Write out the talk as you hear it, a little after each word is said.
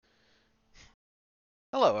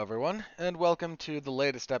Hello, everyone, and welcome to the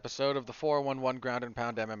latest episode of the 411 Ground and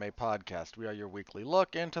Pound MMA podcast. We are your weekly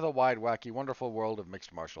look into the wide, wacky, wonderful world of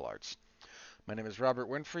mixed martial arts. My name is Robert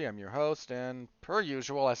Winfree. I'm your host, and per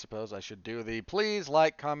usual, I suppose I should do the please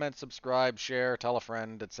like, comment, subscribe, share, tell a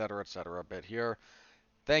friend, etc. bit here.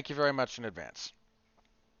 Thank you very much in advance.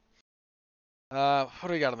 What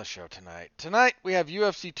do we got on the show tonight? Tonight we have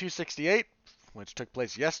UFC 268, which took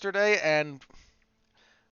place yesterday, and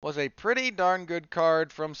was a pretty darn good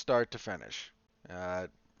card from start to finish. It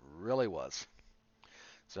really was.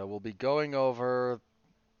 So we'll be going over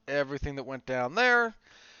everything that went down there.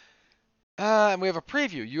 And we have a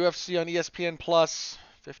preview. UFC on ESPN Plus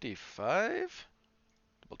 55?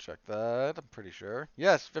 Double check that. I'm pretty sure.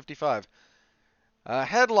 Yes, 55.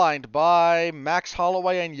 Headlined by Max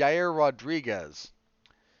Holloway and Yair Rodriguez.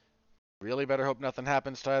 Really better hope nothing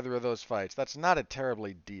happens to either of those fights. That's not a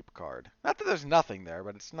terribly deep card. Not that there's nothing there,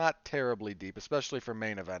 but it's not terribly deep, especially for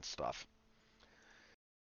main event stuff.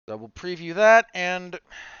 So we'll preview that, and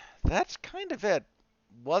that's kind of it.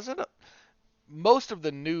 Wasn't most of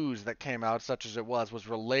the news that came out, such as it was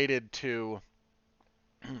related to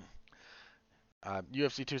UFC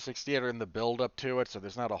 268 or in the build-up to it, so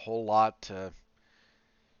there's not a whole lot to,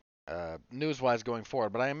 news-wise going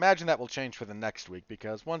forward. But I imagine that will change for the next week,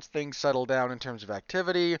 because once things settle down in terms of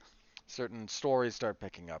activity, certain stories start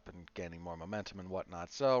picking up and gaining more momentum and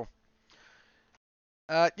whatnot. So,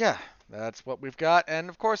 yeah, that's what we've got. And,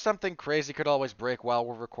 of course, something crazy could always break while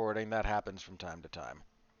we're recording. That happens from time to time.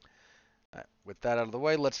 Right, with that out of the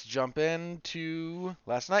way, let's jump into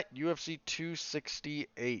last night, UFC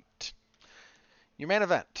 268. Your main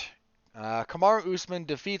event. Kamaru Usman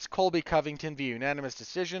defeats Colby Covington via unanimous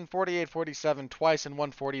decision, 48-47 twice and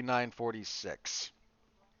 149-46.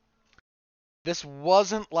 This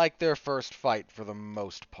wasn't like their first fight for the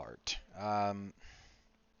most part.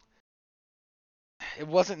 It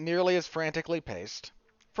wasn't nearly as frantically paced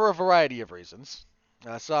for a variety of reasons.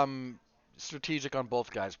 Some strategic on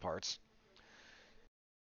both guys' parts.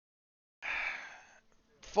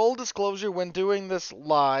 Full disclosure, when doing this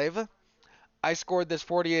live, I scored this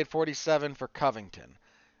 48-47 for Covington.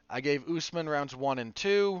 I gave Usman rounds 1 and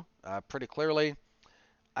 2, pretty clearly.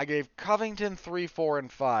 I gave Covington 3, 4,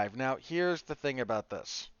 and 5. Now, here's the thing about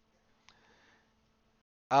this.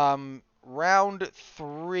 Round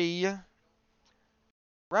 3...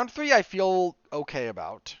 Round 3 I feel okay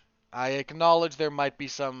about. I acknowledge there might be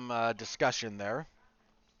some discussion there.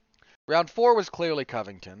 Round 4 was clearly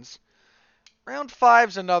Covington's. Round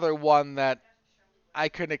 5's another one that I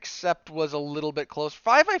could accept was a little bit close.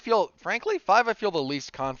 Frankly, 5 I feel the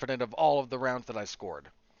least confident of all of the rounds that I scored.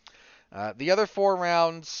 The other 4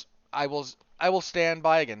 rounds, I will stand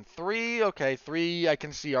by. Again, 3, okay, 3 I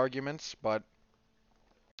can see arguments, but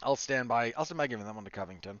I'll stand by giving that one to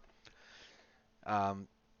Covington. That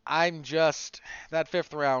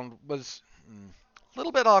 5th round was a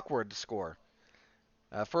little bit awkward to score.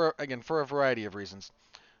 For a variety of reasons.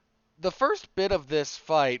 The first bit of this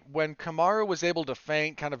fight, when Kamaru was able to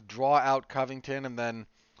feint, kind of draw out Covington, and then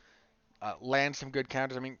land some good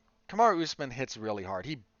counters. I mean, Kamaru Usman hits really hard.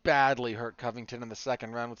 He badly hurt Covington in the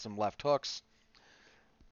second round with some left hooks.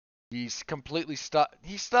 He's completely stuffed.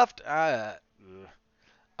 He stuffed. I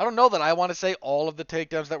don't know that I want to say all of the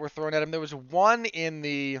takedowns that were thrown at him. There was one in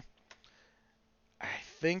the. I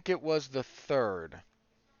think it was the third.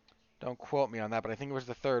 Don't quote me on that, but I think it was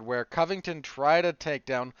the third, where Covington tried a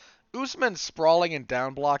takedown. Usman sprawling and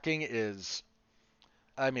down blocking is.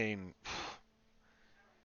 I mean.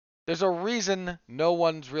 There's a reason no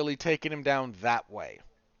one's really taken him down that way.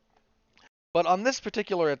 But on this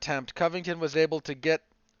particular attempt, Covington was able to get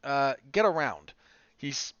around.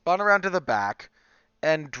 He spun around to the back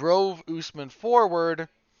and drove Usman forward,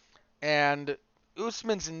 and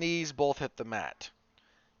Usman's knees both hit the mat.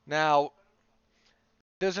 Now,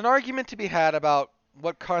 there's an argument to be had about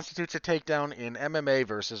what constitutes a takedown in MMA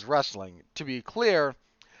versus wrestling. To be clear,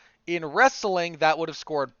 in wrestling, that would have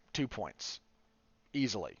scored 2 points.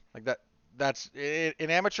 Easily. That's in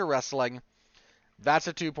amateur wrestling, that's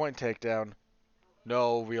a 2-point takedown.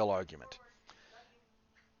 No real argument.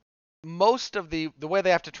 Most of the way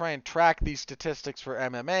they have to try and track these statistics for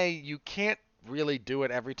MMA, you can't really do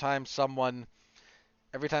it every time somebody's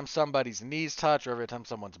knees touch or every time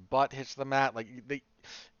someone's butt hits the mat.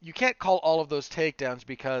 You can't call all of those takedowns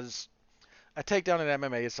because a takedown in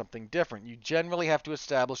MMA is something different. You generally have to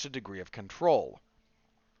establish a degree of control.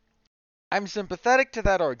 I'm sympathetic to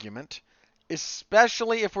that argument,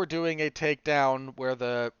 especially if we're doing a takedown where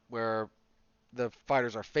the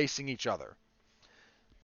fighters are facing each other.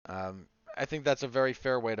 I think that's a very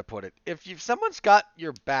fair way to put it. If someone's got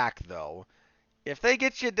your back, though, If they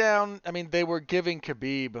get you down, I mean, they were giving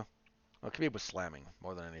Khabib. Well, Khabib was slamming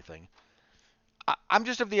more than anything. I'm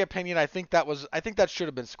just of the opinion. I think that should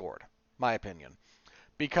have been scored. My opinion,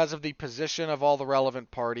 because of the position of all the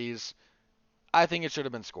relevant parties. I think it should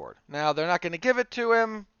have been scored. Now they're not going to give it to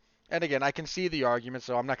him. And again, I can see the argument,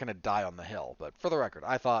 so I'm not going to die on the hill. But for the record,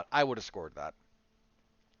 I thought I would have scored that.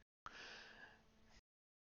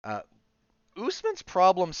 Uh, Usman's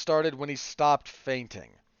problem started when he stopped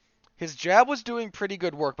feinting. His jab was doing pretty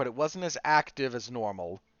good work, but it wasn't as active as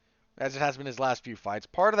normal as it has been his last few fights.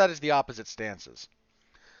 Part of that is the opposite stances.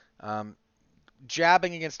 Um,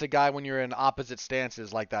 Jabbing against a guy when you're in opposite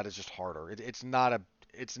stances like that is just harder. It's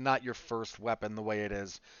not your first weapon the way it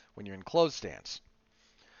is when you're in closed stance.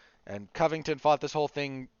 And Covington fought this whole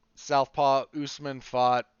thing southpaw. Usman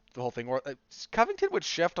fought the whole thing. Covington would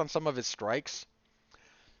shift on some of his strikes,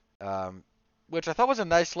 um, which I thought was a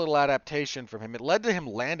nice little adaptation from him. It led to him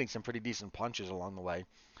landing some pretty decent punches along the way.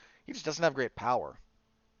 He just doesn't have great power.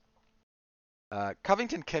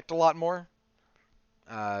 Covington kicked a lot more,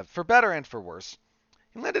 for better and for worse.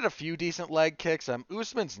 He landed a few decent leg kicks.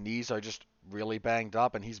 Usman's knees are just really banged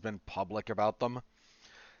up, and he's been public about them.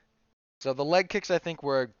 So the leg kicks, I think,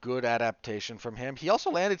 were a good adaptation from him. He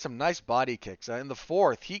also landed some nice body kicks. In the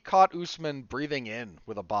fourth, he caught Usman breathing in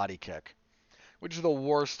with a body kick, which is the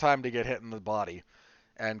worst time to get hit in the body,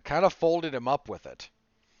 and kind of folded him up with it.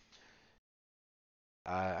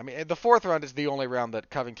 I mean, the fourth round is the only round that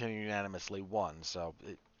Covington unanimously won, so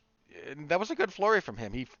that was a good flurry from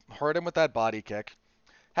him. He hurt him with that body kick,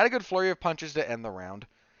 had a good flurry of punches to end the round.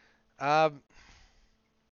 Um,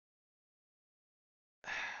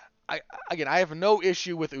 I again, I have no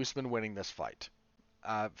issue with Usman winning this fight.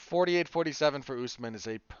 48-47 for Usman is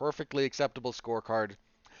a perfectly acceptable scorecard.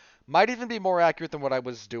 Might even be more accurate than what I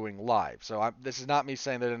was doing live. So this is not me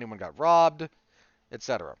saying that anyone got robbed,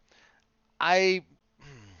 etc. I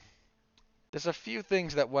There's a few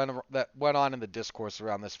things that went on in the discourse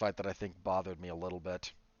around this fight that I think bothered me a little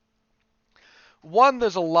bit. One,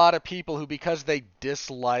 there's a lot of people who, because they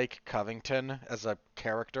dislike Covington as a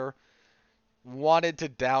character, wanted to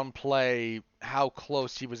downplay how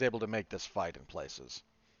close he was able to make this fight in places.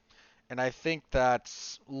 And I think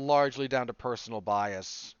that's largely down to personal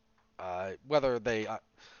bias, whether they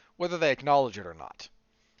acknowledge it or not.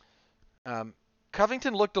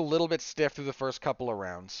 Covington looked a little bit stiff through the first couple of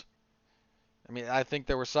rounds. I mean, I think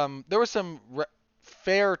there were some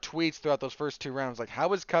fair tweets throughout those first two rounds, like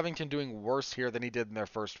how is Covington doing worse here than he did in their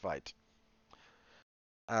first fight?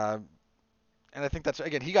 Uh, and I think that's,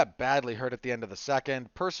 again, he got badly hurt at the end of the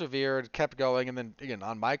second, persevered, kept going, and then again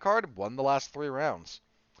on my card won the last three rounds.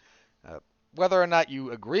 Uh, Whether or not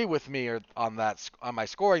you agree with me or on my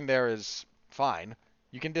scoring there is fine.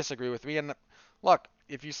 You can disagree with me, and look,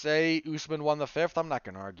 if you say Usman won the fifth, I'm not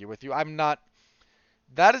going to argue with you. I'm not.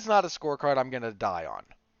 That is not a scorecard I'm going to die on.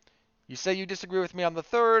 You say you disagree with me on the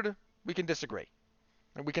third, we can disagree,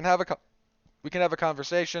 and we can have a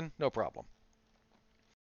conversation, no problem.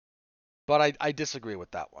 But I disagree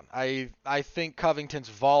with that one. I think Covington's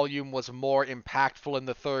volume was more impactful in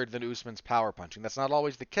the third than Usman's power punching. That's not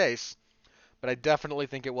always the case, but I definitely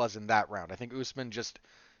think it was in that round. I think Usman just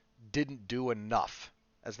didn't do enough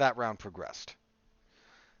as that round progressed.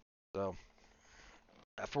 So,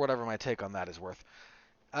 for whatever my take on that is worth.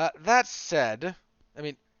 That said, I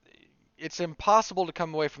mean, it's impossible to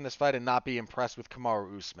come away from this fight and not be impressed with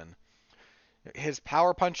Kamaru Usman. His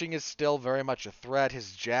power punching is still very much a threat.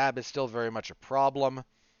 His jab is still very much a problem.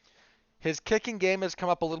 His kicking game has come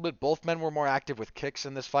up a little bit. Both men were more active with kicks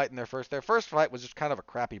in this fight than their first. Their first fight was just kind of a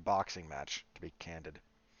crappy boxing match, to be candid.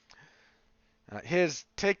 His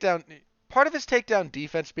takedown, part of his takedown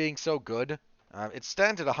defense being so good, it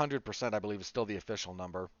stands at 100%, I believe, is still the official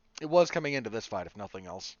number. It was coming into this fight, if nothing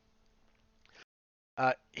else.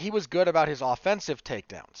 He was good about his offensive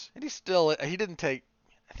takedowns, and he didn't take.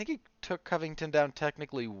 I think he took Covington down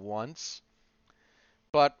technically once,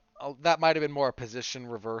 but that might have been more a position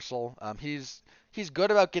reversal. He's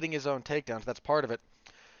good about getting his own takedowns. That's part of it.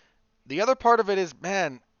 The other part of it is,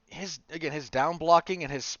 man, his down blocking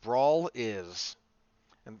and his sprawl is.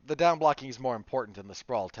 And the down blocking is more important than the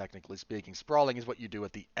sprawl, technically speaking. Sprawling is what you do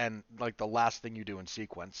at the end, like the last thing you do in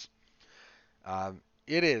sequence.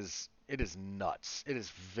 It is nuts. It is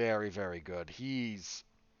very, very good.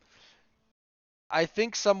 I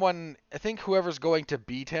think whoever's going to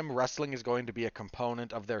beat him, wrestling is going to be a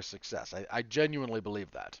component of their success. I genuinely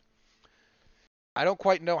believe that. I don't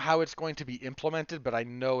quite know how it's going to be implemented, but I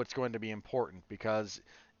know it's going to be important because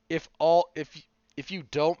if you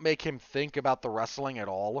don't make him think about the wrestling at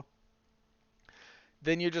all,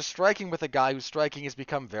 then you're just striking with a guy whose striking has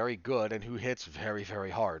become very good and who hits very, very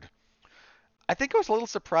hard. I think I was a little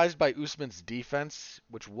surprised by Usman's defense,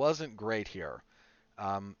 which wasn't great here.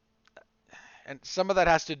 Um, and some of that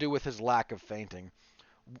has to do with his lack of feinting.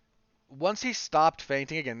 Once he stopped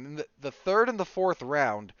feinting again, in the third and the fourth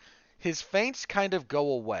round, his feints kind of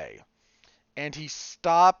go away, and he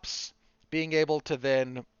stops being able to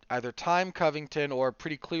then either time Covington or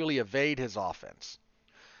pretty clearly evade his offense.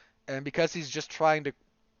 And because he's just trying to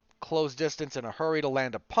close distance in a hurry to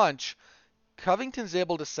land a punch, Covington's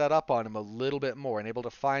able to set up on him a little bit more and able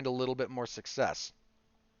to find a little bit more success.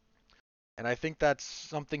 And I think that's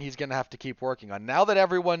something he's going to have to keep working on. Now that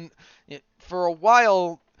everyone, for a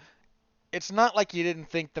while, it's not like you didn't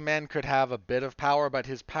think the man could have a bit of power, but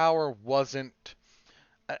his power wasn't,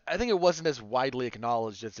 I think it wasn't as widely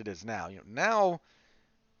acknowledged as it is now. Now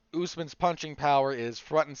Usman's punching power is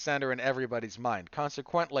front and center in everybody's mind.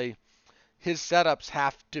 Consequently, his setups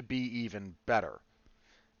have to be even better.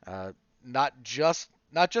 Uh, not just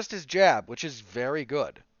his jab, which is very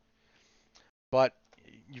good, but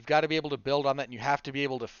you've got to be able to build on that, and you have to be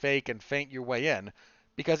able to fake and feint your way in.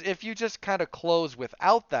 Because if you just kind of close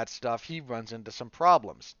without that stuff, he runs into some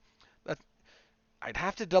problems. That, I'd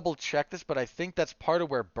have to double check this, but I think that's part of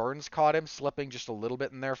where Burns caught him slipping just a little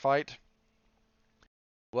bit in their fight.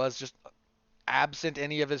 Was just absent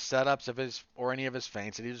any of his setups or any of his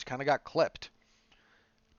feints, and he just kind of got clipped.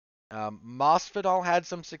 Masvidal had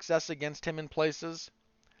some success against him in places,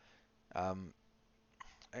 um,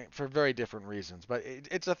 for very different reasons. But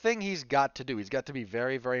it's a thing he's got to do. He's got to be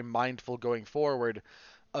very, very mindful going forward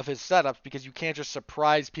of his setups, because you can't just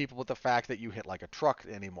surprise people with the fact that you hit like a truck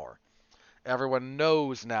anymore. Everyone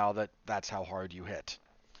knows now that that's how hard you hit.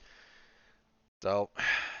 So,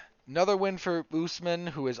 another win for Usman,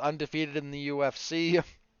 who is undefeated in the UFC.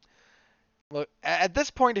 Look, at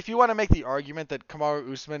this point, if you want to make the argument that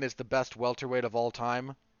Kamaru Usman is the best welterweight of all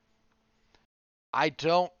time, I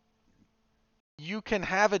don't. You can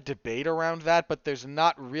have a debate around that, but there's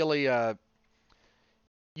not really a.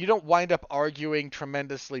 You don't wind up arguing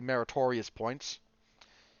tremendously meritorious points.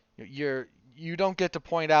 You don't get to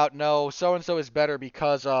point out, no, so and so is better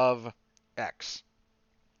because of X.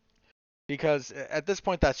 Because at this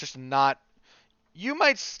point, that's just not. You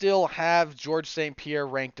might still have George St. Pierre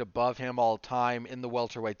ranked above him all time in the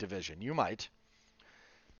welterweight division. You might.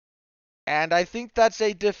 And I think that's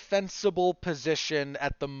a defensible position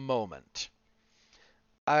at the moment.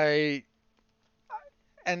 I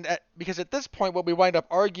because at this point, what we wind up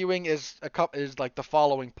arguing is like the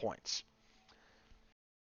following points.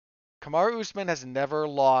 Kamaru Usman has never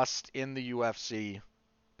lost in the UFC,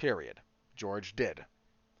 period. George did.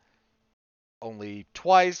 Only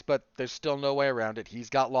twice, but there's still no way around it.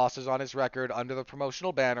 He's got losses on his record under the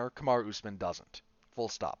promotional banner. Kamaru Usman doesn't. Full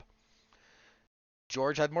stop.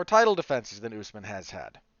 George had more title defenses than Usman has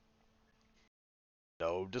had.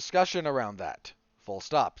 No discussion around that. Full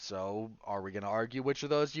stop. So, are we going to argue which of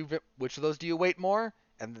those do you weight more?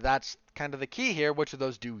 And that's kind of the key here. Which of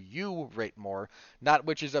those do you rate more? Not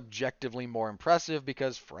which is objectively more impressive,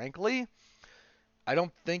 because frankly, I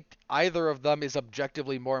don't think either of them is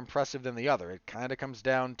objectively more impressive than the other. It kind of comes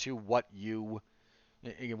down to what you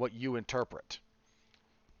interpret.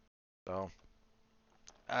 So,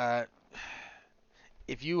 uh,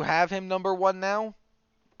 if you have him number one now,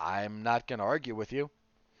 I'm not going to argue with you.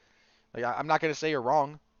 Like, I'm not going to say you're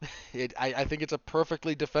wrong. I think it's a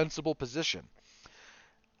perfectly defensible position.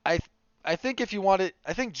 I I think if you want it,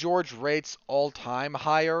 I think George rates all time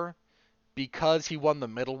higher because he won the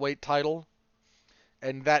middleweight title,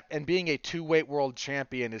 and being a two-weight world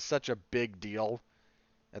champion is such a big deal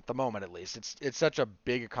at the moment, at least. It's such a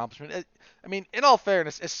big accomplishment. I mean, in all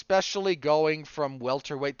fairness, especially going from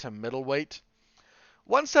welterweight to middleweight,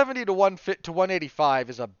 170 to 185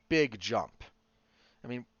 is a big jump. I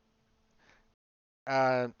mean,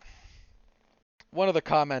 uh, one of the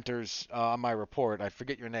commenters on my report, I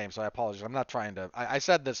forget your name, so I apologize. I'm not trying to. I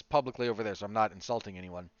said this publicly over there, so I'm not insulting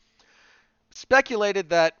anyone. Speculated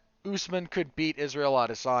that Usman could beat Israel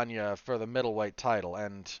Adesanya for the middleweight title,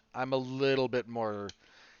 and I'm a little bit more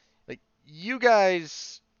like you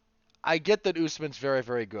guys. I get that Usman's very,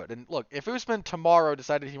 very good, and look, if Usman tomorrow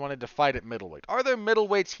decided he wanted to fight at middleweight, are there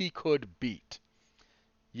middleweights he could beat?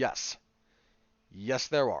 Yes, yes,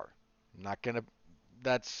 there are. I'm not gonna.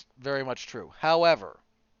 That's very much true. However,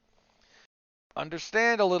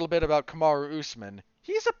 understand a little bit about Kamaru Usman.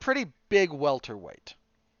 He's a pretty big welterweight.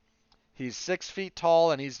 He's 6 feet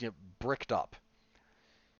tall and he's bricked up.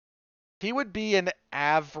 He would be an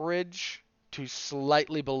average to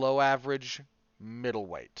slightly below average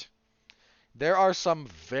middleweight. There are some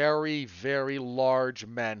very, very large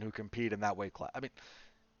men who compete in that weight class. I mean,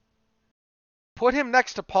 put him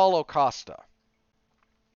next to Paulo Costa.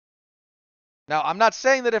 Now, I'm not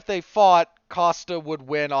saying that if they fought, Costa would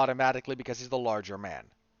win automatically because he's the larger man.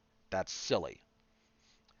 That's silly.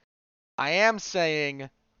 I am saying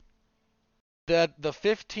that the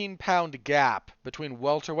 15-pound gap between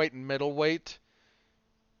welterweight and middleweight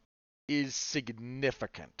is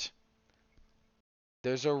significant.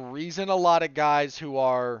 There's a reason a lot of guys who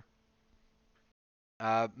are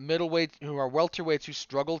middleweight, who are welterweights who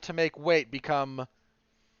struggle to make weight become,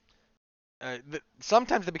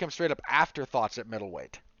 sometimes they become straight up afterthoughts at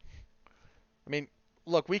middleweight. I mean,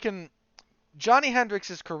 look, Johnny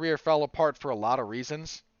Hendricks' career fell apart for a lot of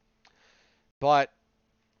reasons, but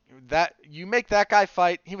that you make that guy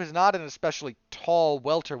fight, he was not an especially tall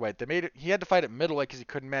welterweight. He had to fight at middleweight because he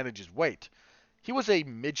couldn't manage his weight. He was a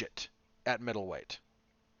midget at middleweight.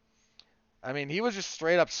 I mean, he was just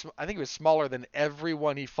straight up. I think he was smaller than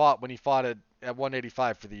everyone he fought when he fought at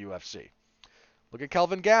 185 for the UFC. Look at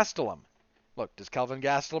Kelvin Gastelum. Look, does Kelvin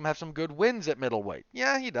Gastelum have some good wins at middleweight?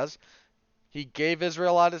 Yeah, he does. He gave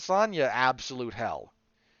Israel Adesanya absolute hell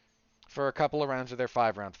for a couple of rounds of their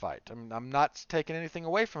 5-round fight. I'm not taking anything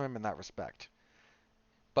away from him in that respect.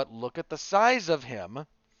 But look at the size of him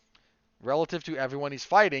relative to everyone he's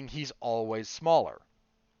fighting. He's always smaller.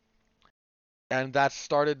 And that's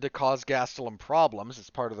started to cause Gastelum problems. It's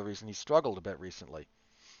part of the reason he struggled a bit recently.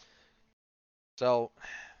 So,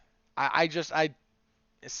 I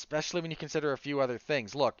especially when you consider a few other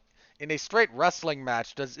things. Look, in a straight wrestling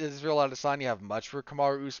match, does Israel Adesanya have much for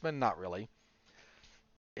Kamaru Usman? Not really.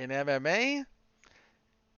 In MMA,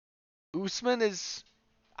 Usman is...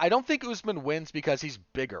 I don't think Usman wins because he's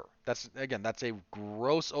bigger. That's a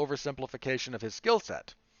gross oversimplification of his skill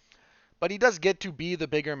set. But he does get to be the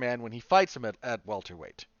bigger man when he fights him at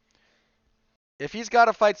welterweight. If he's got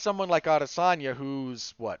to fight someone like Adesanya,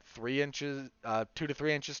 who's, 2 to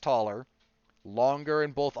 3 inches taller, longer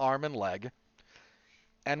in both arm and leg,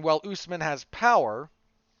 and while Usman has power,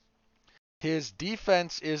 his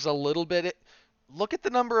defense is a little bit... Look at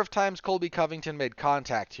the number of times Colby Covington made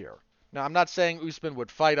contact here. Now, I'm not saying Usman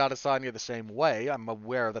would fight Adesanya the same way. I'm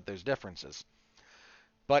aware that there's differences.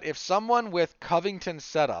 But if someone with Covington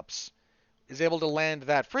setups is able to land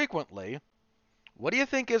that frequently, what do you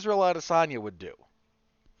think Israel Adesanya would do?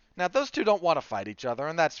 Now, those two don't want to fight each other,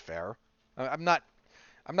 and that's fair. I'm not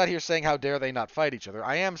here saying how dare they not fight each other.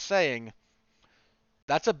 I am saying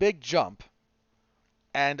that's a big jump,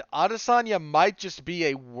 and Adesanya might just be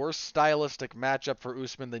a worse stylistic matchup for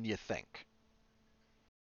Usman than you think.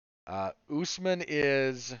 Usman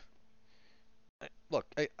is... Look,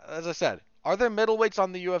 as I said, are there middleweights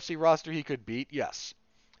on the UFC roster he could beat? Yes.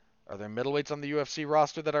 Are there middleweights on the UFC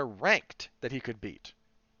roster that are ranked that he could beat?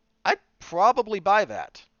 I'd probably buy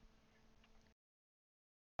that.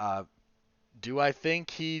 Do I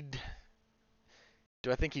think he'd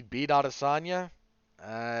beat Adesanya?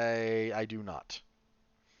 I do not.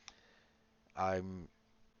 I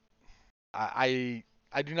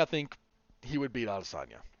do not think he would beat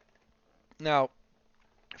Adesanya. Now,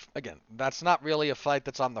 again, that's not really a fight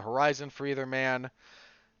that's on the horizon for either man.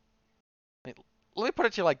 Let me put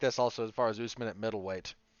it to you like this also as far as Usman at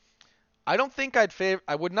middleweight. I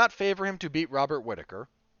would not favor him to beat Robert Whittaker.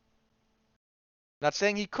 Not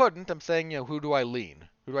saying he couldn't. I'm saying, who do I lean?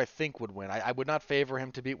 Who do I think would win? I would not favor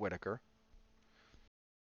him to beat Whittaker.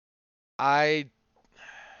 I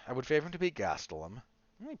would favor him to beat Gastelum.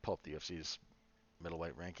 Let me pull up the UFC's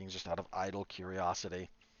middleweight rankings just out of idle curiosity.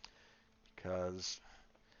 Because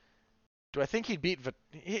do I think he'd beat...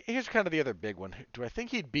 Here's kind of the other big one. Do I think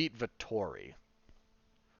he'd beat Vettori?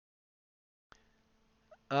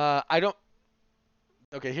 I don't...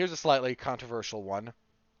 Okay, here's a slightly controversial one.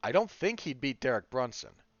 I don't think he'd beat Derek Brunson.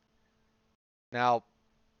 Now,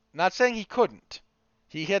 not saying he couldn't.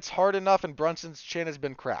 He hits hard enough and Brunson's chin has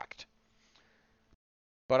been cracked.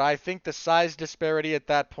 But I think the size disparity at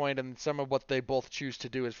that point and some of what they both choose to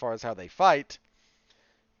do as far as how they fight,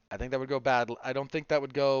 I think that would go bad. I don't think that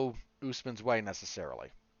would go Usman's way necessarily.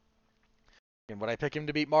 And would I pick him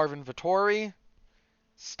to beat Marvin Vettori?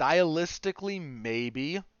 Stylistically,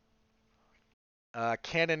 maybe.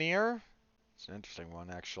 Cannonier? It's an interesting one,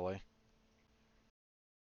 actually.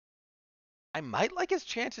 I might like his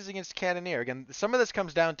chances against Cannonier. Again, some of this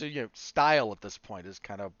comes down to, style at this point is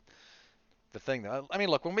kind of the thing. I mean,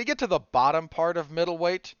 look, when we get to the bottom part of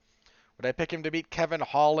middleweight, would I pick him to beat Kevin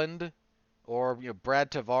Holland or,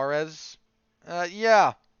 Brad Tavares?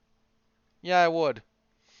 Yeah. Yeah, I would.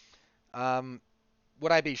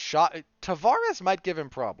 Would I be shocked? Tavares might give him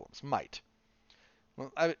problems. Might.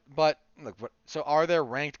 Well, but, look, so are there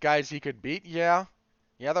ranked guys he could beat? Yeah.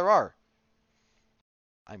 Yeah, there are.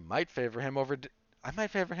 I might favor him over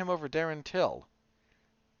Darren Till.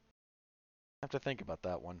 I have to think about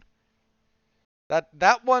that one.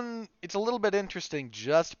 That one, it's a little bit interesting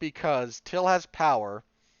just because Till has power,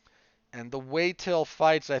 and the way Till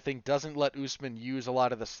fights, I think, doesn't let Usman use a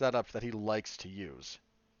lot of the setups that he likes to use.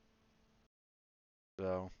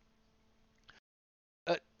 So,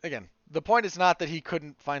 again, the point is not that he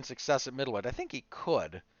couldn't find success at middleweight. I think he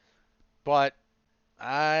could, but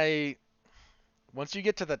I once you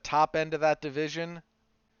get to the top end of that division,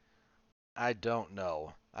 I don't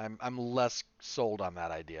know. I'm less sold on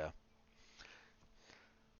that idea.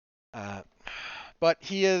 Uh, but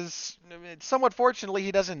he is somewhat fortunately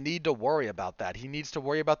he doesn't need to worry about that. He needs to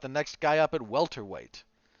worry about the next guy up at welterweight.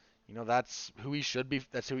 You know, that's who he should be.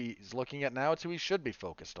 That's who he's looking at now. It's who he should be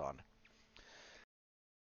focused on.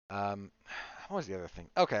 Um, what was the other thing?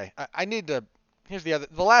 Okay, I need to. Here's the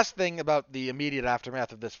last thing about the immediate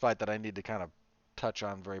aftermath of this fight that I need to kind of touch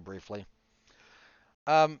on very briefly.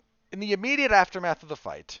 In the immediate aftermath of the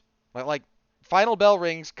fight, like final bell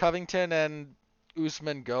rings, Covington and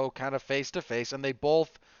Usman go kind of face to face, and they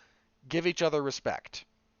both give each other respect.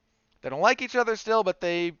 They don't like each other still, but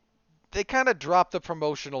they kind of drop the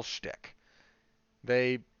promotional shtick.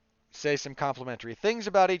 They say some complimentary things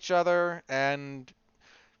about each other, and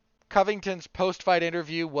Covington's post-fight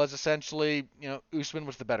interview was essentially, Usman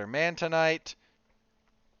was the better man tonight.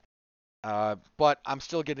 But I'm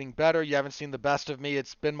still getting better. You haven't seen the best of me.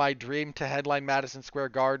 It's been my dream to headline Madison Square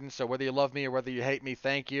Garden, so whether you love me or whether you hate me,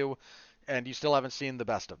 thank you. And you still haven't seen the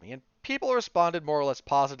best of me. And people responded more or less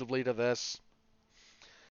positively to this.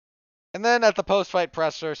 And then at the post-fight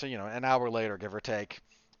presser, so, an hour later, give or take,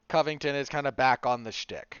 Covington is kind of back on the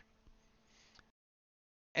shtick.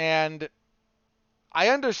 And I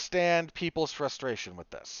understand people's frustration with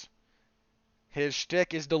this. His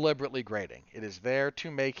shtick is deliberately grating. It is there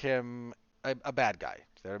to make him a bad guy.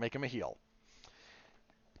 It's there to make him a heel.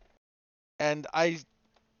 And I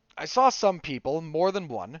saw some people, more than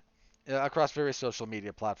one, across various social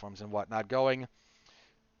media platforms and whatnot, going,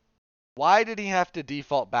 why did he have to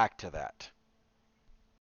default back to that?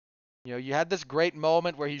 You had this great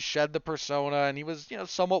moment where he shed the persona, and he was,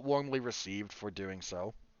 somewhat warmly received for doing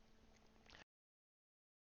so.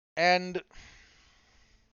 And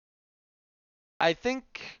I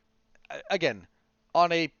think, again,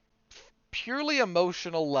 on a purely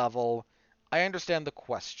emotional level, I understand the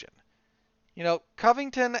question.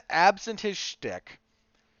 Covington, absent his shtick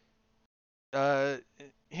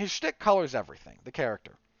colors everything, the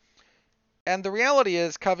character. And the reality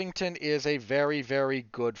is, Covington is a very, very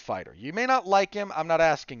good fighter. You may not like him, I'm not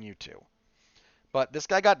asking you to. But this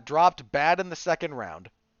guy got dropped bad in the second round,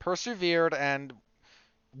 persevered, and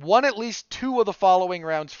won at least 2 of the following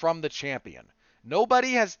rounds from the champion.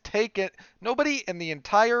 Nobody in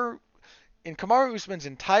Kamaru Usman's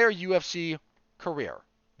entire UFC career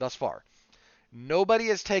thus far, nobody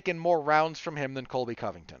has taken more rounds from him than Colby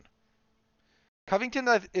Covington. Covington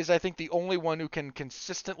is, I think, the only one who can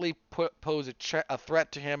consistently pose a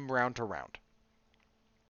threat to him round to round.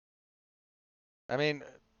 I mean,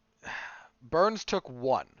 Burns took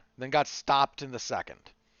 1, then got stopped in the second.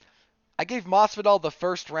 I gave Masvidal the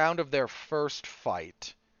first round of their first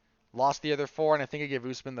fight. Lost the other 4, and I think I gave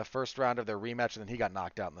Usman the first round of their rematch, and then he got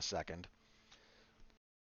knocked out in the second.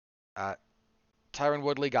 Tyron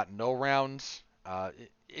Woodley got no rounds.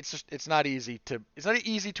 It's not easy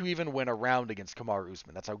to even win a round against Kamaru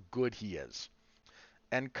Usman. That's how good he is.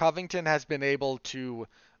 And Covington has been able to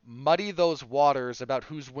muddy those waters about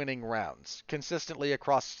who's winning rounds consistently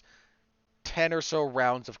across 10 or so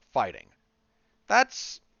rounds of fighting.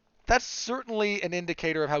 That's certainly an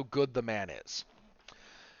indicator of how good the man is.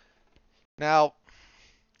 Now,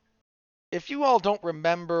 if you all don't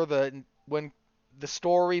remember the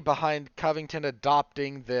story behind Covington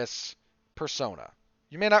adopting this persona,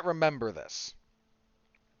 you may not remember this.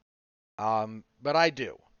 But I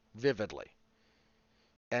do, vividly.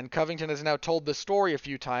 And Covington has now told this story a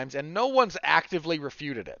few times, and no one's actively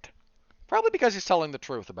refuted it. Probably because he's telling the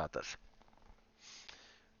truth about this.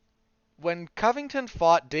 When Covington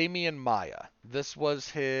fought Damian Maia, this was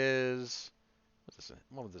his...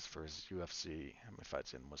 What was this for his UFC? How many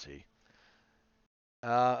fights in was he?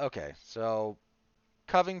 Okay, so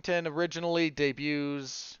Covington originally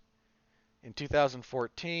debuts in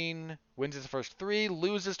 2014, wins his first 3,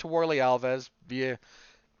 loses to Warley Alves via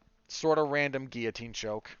sort of random guillotine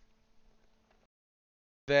choke.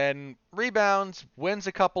 Then rebounds, wins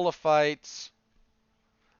a couple of fights.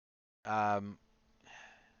 So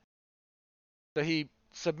he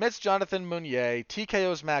submits Jonathan Meunier,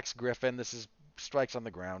 TKOs Max Griffin. This is strikes on the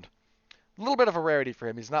ground. A little bit of a rarity for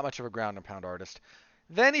him. He's not much of a ground and pound artist.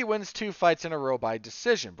 Then he wins 2 fights in a row by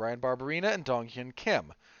decision, Brian Barberina and Dong Hyun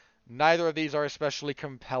Kim. Neither of these are especially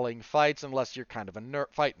compelling fights unless you're kind of a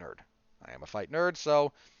fight nerd. I am a fight nerd,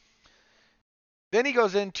 so then he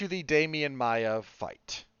goes into the Demian Maia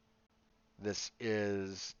fight. This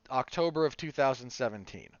is October of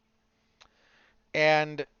 2017.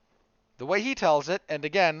 And the way he tells it, and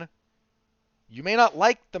again, you may not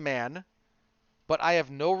like the man, but I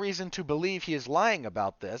have no reason to believe he is lying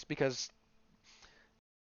about this because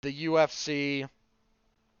the UFC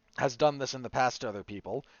has done this in the past to other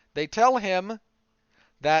people. They tell him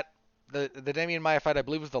that the Demian Maia fight, I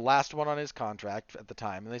believe, was the last one on his contract at the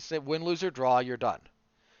time. And they say, win, lose, or draw, you're done.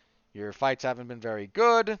 Your fights haven't been very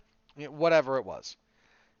good, whatever it was.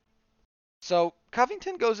 So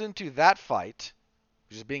Covington goes into that fight,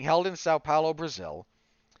 which is being held in Sao Paulo, Brazil,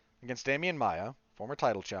 against Demian Maia,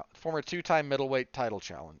 former two-time middleweight title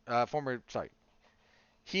challenge.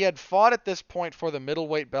 He had fought at this point for the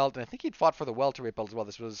middleweight belt, and I think he'd fought for the welterweight belt as well.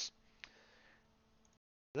 This was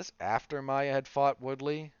this after Maia had fought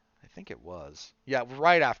Woodley? I think it was. Yeah,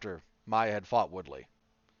 right after Maia had fought Woodley.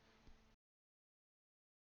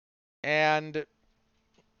 And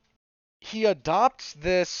he adopts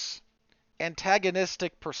this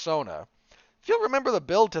antagonistic persona. If you'll remember the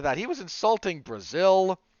build to that, he was insulting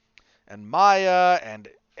Brazil and Maia and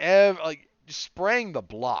like spraying the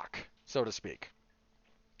block, so to speak.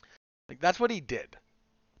 Like that's what he did.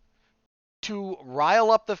 To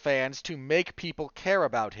rile up the fans, to make people care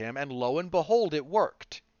about him, and lo and behold, it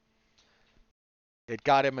worked. It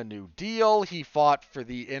got him a new deal. He fought for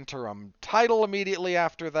the interim title immediately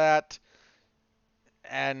after that,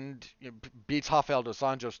 and beats Rafael dos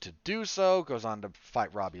Anjos to do so, goes on to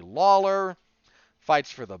fight Robbie Lawler,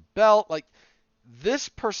 fights for the belt. Like, this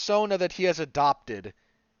persona that he has adopted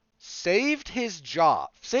saved his job,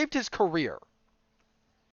 saved his career,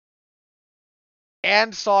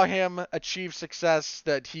 and saw him achieve success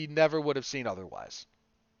that he never would have seen otherwise.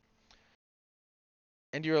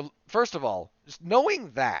 And first of all, just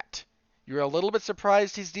knowing that, you're a little bit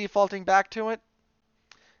surprised he's defaulting back to it.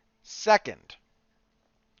 Second,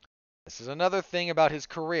 this is another thing about his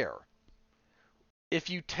career. If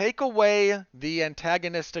you take away the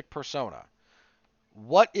antagonistic persona,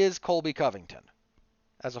 what is Colby Covington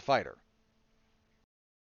as a fighter?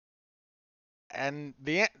 And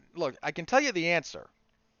look, I can tell you the answer.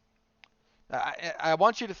 I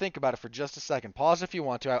want you to think about it for just a second. Pause if you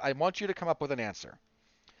want to. I want you to come up with an answer.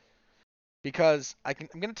 Because I'm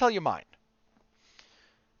going to tell you mine.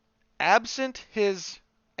 Absent his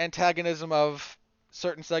antagonism of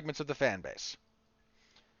certain segments of the fan base,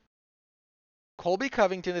 Colby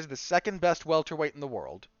Covington is the second best welterweight in the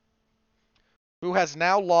world, who has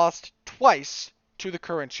now lost twice to the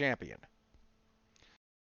current champion.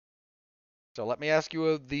 So let me ask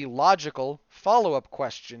you the logical follow-up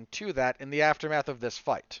question to that in the aftermath of this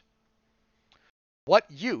fight. What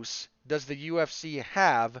use does the UFC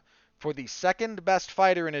have for the second best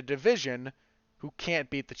fighter in a division who can't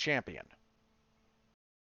beat the champion?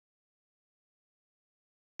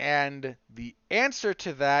 And the answer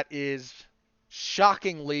to that is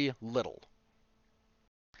shockingly little.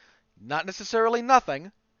 Not necessarily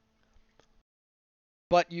nothing,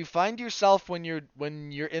 but you find yourself when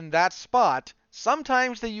you're in that spot,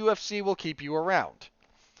 sometimes the UFC will keep you around.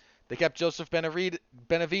 They kept Joseph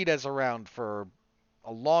Benavidez around for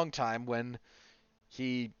a long time when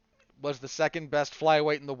he was the second best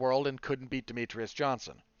flyweight in the world and couldn't beat Demetrius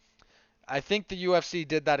Johnson. I think the UFC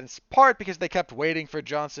did that in part because they kept waiting for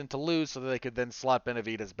Johnson to lose so that they could then slot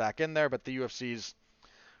Benavidez back in there, but the UFC's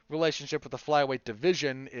relationship with the flyweight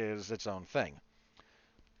division is its own thing.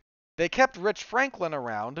 They kept Rich Franklin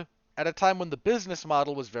around at a time when the business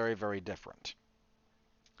model was very, very different.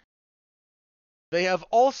 They have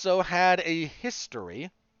also had a history,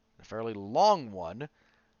 a fairly long one,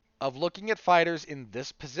 of looking at fighters in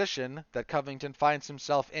this position that Covington finds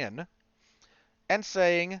himself in and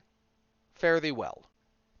saying, fare thee well.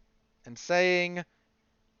 And saying,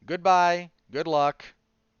 goodbye, good luck,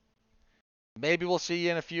 maybe we'll see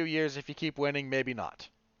you in a few years if you keep winning, maybe not.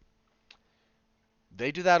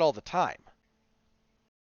 They do that all the time.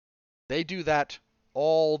 They do that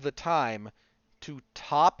all the time to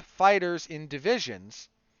top fighters in divisions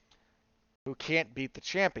who can't beat the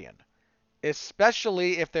champion,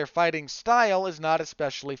 especially if their fighting style is not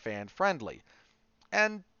especially fan-friendly.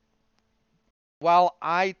 And while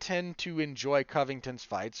I tend to enjoy Covington's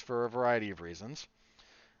fights for a variety of reasons,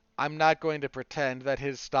 I'm not going to pretend that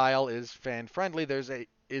his style is fan-friendly.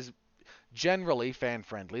 Is generally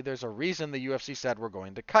fan-friendly. There's a reason the UFC said we're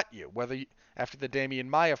going to cut you, after the Demian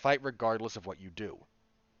Maia fight, regardless of what you do,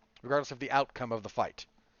 regardless of the outcome of the fight.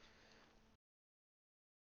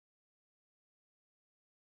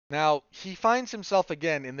 Now, he finds himself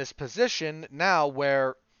again in this position now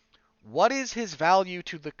where what is his value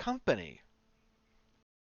to the company?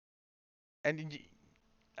 And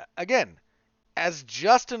again, as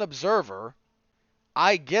just an observer,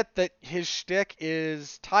 I get that his shtick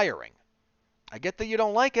is tiring. I get that you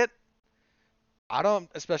don't like it. I don't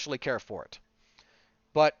especially care for it.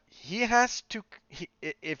 But he has to,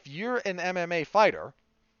 if you're an MMA fighter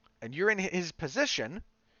and you're in his position,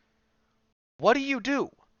 what do you do?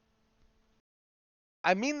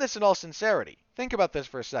 I mean this in all sincerity. Think about this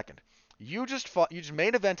for a second. You just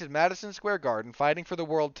main evented Madison Square Garden fighting for the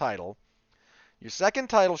world title. Your second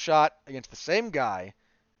title shot against the same guy,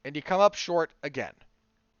 and you come up short again.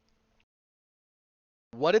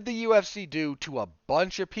 What did the UFC do to a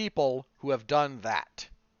bunch of people who have done that?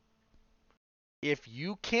 If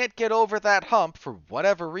you can't get over that hump for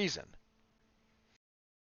whatever reason,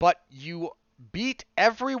 but you beat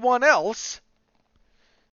everyone else,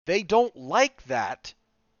 they don't like that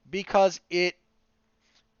because it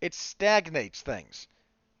stagnates things.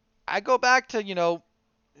 I go back to,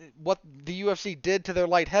 what the UFC did to their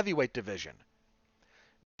light heavyweight division.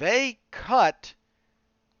 They cut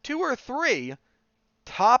 2 or 3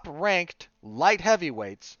 top-ranked light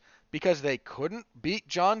heavyweights because they couldn't beat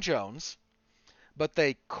John Jones, but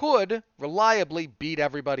they could reliably beat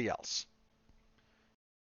everybody else.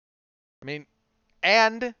 I mean,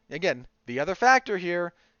 and again, the other factor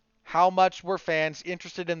here, how much were fans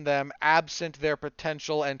interested in them absent their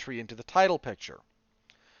potential entry into the title picture?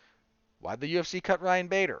 Why'd the UFC cut Ryan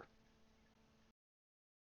Bader?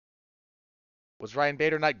 Was Ryan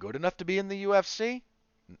Bader not good enough to be in the UFC?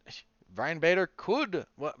 Ryan Bader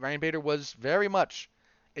was very much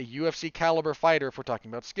a UFC caliber fighter if we're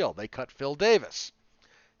talking about skill. They cut Phil Davis.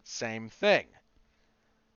 Same thing.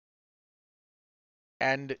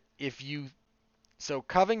 And so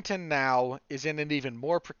Covington now is in an even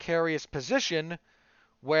more precarious position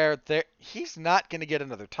where he's not going to get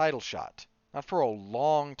another title shot. Not for a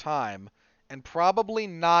long time, and probably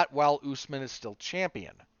not while Usman is still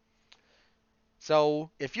champion. So,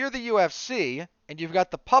 if you're the UFC, and you've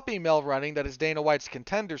got the puppy mill running that is Dana White's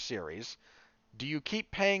Contender Series, do you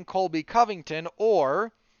keep paying Colby Covington,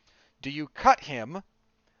 or do you cut him,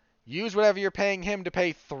 use whatever you're paying him to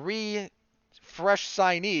pay 3 fresh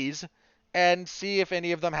signees, and see if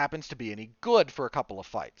any of them happens to be any good for a couple of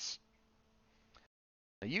fights?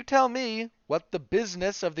 Now, you tell me what the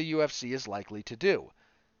business of the UFC is likely to do.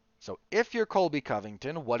 So if you're Colby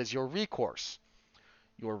Covington, what is your recourse?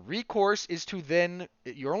 Your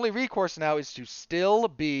only recourse now is to still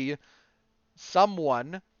be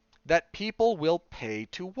someone that people will pay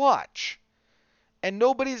to watch. And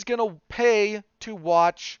nobody's going to pay to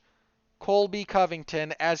watch Colby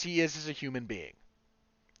Covington as he is as a human being.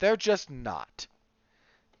 They're just not.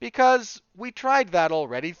 Because we tried that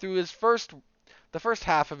already through the first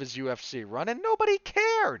half of his UFC run, and nobody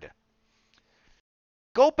cared.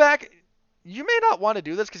 Go back. You may not want to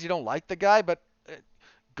do this because you don't like the guy, but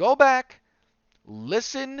go back,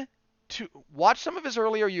 watch some of his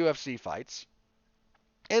earlier UFC fights,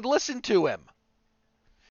 and listen to him.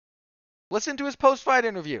 Listen to his post-fight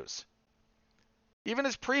interviews. Even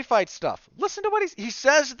his pre-fight stuff. Listen to what he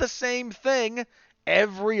says the same thing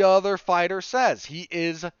every other fighter says. He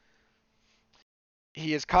is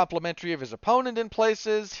complimentary of his opponent in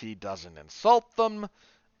places. He doesn't insult them.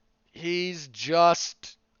 He's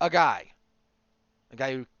just a guy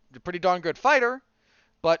who's a pretty darn good fighter,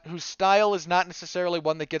 but whose style is not necessarily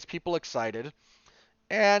one that gets people excited.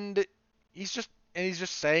 And he's just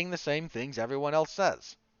saying the same things everyone else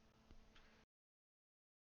says.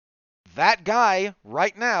 That guy,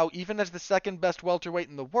 right now, even as the second best welterweight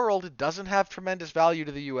in the world, doesn't have tremendous value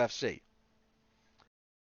to the UFC.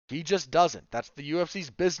 He just doesn't. That's the UFC's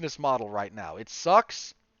business model right now. It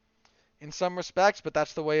sucks in some respects, but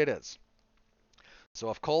that's the way it is. So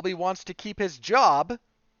if Colby wants to keep his job,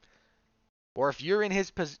 or if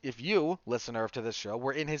you, listener to this show,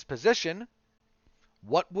 were in his position,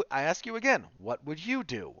 I ask you again, what would you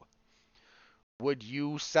do? Would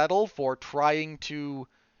you settle for trying to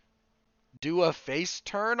do a face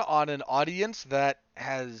turn on an audience that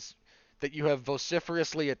you have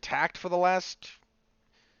vociferously attacked for the last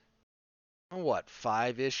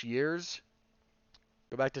 5-ish years?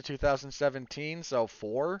 Go back to 2017, so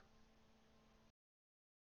 4.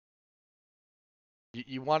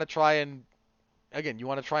 You want to try and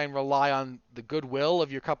rely on the goodwill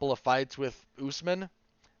of your couple of fights with Usman,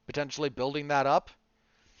 potentially building that up.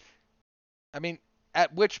 I mean,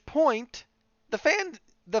 at which point the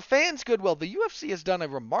fans' goodwill. The UFC has done a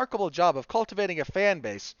remarkable job of cultivating a fan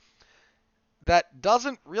base that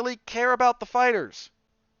doesn't really care about the fighters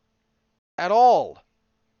at all.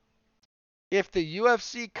 If the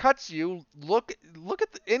UFC cuts you, look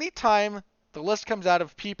at any time the list comes out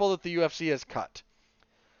of people that the UFC has cut.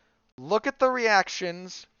 Look at the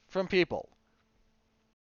reactions from people.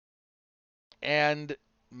 And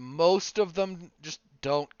most of them just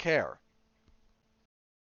don't care.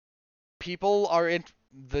 People are in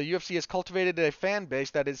the UFC has cultivated a fan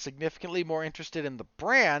base that is significantly more interested in the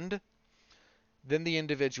brand than the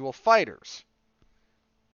individual fighters.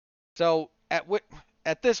 So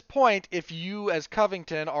at this point, if you as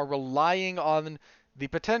Covington are relying on the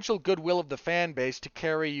potential goodwill of the fan base to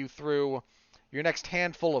carry you through your next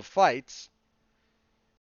handful of fights,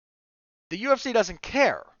 the UFC doesn't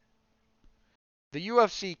care. The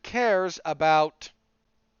UFC cares about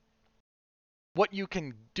what you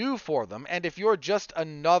can do for them, and if you're just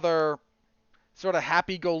another sort of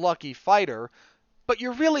happy-go-lucky fighter, but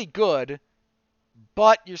you're really good,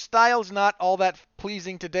 but your style's not all that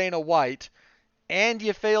pleasing to Dana White, and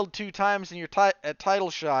you failed 2 times in your title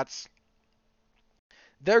shots,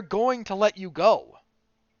 they're going to let you go.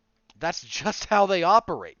 That's just how they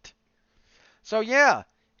operate. So yeah,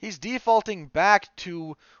 he's defaulting back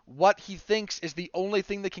to what he thinks is the only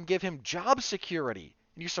thing that can give him job security.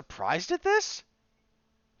 And you're surprised at this?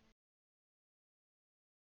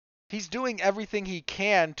 He's doing everything he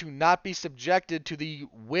can to not be subjected to the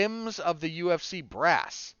whims of the UFC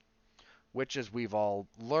brass, which, as we've all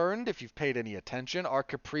learned, if you've paid any attention, are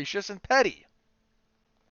capricious and petty.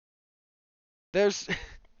 There's...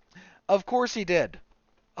 Of course he did.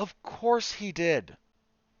 Of course he did.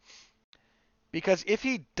 Because if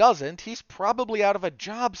he doesn't, he's probably out of a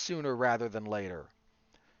job sooner rather than later.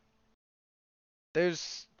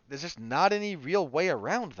 There's just not any real way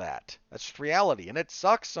around that. That's just reality. And it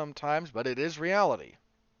sucks sometimes, but it is reality.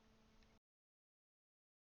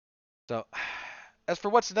 So, as for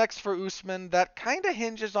what's next for Usman, that kind of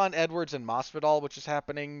hinges on Edwards and Masvidal, which is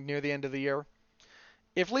happening near the end of the year.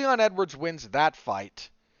 If Leon Edwards wins that fight,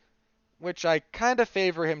 which I kind of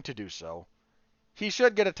favor him to do so, he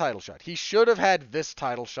should get a title shot. He should have had this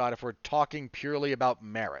title shot if we're talking purely about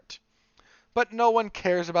merit. But no one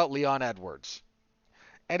cares about Leon Edwards.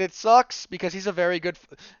 And it sucks because he's a very good...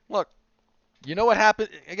 Look, you know what happens...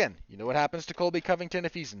 Again, you know what happens to Colby Covington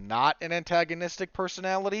if he's not an antagonistic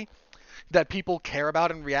personality that people care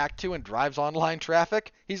about and react to and drives online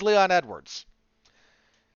traffic? He's Leon Edwards.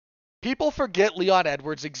 People forget Leon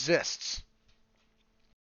Edwards exists.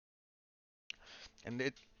 And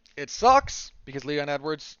it sucks because Leon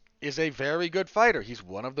Edwards is a very good fighter. He's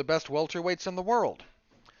one of the best welterweights in the world.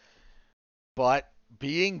 But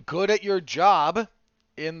being good at your job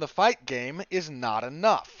in the fight game is not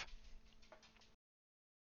enough.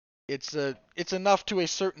 It's enough to a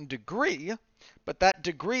certain degree, but that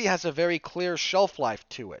degree has a very clear shelf life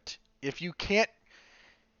to it. If you can't...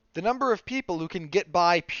 The number of people who can get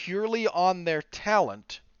by purely on their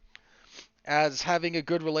talent as having a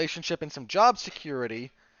good relationship and some job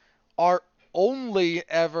security are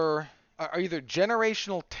either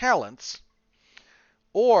generational talents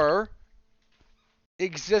or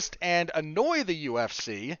exist and annoy the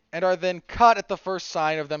UFC and are then cut at the first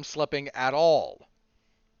sign of them slipping at all.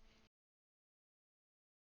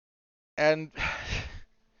 And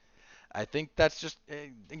I think that's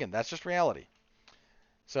just reality.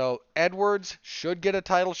 So Edwards should get a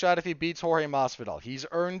title shot if he beats Jorge Masvidal. He's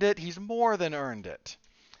earned it. He's more than earned it.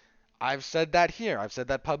 I've said that here. I've said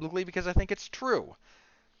that publicly because I think it's true.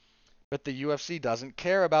 But the UFC doesn't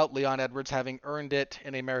care about Leon Edwards having earned it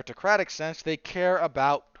in a meritocratic sense. They care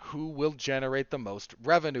about who will generate the most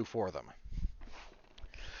revenue for them.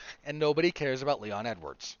 And nobody cares about Leon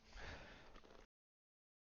Edwards.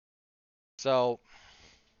 So,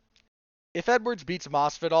 if Edwards beats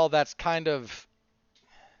Masvidal, that's kind of...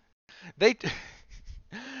 The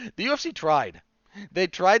UFC tried. They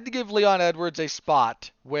tried to give Leon Edwards a spot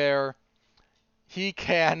where he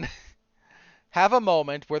can have a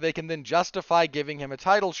moment where they can then justify giving him a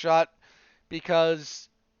title shot because,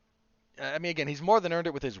 I mean, again, he's more than earned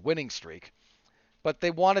it with his winning streak. But they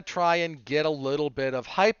want to try and get a little bit of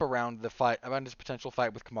hype around the fight, around his potential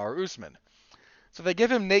fight with Kamaru Usman. So they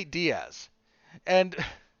give him Nate Diaz. And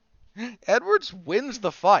Edwards wins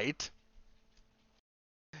the fight.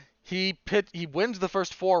 He wins the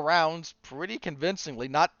first 4 rounds pretty convincingly,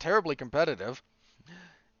 not terribly competitive.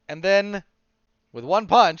 And then, with one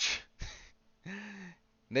punch,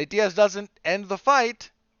 Nate Diaz doesn't end the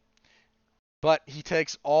fight, but he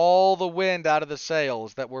takes all the wind out of the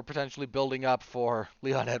sails that were potentially building up for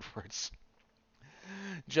Leon Edwards.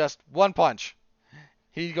 Just one punch.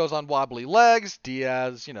 He goes on wobbly legs.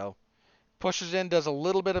 Diaz, pushes in, does a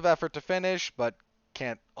little bit of effort to finish, but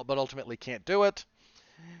ultimately can't do it.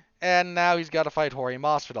 And now he's got to fight Jorge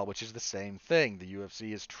Masvidal, which is the same thing. The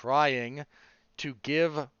UFC is trying to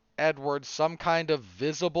give Edwards some kind of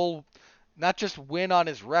visible, not just win on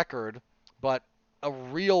his record, but a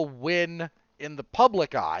real win in the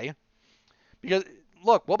public eye. Because,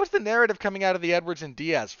 look, what was the narrative coming out of the Edwards and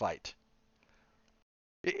Diaz fight?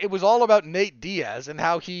 It was all about Nate Diaz and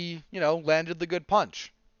how he, landed the good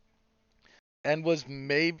punch. And was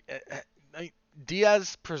maybe.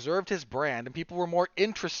 Diaz preserved his brand, and people were more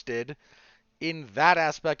interested in that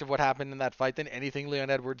aspect of what happened in that fight than anything Leon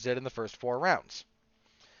Edwards did in the first 4 rounds.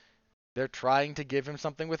 They're trying to give him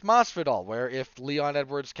something with Masvidal, where if Leon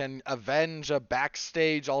Edwards can avenge a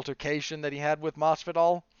backstage altercation that he had with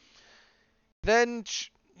Masvidal, then,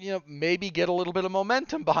 maybe get a little bit of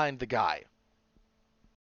momentum behind the guy.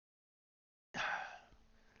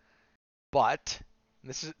 But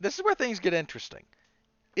this is where things get interesting.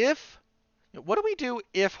 What do we do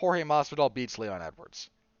if Jorge Masvidal beats Leon Edwards?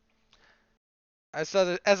 As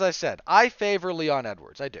I said, I favor Leon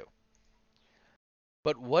Edwards. I do.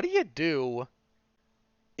 But what do you do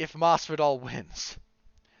if Masvidal wins?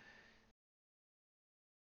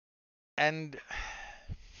 And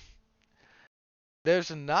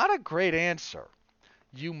there's not a great answer.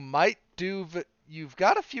 You've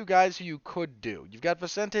got a few guys who you could do. You've got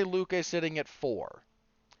Vicente Luque sitting at 4.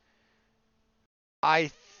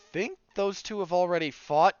 I think those two have already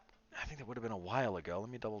fought. I think that would have been a while ago. Let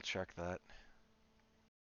me double check that.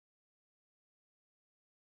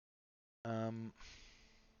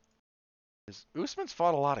 Usman's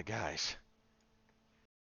fought a lot of guys.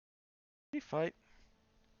 Did he fight?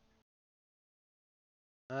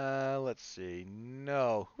 Let's see.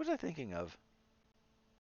 No. Who was I thinking of?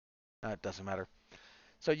 It doesn't matter.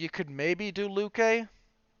 So you could maybe do Luque,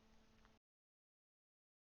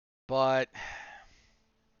 but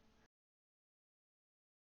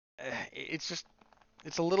it's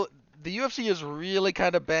a little. The UFC is really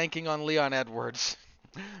kind of banking on Leon Edwards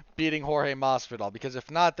beating Jorge Masvidal, because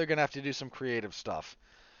if not, they're gonna have to do some creative stuff.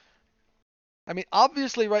 I mean,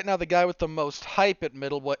 obviously, right now the guy with the most hype at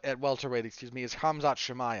welterweight, is Khamzat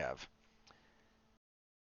Chimaev,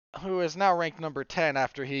 who is now ranked number 10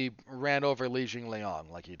 after he ran over Li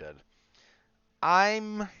Jingliang like he did.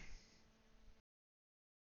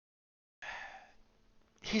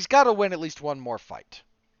 He's got to win at least one more fight.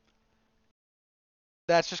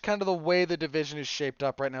 That's just kind of the way the division is shaped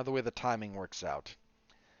up right now, the way the timing works out.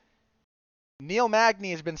 Neil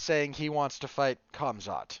Magny has been saying he wants to fight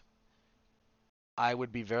Khamzat. I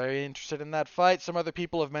would be very interested in that fight. Some other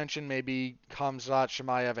people have mentioned maybe Khamzat,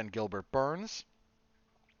 Chimaev, and Gilbert Burns.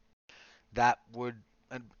 But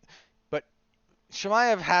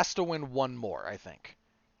Chimaev has to win one more, I think.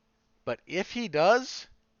 But if he does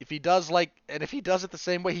it the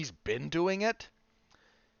same way he's been doing it,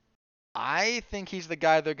 I think he's the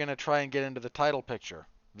guy they're going to try and get into the title picture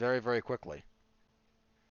very, very quickly.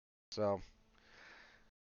 So,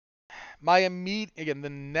 the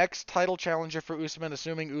next title challenger for Usman,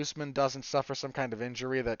 assuming Usman doesn't suffer some kind of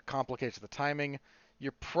injury that complicates the timing,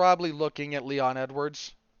 you're probably looking at Leon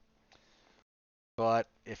Edwards. But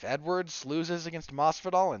if Edwards loses against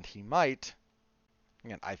Masvidal, and he might,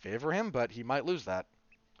 again, I favor him, but he might lose that.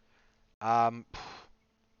 That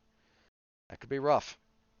could be rough.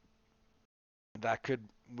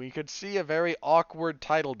 We could see a very awkward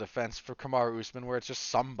title defense for Kamaru Usman where it's just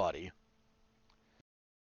somebody.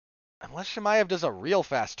 Unless Chimaev does a real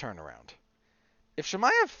fast turnaround. If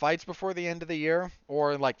Chimaev fights before the end of the year,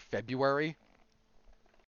 or in like February,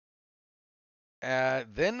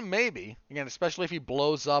 then maybe. Again, especially if he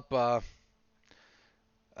blows up a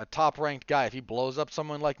top-ranked guy. If he blows up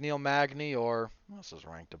someone like Neil Magny, or who else is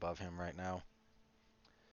ranked above him right now?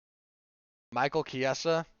 Michael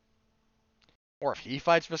Chiesa. Or if he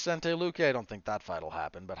fights Vicente Luque, I don't think that fight will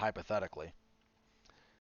happen, but hypothetically.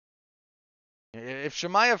 If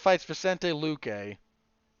Chimaev fights Vicente Luque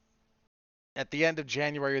at the end of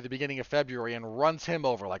January or the beginning of February and runs him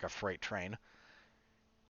over like a freight train,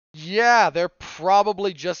 yeah, they're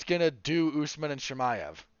probably just going to do Usman and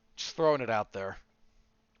Chimaev. Just throwing it out there.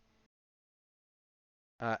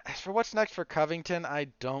 As for what's next for Covington, I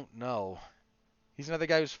don't know. He's another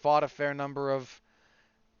guy who's fought a fair number of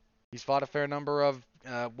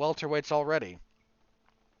welterweights already.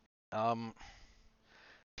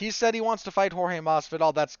 He said he wants to fight Jorge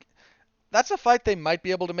Masvidal. That's a fight they might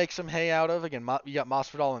be able to make some hay out of. Again, you got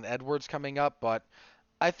Masvidal and Edwards coming up, but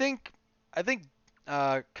I think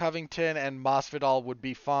Covington and Masvidal would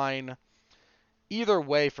be fine either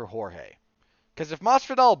way for Jorge. Because if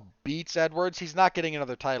Masvidal beats Edwards, he's not getting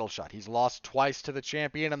another title shot. He's lost twice to the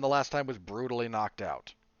champion, and the last time was brutally knocked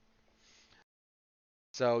out.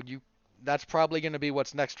 So that's probably going to be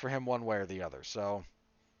what's next for him one way or the other. So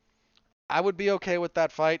I would be okay with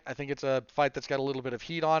that fight. I think it's a fight that's got a little bit of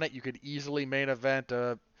heat on it. You could easily main event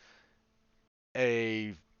a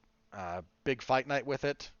big fight night with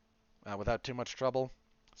it without too much trouble.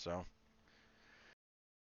 So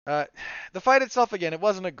uh, the fight itself, again, it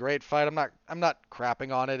wasn't a great fight. I'm not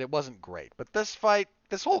crapping on it. It wasn't great, but this fight,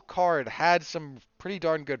 this whole card had some pretty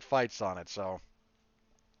darn good fights on it. So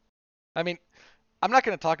I mean, I'm not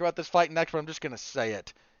going to talk about this fight next, but I'm just going to say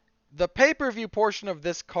it. The pay-per-view portion of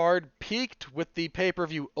this card peaked with the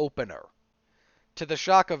pay-per-view opener, to the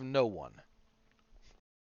shock of no one.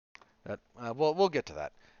 We'll get to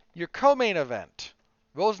that. Your co-main event.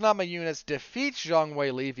 Rose Namajunas defeats Zhang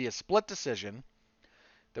Weili via split decision.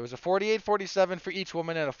 There was a 48-47 for each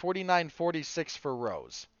woman and a 49-46 for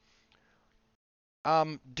Rose.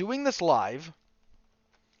 Doing this live,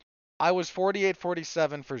 I was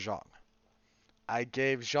 48-47 for Zhang. I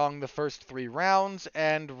gave Zhang the first 3 rounds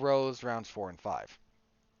and Rose rounds 4 and 5.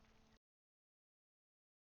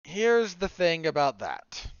 Here's the thing about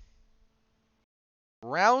that.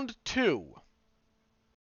 Round 2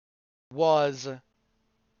 was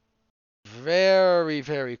very,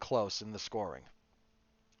 very close in the scoring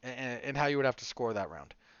and how you would have to score that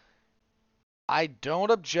round. I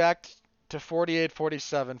don't object to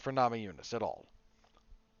 48-47 for Namajunas at all.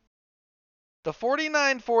 The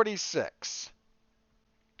 49-46,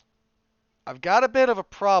 I've got a bit of a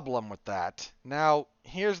problem with that. Now,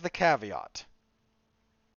 here's the caveat.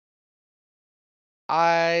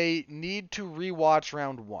 I need to rewatch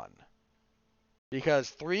round 1. Because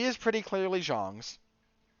 3 is pretty clearly Zhang's.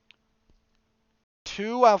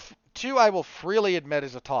 2, I will freely admit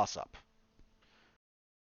is a toss-up.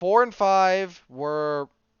 4 and 5 were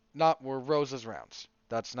Rose's rounds.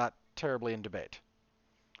 That's not terribly in debate.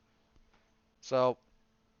 So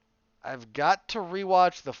I've got to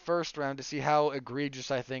rewatch the first round to see how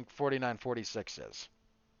egregious I think 49-46 is.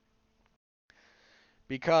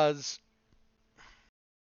 Because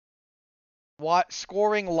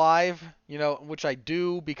scoring live, which I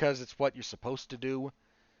do because it's what you're supposed to do.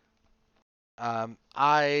 What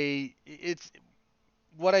I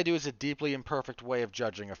do is a deeply imperfect way of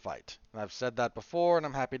judging a fight. And I've said that before, and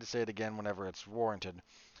I'm happy to say it again whenever it's warranted.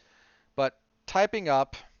 But typing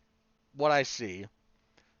up what I see,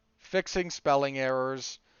 fixing spelling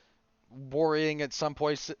errors, worrying at some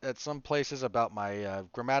places about my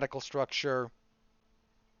grammatical structure,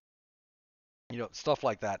 stuff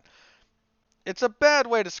like that. It's a bad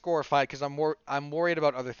way to score a fight because I'm worried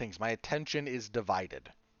about other things. My attention is divided.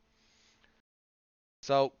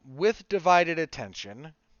 So with divided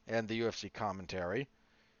attention and the UFC commentary,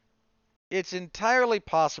 it's entirely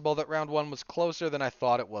possible that round 1 was closer than I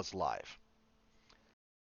thought it was live.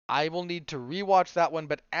 I will need to rewatch that one,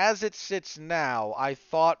 but as it sits now, I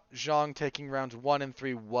thought Zhang taking rounds 1 and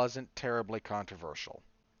 3 wasn't terribly controversial.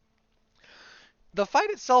 The fight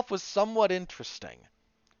itself was somewhat interesting.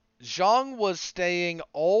 Zhang was staying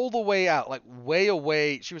all the way out, like way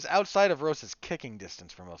away. She was outside of Rose's kicking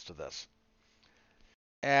distance for most of this.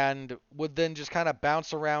 And would then just kind of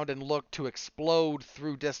bounce around and look to explode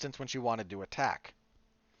through distance when she wanted to attack.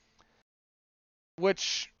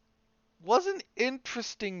 Which was an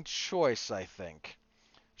interesting choice, I think.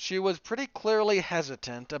 She was pretty clearly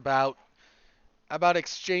hesitant about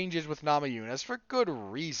exchanges with Namajunas for good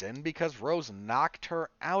reason, because Rose knocked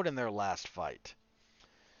her out in their last fight.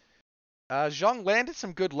 Zhang landed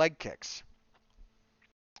some good leg kicks.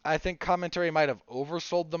 I think commentary might have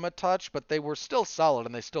oversold them a touch, but they were still solid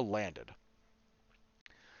and they still landed.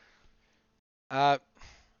 I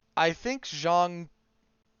think Zhang.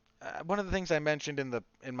 One of the things I mentioned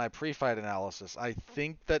in my pre-fight analysis, I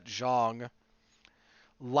think that Zhang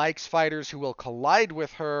likes fighters who will collide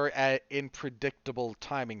with her in predictable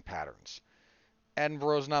timing patterns, and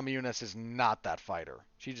Rose Namajunas is not that fighter.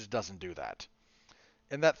 She just doesn't do that.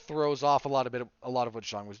 And that throws off a lot of what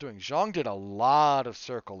Zhang was doing. Zhang did a lot of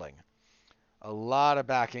circling, a lot of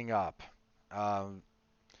backing up.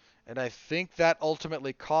 And I think that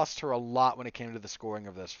ultimately cost her a lot when it came to the scoring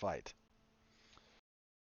of this fight.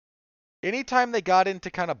 Anytime they got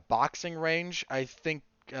into kind of boxing range, I think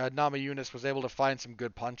Namajunas was able to find some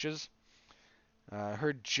good punches.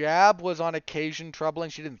 Her jab was on occasion troubling.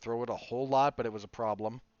 She didn't throw it a whole lot, but it was a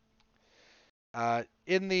problem. I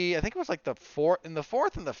think it was like the fourth and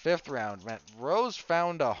the fifth round, man, Rose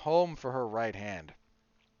found a home for her right hand.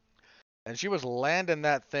 And she was landing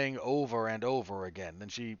that thing over and over again. Then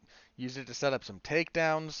she used it to set up some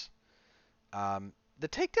takedowns. The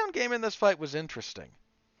takedown game in this fight was interesting.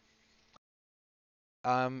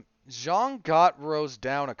 Zhang got Rose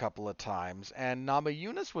down a couple of times, and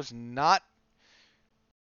Namajunas was not...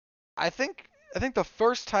 I think the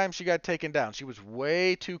first time she got taken down, she was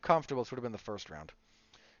way too comfortable. This would have been the first round.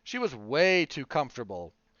 She was way too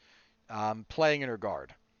comfortable playing in her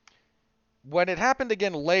guard. When it happened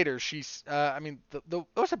again later, I mean, it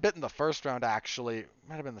was a bit in the first round actually. It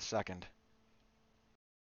might have been the second.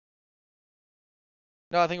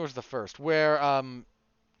 No, I think it was the first, where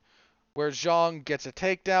Zhang gets a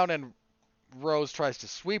takedown and Rose tries to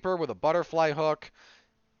sweep her with a butterfly hook.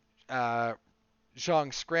 Uh,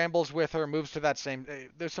 Zhang scrambles with her, moves to that same.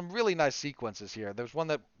 There's some really nice sequences here. There's one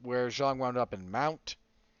where Zhang wound up in mount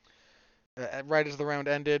right as the round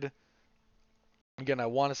ended. Again, I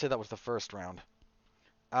want to say that was the first round.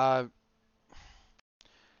 Uh,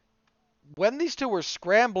 when these two were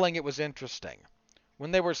scrambling, it was interesting.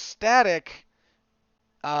 When they were static,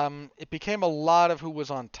 it became a lot of who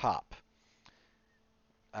was on top.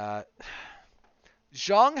 Uh,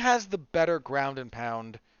 Zhang has the better ground and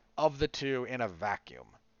pound of the two in a vacuum.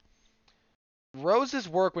 Rose's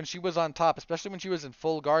work when she was on top, especially when she was in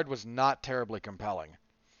full guard, was not terribly compelling.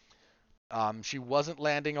 She wasn't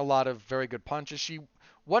landing a lot of very good punches.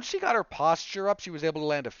 Once she got her posture up, she was able to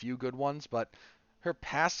land a few good ones, but her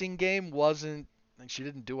passing game wasn't. She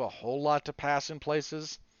didn't do a whole lot to pass in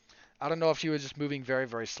places. I don't know if she was just moving very,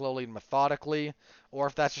 very slowly and methodically, or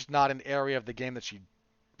if that's just not an area of the game that she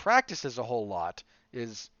practices a whole lot.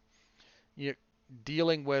 Is you know,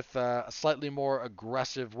 dealing with a slightly more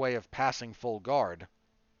aggressive way of passing full guard.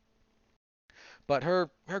 But her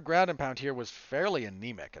ground and pound here was fairly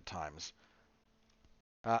anemic at times.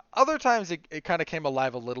 Other times it kind of came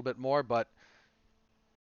alive a little bit more, but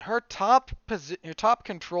her top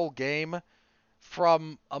control game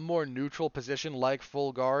from a more neutral position like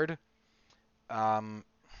full guard um,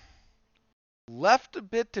 left a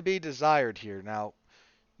bit to be desired here. Now,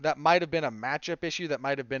 that might have been a matchup issue, that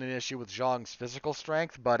might have been an issue with Zhang's physical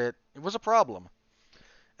strength, but it was a problem.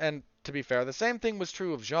 And to be fair, the same thing was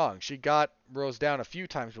true of Zhang. She got Rose down a few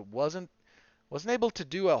times, but wasn't able to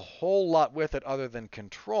do a whole lot with it other than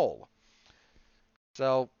control.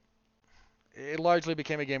 So it largely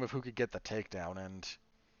became a game of who could get the takedown,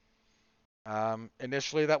 and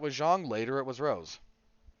initially that was Zhang, later it was Rose.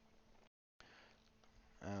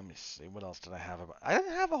 Let me see, what else did I have about? I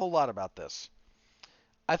didn't have a whole lot about this.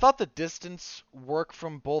 I thought the distance work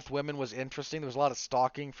from both women was interesting. There was a lot of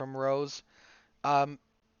stalking from Rose. Um,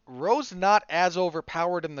 Rose not as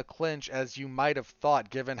overpowered in the clinch as you might have thought,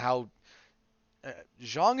 given how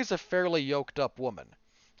Zhang is a fairly yoked up woman,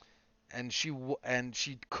 and she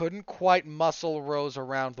couldn't quite muscle Rose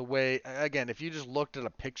around the way. Again, if you just looked at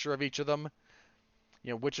a picture of each of them,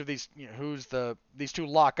 which of these, these two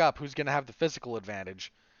lock up, who's going to have the physical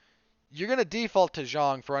advantage? You're going to default to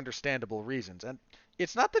Zhang for understandable reasons, and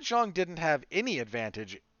it's not that Zhang didn't have any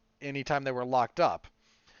advantage anytime they were locked up.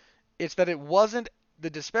 It's that the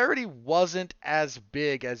disparity wasn't as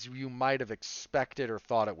big as you might have expected or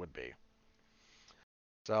thought it would be.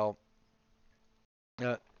 So,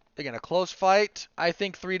 uh, again, a close fight. I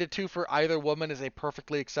think 3-2 for either woman is a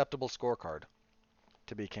perfectly acceptable scorecard,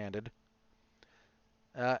 to be candid.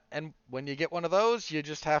 And when you get one of those, you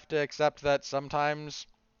just have to accept that sometimes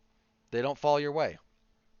they don't fall your way.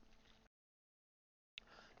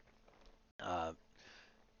 Uh,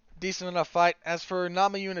 Decent enough fight. As for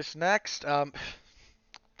Namajunas next,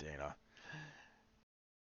 Dana.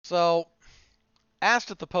 So,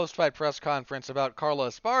 asked at the post-fight press conference about Carla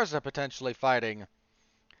Esparza potentially fighting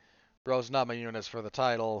Rose Namajunas for the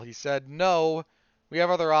title, he said, "No, we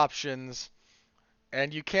have other options,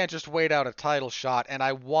 and you can't just wait out a title shot, and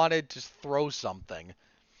I wanted to throw something."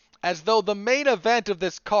 As though the main event of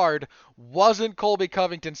this card wasn't Colby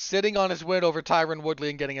Covington sitting on his win over Tyron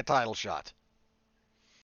Woodley and getting a title shot.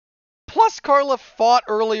 Plus, Carla fought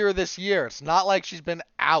earlier this year. It's not like she's been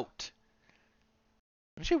out.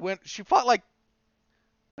 She fought like,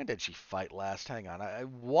 when did she fight last? Hang on. I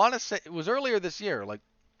want to say it was earlier this year, like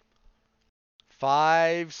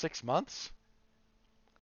 5-6 months.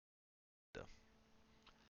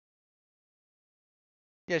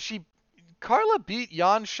 Yeah, Carla beat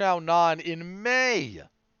Yan Xiaonan in May.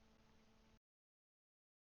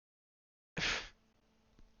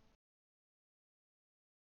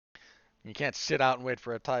 You can't sit out and wait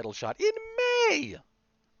for a title shot in May.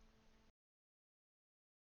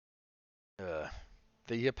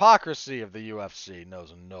 The hypocrisy of the UFC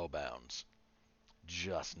knows no bounds.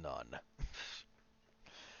 Just none.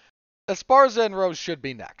 Esparza and Rose should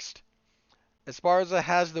be next. Esparza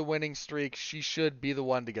has the winning streak. She should be the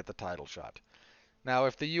one to get the title shot. Now,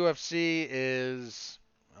 if the UFC is,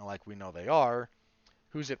 like we know they are,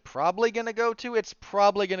 who's it probably going to go to? It's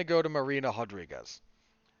probably going to go to Marina Rodriguez.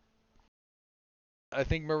 I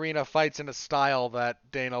think Marina fights in a style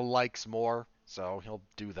that Dana likes more, so he'll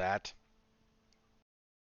do that.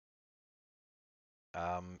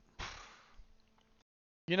 Um,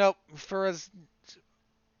 for as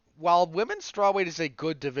while women's strawweight is a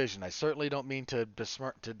good division, I certainly don't mean to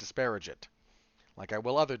disparage it, like I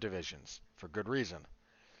will other divisions for good reason.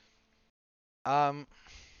 Um,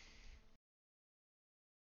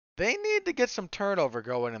 they need to get some turnover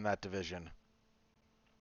going in that division,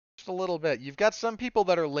 just a little bit. You've got some people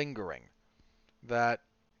that are lingering that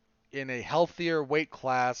in a healthier weight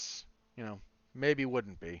class, you know, maybe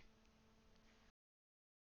wouldn't be.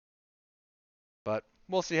 But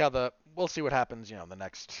we'll see what happens,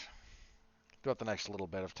 throughout the next little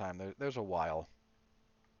bit of time. There's a while.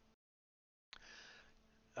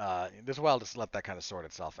 There's a while to let that kind of sort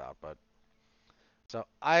itself out. But so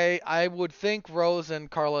I would think Rose and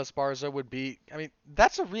Carla Esparza would be. I mean,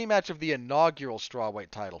 that's a rematch of the inaugural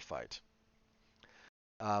strawweight title fight.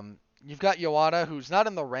 You've got Joanna, who's not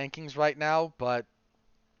in the rankings right now, but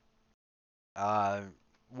uh,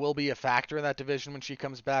 will be a factor in that division when she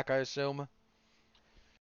comes back, I assume.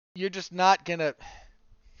 You're just not gonna.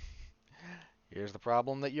 Here's the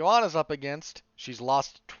problem that Joanna's up against. She's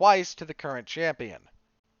lost twice to the current champion.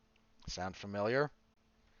 Sound familiar?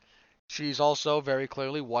 She's also very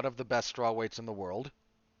clearly one of the best strawweights in the world.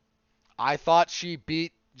 I thought she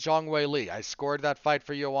beat Zhang Wei Li. I scored that fight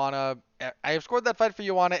for Joanna. I have scored that fight for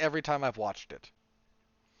Joanna every time I've watched it,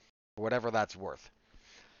 for whatever that's worth.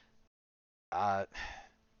 Uh,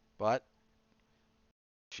 but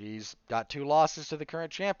she's got two losses to the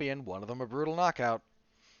current champion. One of them a brutal knockout.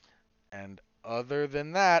 And other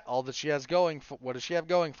than that, all that she has going for, what does she have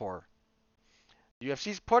going for her?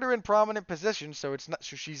 UFC's put her in prominent positions, so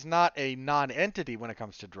she's not a non-entity when it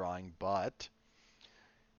comes to drawing. But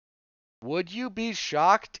would you be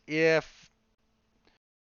shocked if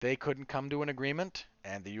they couldn't come to an agreement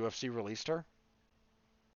and the UFC released her?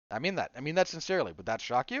 I mean that. I mean that sincerely. Would that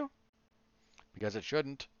shock you? Because it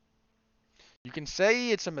shouldn't. You can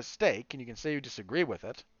say it's a mistake and you can say you disagree with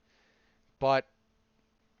it, but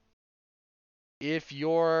if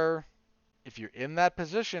you're in that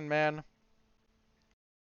position, man,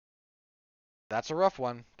 that's a rough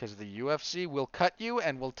one because the UFC will cut you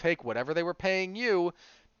and will take whatever they were paying you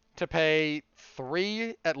to pay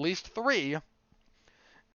at least three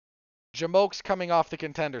Jamokes coming off the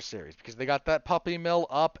Contender Series because they got that puppy mill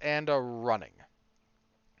up and a running.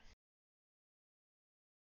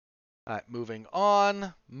 All right, moving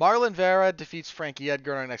on. Marlon Vera defeats Frankie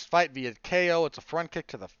Edgar in our next fight via KO. It's a front kick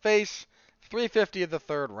to the face. 350 of the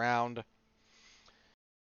third round.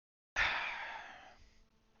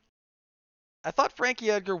 I thought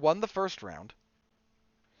Frankie Edgar won the first round.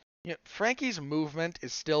 Frankie's movement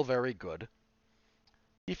is still very good.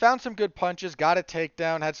 He found some good punches, got a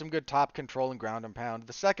takedown, had some good top control and ground and pound.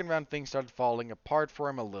 The second round, things started falling apart for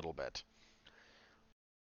him a little bit.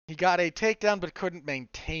 He got a takedown but couldn't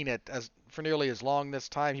maintain it for nearly as long this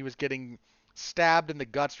time. He was getting stabbed in the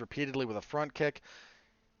guts repeatedly with a front kick.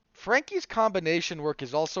 Frankie's combination work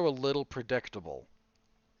is also a little predictable.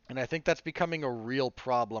 And I think that's becoming a real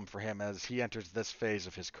problem for him as he enters this phase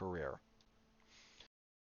of his career.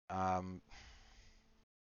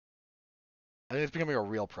 I think it's becoming a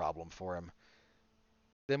real problem for him.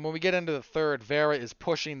 Then when we get into the third, Vera is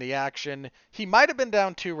pushing the action. He might have been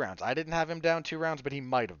down 2 rounds. I didn't have him down 2 rounds, but he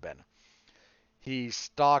might have been. He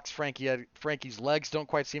stalks Frankie. Frankie's legs don't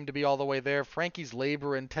quite seem to be all the way there. Frankie's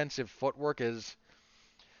labor-intensive footwork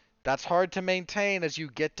that's hard to maintain as you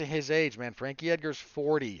get to his age, man. Frankie Edgar's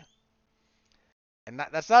 40. And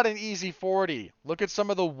that's not an easy 40. Look at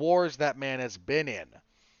some of the wars that man has been in.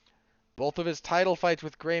 Both of his title fights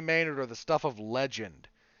with Gray Maynard are the stuff of legend.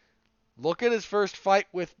 Look at his first fight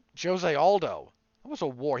with Jose Aldo. That was a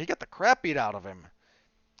war. He got the crap beat out of him.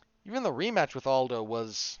 Even the rematch with Aldo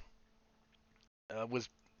was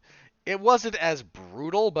it wasn't as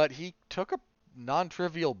brutal, but he took a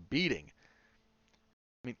non-trivial beating.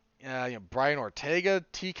 I mean, Brian Ortega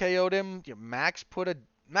TKO'd him. Max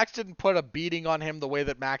didn't put a beating on him the way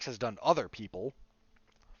that Max has done other people,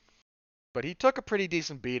 but he took a pretty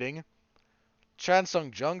decent beating. Chan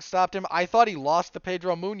Sung Jung stopped him. I thought he lost the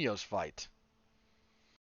Pedro Munoz fight,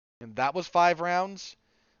 and that was 5 rounds.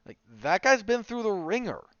 Like, that guy's been through the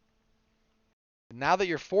ringer. Now that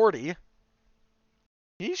you're 40,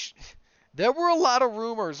 there were a lot of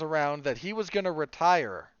rumors around that he was going to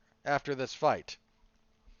retire after this fight.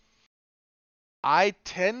 I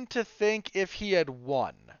tend to think if he had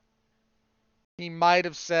won, he might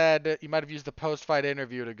have used the post-fight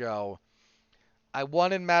interview to go, I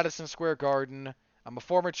won in Madison Square Garden. I'm a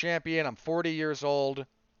former champion. I'm 40 years old.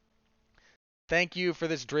 Thank you for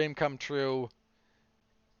this dream come true.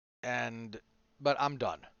 but I'm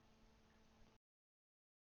done.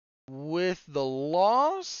 With the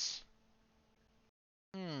loss,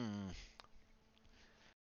 hmm,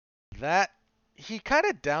 that he kind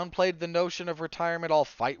of downplayed the notion of retirement all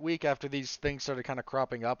fight week after these things started kind of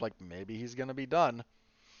cropping up, like maybe he's going to be done.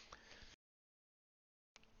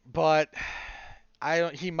 But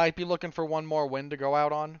he might be looking for one more win to go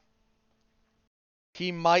out on.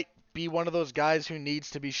 He might be one of those guys who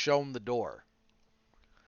needs to be shown the door.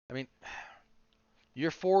 I mean,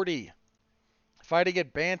 you're 40, fighting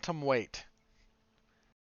at bantamweight,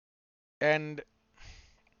 and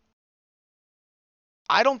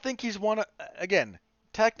I don't think he's won. Again,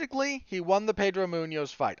 technically, he won the Pedro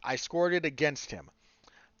Munoz fight. I scored it against him.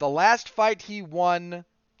 The last fight he won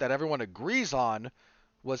that everyone agrees on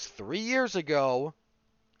was 3 years ago,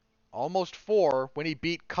 almost 4, when he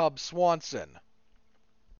beat Cub Swanson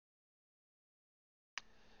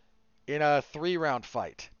in a 3-round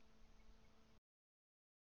fight.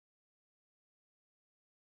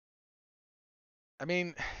 I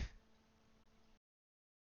mean,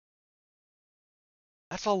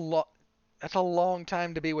 that's a lot. That's a long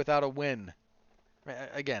time to be without a win.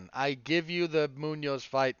 Again, I give you the Munoz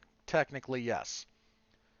fight. Technically, yes.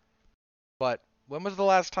 But when was the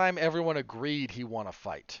last time everyone agreed he won a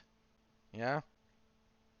fight? Yeah?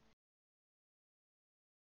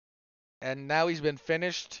 And now he's been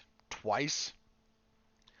finished twice.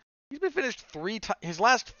 He's been finished 3 times. His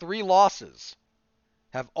last 3 losses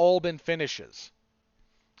have all been finishes.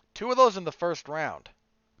 2 of those in the first round.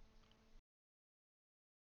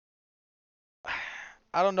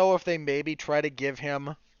 I don't know if they maybe try to give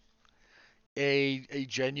him a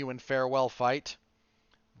genuine farewell fight,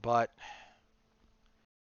 but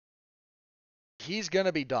he's going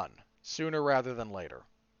to be done sooner rather than later.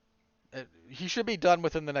 He should be done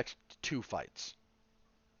within the next 2 fights.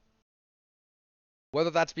 Whether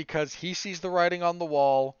that's because he sees the writing on the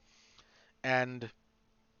wall and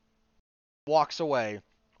walks away,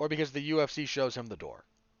 or because the UFC shows him the door.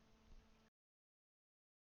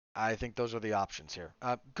 I think those are the options here.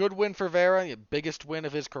 Good win for Vera, biggest win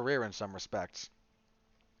of his career in some respects.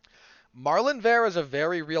 Marlon Vera is a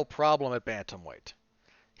very real problem at bantamweight.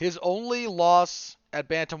 His only loss at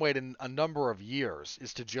bantamweight in a number of years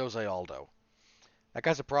is to Jose Aldo. That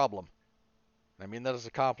guy's a problem. I mean that as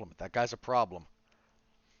a compliment. That guy's a problem.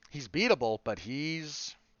 He's beatable, but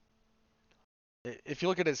if you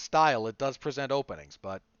look at his style, it does present openings,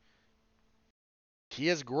 but he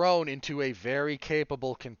has grown into a very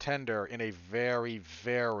capable contender in a very,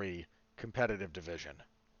 very competitive division.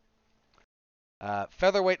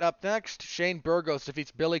 Featherweight up next. Shane Burgos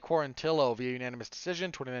defeats Billy Quarantillo via unanimous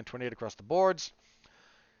decision, 29-28 across the boards.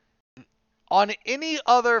 On any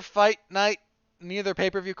other fight night, neither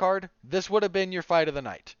pay-per-view card, this would have been your fight of the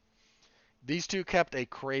night. These two kept a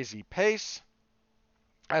crazy pace.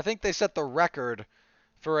 I think they set the record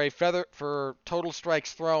for total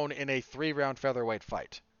strikes thrown in a 3-round featherweight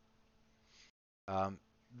fight.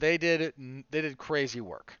 They did crazy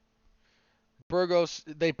work. Burgos,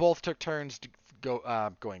 they both took turns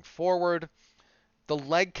going forward. The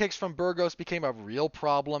leg kicks from Burgos became a real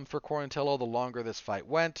problem for Quarantillo the longer this fight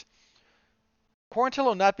went.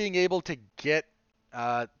 Quarantillo not being able to get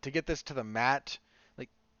this to the mat, like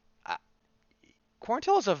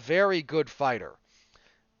Quarantillo's a very good fighter,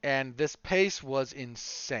 and this pace was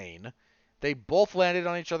insane. They both landed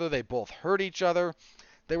on each other. They both hurt each other.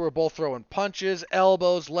 They were both throwing punches,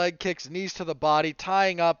 elbows, leg kicks, knees to the body,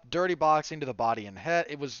 tying up, dirty boxing to the body and head.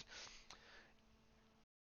 It was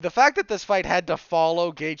the fact that this fight had to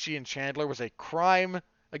follow Gaethje and Chandler was a crime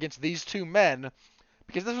against these two men,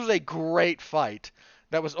 because this was a great fight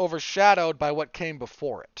that was overshadowed by what came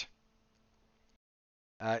before it.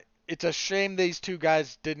 It's a shame these two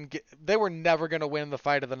guys didn't get. They were never going to win the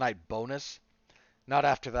fight of the night bonus, not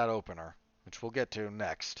after that opener, which we'll get to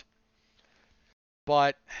next.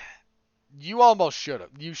 But you almost should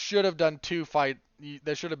have. You should have done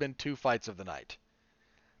there should have been 2 fights of the night,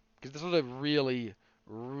 because this was a really,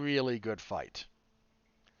 really good fight.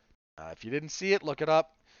 If you didn't see it, look it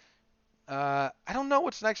up. I don't know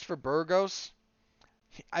what's next for Burgos.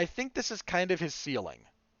 I think this is kind of his ceiling,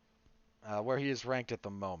 where he is ranked at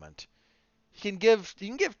the moment. He can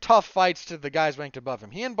give tough fights to the guys ranked above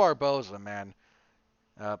him. He and Barboza, man,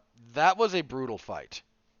 that was a brutal fight.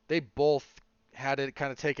 They both had it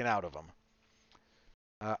kind of taken out of them.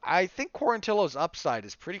 I think Quarantillo's upside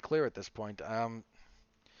is pretty clear at this point.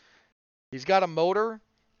 He's got a motor.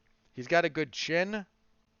 He's got a good chin.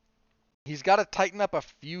 He's got to tighten up a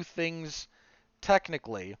few things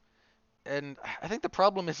technically. And I think the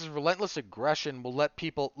problem is his relentless aggression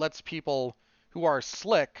lets people who are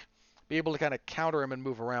slick be able to kind of counter him and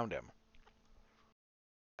move around him.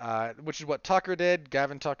 Which is what Tucker did.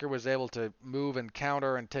 Gavin Tucker was able to move and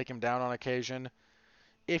counter and take him down on occasion.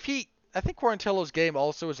 I think Quarantillo's game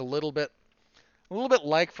also is a little bit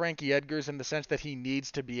like Frankie Edgar's in the sense that he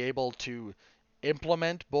needs to be able to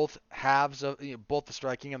implement both halves of both the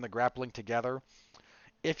striking and the grappling together.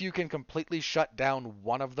 If you can completely shut down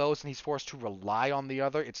one of those and he's forced to rely on the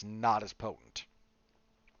other, it's not as potent.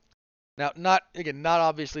 Now, not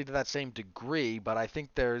obviously to that same degree, but I think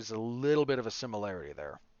there's a little bit of a similarity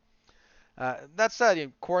there. That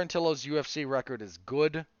said, Quarantillo's UFC record is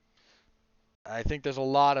good. I think there's a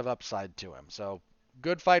lot of upside to him. So,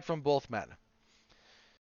 good fight from both men.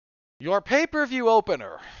 Your pay-per-view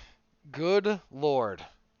opener. Good Lord.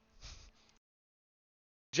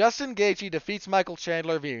 Justin Gaethje defeats Michael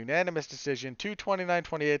Chandler via unanimous decision,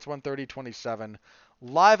 229-28, 130-27.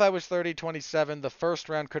 Live, I was 30-27. The first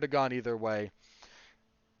round could have gone either way.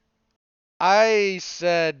 I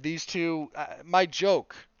said these two, my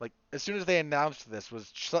joke, like, as soon as they announced this,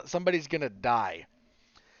 was somebody's going to die.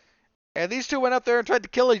 And these two went up there and tried to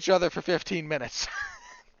kill each other for 15 minutes.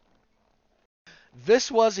 This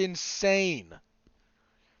was insane.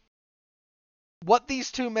 What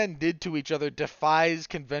these two men did to each other defies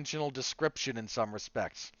conventional description in some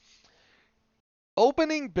respects.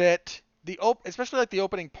 Opening bit, especially like the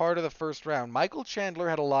opening part of the first round, Michael Chandler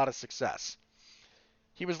had a lot of success.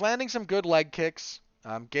 He was landing some good leg kicks.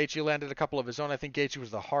 Gaethje landed a couple of his own. I think Gaethje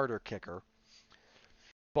was the harder kicker.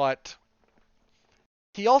 But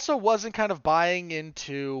he also wasn't kind of buying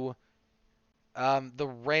into the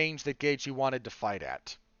range that Gaethje wanted to fight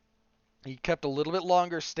at. He kept a little bit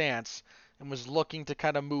longer stance and was looking to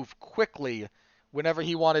kind of move quickly whenever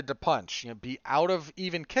he wanted to punch. Be out of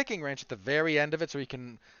even kicking range at the very end of it so he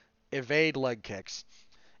can evade leg kicks.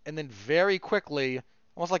 And then very quickly,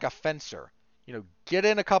 almost like a fencer, get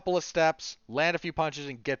in a couple of steps, land a few punches,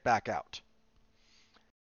 and get back out.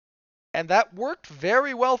 And that worked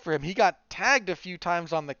very well for him. He got tagged a few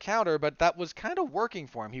times on the counter, but that was kind of working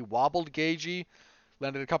for him. He wobbled Gaethje,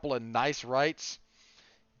 landed a couple of nice rights.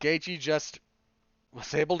 Gaethje just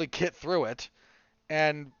was able to get through it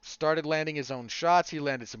and started landing his own shots. He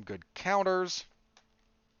landed some good counters.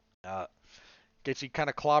 Gaethje kind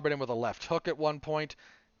of clobbered him with a left hook at one point,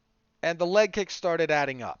 and the leg kicks started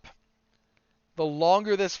adding up. The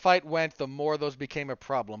longer this fight went, the more those became a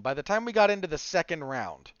problem. By the time we got into the second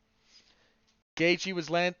round, Gaethje was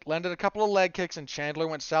landed a couple of leg kicks, and Chandler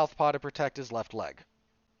went southpaw to protect his left leg.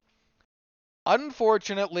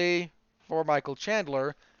 Unfortunately for Michael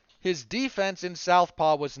Chandler, his defense in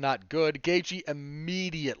southpaw was not good. Gaethje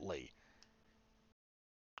immediately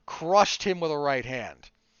crushed him with a right hand.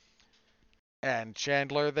 And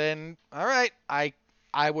Chandler then, all right,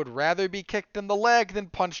 I would rather be kicked in the leg than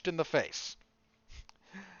punched in the face.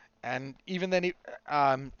 And even then,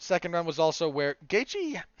 second round was also where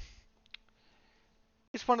Gaethje...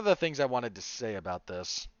 It's one of the things I wanted to say about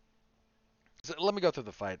this. So let me go through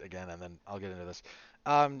the fight again, and then I'll get into this.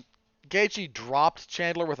 Gaethje dropped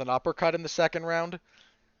Chandler with an uppercut in the second round.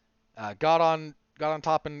 Got on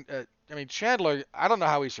top, and Chandler, I don't know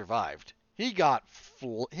how he survived. He got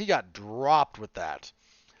dropped with that.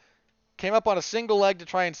 Came up on a single leg to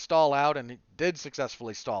try and stall out, and he did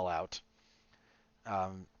successfully stall out.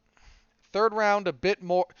 Third round, a bit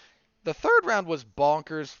more. The third round was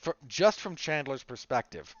bonkers just from Chandler's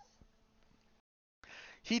perspective.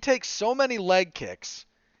 He takes so many leg kicks,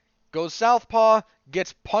 goes southpaw,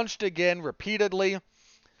 gets punched again repeatedly,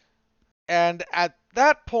 and at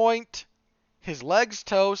that point, his leg's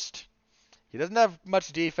toast. He doesn't have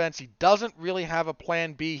much defense. He doesn't really have a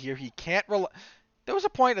plan B here. He can't rely. There was a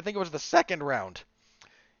point, I think it was the second round.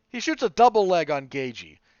 He shoots a double leg on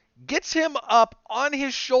Gaethje, gets him up on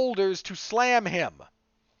his shoulders to slam him.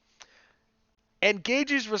 And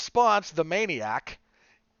Gaethje's response, the maniac,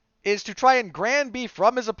 is to try and grand B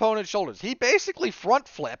from his opponent's shoulders. He basically front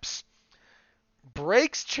flips,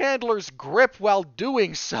 breaks Chandler's grip while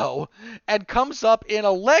doing so, and comes up in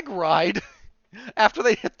a leg ride after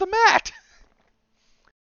they hit the mat.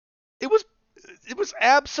 It was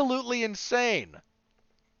absolutely insane.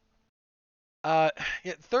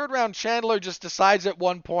 Third round, Chandler just decides at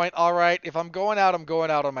one point, all right, if I'm going out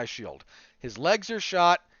on my shield. His legs are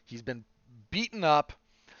shot. He's been beaten up.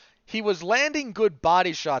 He was landing good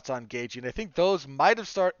body shots on Gaethje, and I think those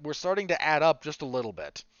were starting to add up just a little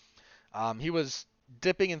bit. He was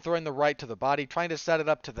dipping and throwing the right to the body, trying to set it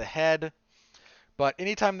up to the head. But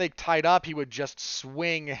anytime they tied up, he would just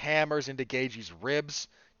swing hammers into Gaethje's ribs,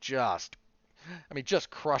 just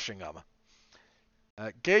crushing them.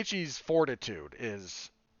 Gaethje's fortitude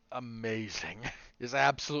is amazing. Is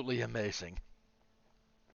absolutely amazing.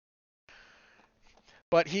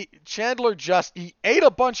 But Chandler he ate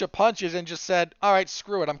a bunch of punches and just said, all right,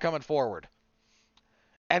 screw it, I'm coming forward.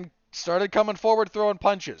 And started coming forward throwing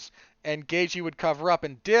punches. And Gaethje would cover up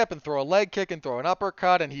and dip and throw a leg kick and throw an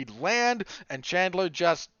uppercut, and he'd land, and Chandler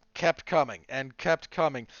just kept coming and kept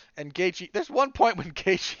coming. And Gaethje, there's one point when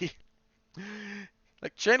Gaethje,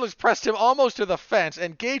 like Chandler's pressed him almost to the fence,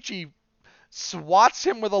 and Gaethje swats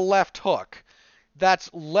him with a left hook.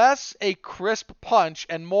 That's less a crisp punch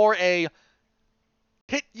and more a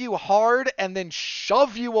hit you hard and then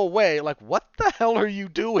shove you away. Like, what the hell are you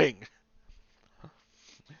doing?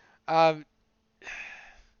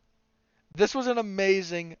 This was an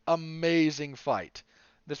amazing, amazing fight.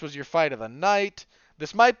 This was your fight of the night.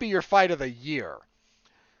 This might be your fight of the year.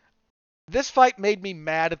 This fight made me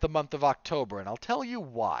mad at the month of October, and I'll tell you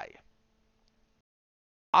why.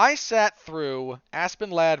 I sat through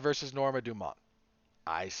Aspen Ladd versus Norma Dumont.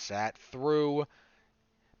 I sat through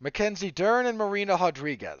Mackenzie Dern and Marina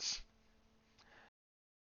Rodriguez.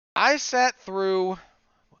 I sat through,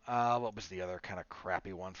 what was the other kind of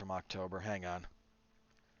crappy one from October? Hang on.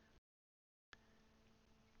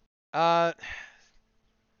 I'll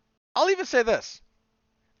even say this.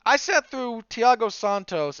 I sat through Thiago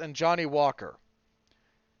Santos and Johnny Walker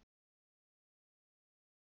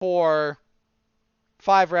for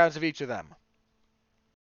 5 rounds of each of them.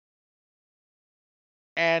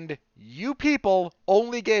 And you people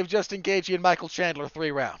only gave Justin Gaethje and Michael Chandler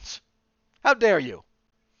 3 rounds. How dare you?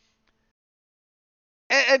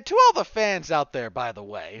 And to all the fans out there, by the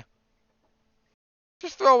way,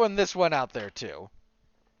 just throwing this one out there too.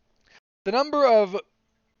 The number of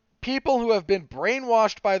people who have been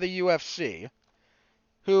brainwashed by the UFC,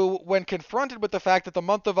 who, when confronted with the fact that the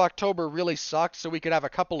month of October really sucked so we could have a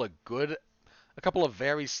couple of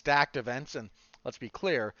very stacked events, and let's be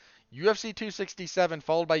clear, UFC 267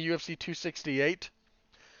 followed by UFC 268.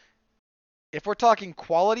 If we're talking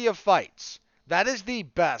quality of fights, that is the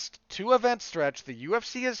best 2-event stretch the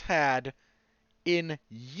UFC has had in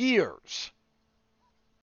years.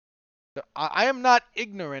 I am not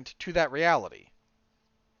ignorant to that reality.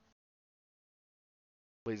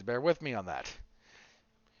 Please bear with me on that.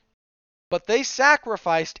 But they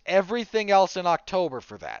sacrificed everything else in October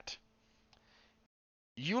for that.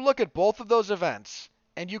 You look at both of those events,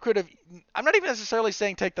 and you could have, I'm not even necessarily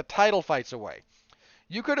saying take the title fights away.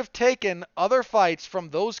 You could have taken other fights from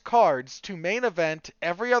those cards to main event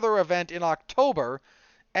every other event in October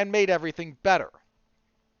and made everything better.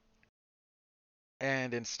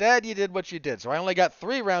 And instead, you did what you did. So I only got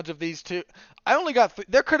 3 rounds of these two.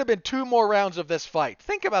 There could have been 2 more rounds of this fight.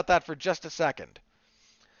 Think about that for just a second.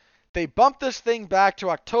 They bumped this thing back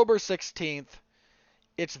to October 16th.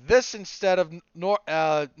 It's this instead of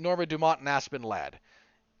Norma Dumont and Aspen Ladd.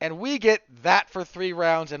 And we get that for 3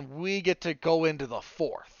 rounds, and we get to go into the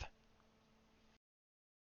 4th.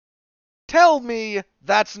 Tell me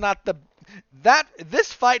that's not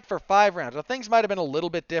this fight for 5 rounds. Now, things might have been a little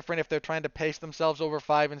bit different if they're trying to pace themselves over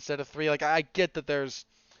 5 instead of 3. Like, I get that there's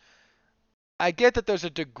a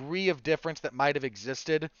degree of difference that might have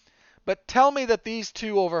existed, but tell me that these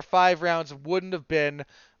 2 over 5 rounds wouldn't have been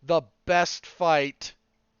the best fight,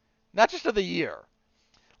 not just of the year.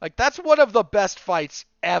 Like, that's one of the best fights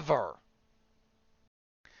ever.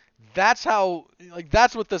 That's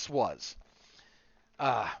what this was.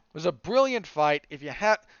 It was a brilliant fight.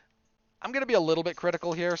 I'm going to be a little bit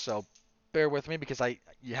critical here, so bear with me because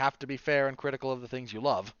you have to be fair and critical of the things you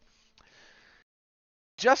love.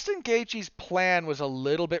 Justin Gaethje's plan was a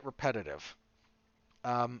little bit repetitive.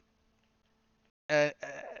 I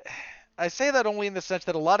say that only in the sense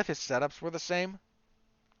that a lot of his setups were the same.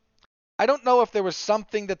 I don't know if there was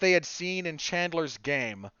something that they had seen in Chandler's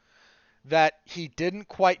game that he didn't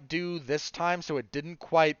quite do this time, so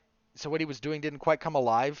what he was doing didn't quite come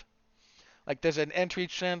alive. Like, there's an entry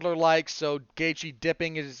Chandler likes, so Gaethje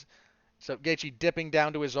dipping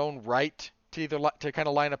down to his own right to kind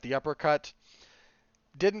of line up the uppercut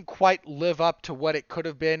didn't quite live up to what it could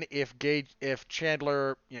have been if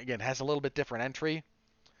Chandler, again, has a little bit different entry,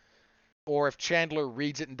 or if Chandler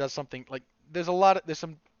reads it and does something like there's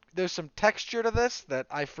some texture to this that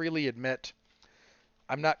I freely admit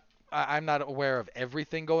I'm not aware of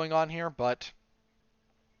everything going on here, but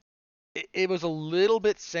it was a little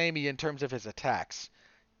bit samey in terms of his attacks.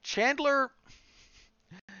 Chandler,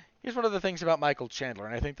 here's one of the things about Michael Chandler,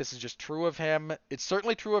 and I think this is just true of him. It's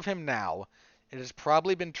certainly true of him now. It has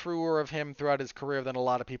probably been truer of him throughout his career than a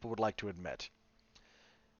lot of people would like to admit.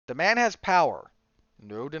 The man has power.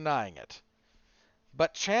 No denying it.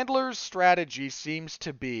 But Chandler's strategy seems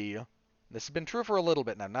to be, this has been true for a little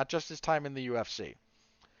bit now, not just his time in the UFC.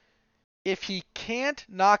 If he can't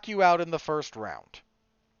knock you out in the first round,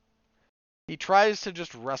 He tries to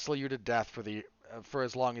just wrestle you to death for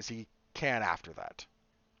as long as he can after that.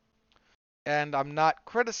 And I'm not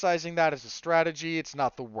criticizing that as a strategy. It's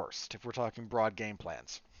not the worst if we're talking broad game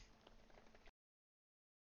plans.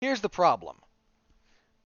 Here's the problem.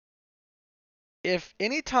 If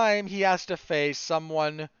anytime he has to face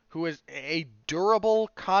someone who is a durable,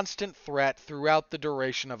 constant threat throughout the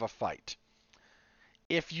duration of a fight,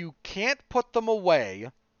 if you can't put them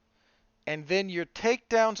away, and then your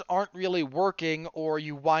takedowns aren't really working, or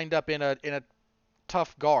you wind up in a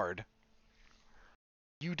tough guard,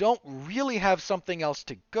 you don't really have something else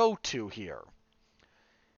to go to here.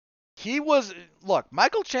 Look,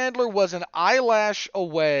 Michael Chandler was an eyelash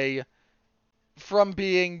away from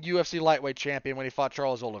being UFC lightweight champion when he fought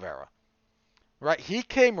Charles Oliveira. Right? He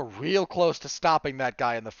came real close to stopping that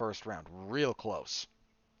guy in the first round. Real close.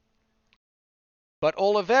 But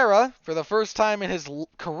Oliveira, for the first time in his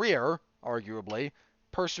career, arguably,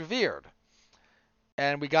 persevered.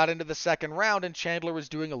 And we got into the second round, and Chandler was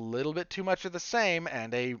doing a little bit too much of the same,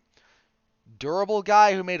 and a durable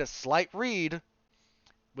guy who made a slight read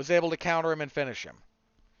was able to counter him and finish him.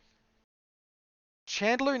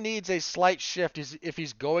 Chandler needs a slight shift if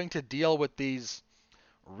he's going to deal with these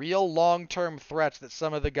real long-term threats that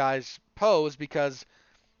some of the guys pose, because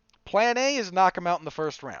plan A is knock him out in the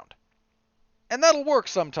first round. And that'll work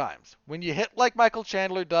sometimes. When you hit like Michael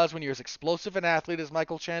Chandler does, when you're as explosive an athlete as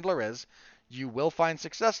Michael Chandler is, you will find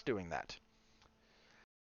success doing that.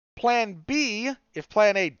 Plan B, if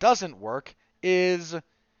plan A doesn't work, is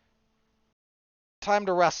time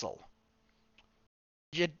to wrestle.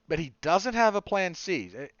 But he doesn't have a plan C.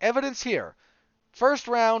 Evidence here. First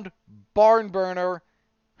round, barn burner,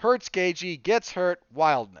 hurts Gaethje, gets hurt,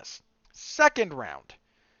 wildness. Second round,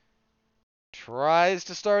 tries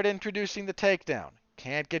to start introducing the takedown.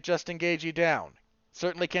 Can't get Justin Gaethje down.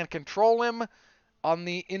 Certainly can't control him on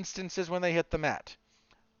the instances when they hit the mat.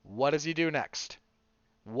 What does he do next?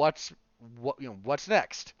 What's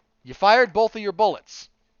next? You fired both of your bullets.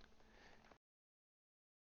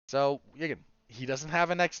 So again, he doesn't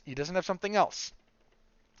have something else.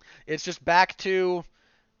 It's just back to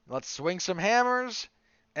let's swing some hammers,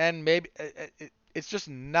 and maybe it's just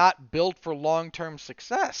not built for long-term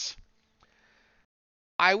success.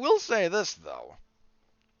 I will say this, though.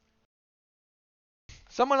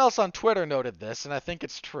 Someone else on Twitter noted this, and I think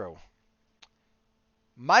it's true.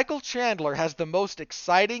 Michael Chandler has the most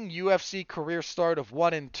exciting UFC career start of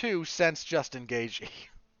 1 and 2 since Justin Gaethje.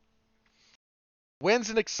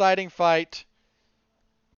 Wins an exciting fight,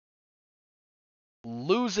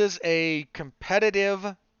 loses a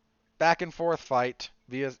competitive back and forth fight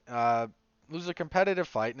loses a competitive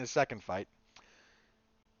fight in his second fight,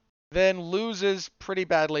 then loses pretty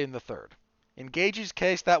badly in the third. In Gaethje's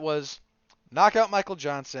case, that was knock out Michael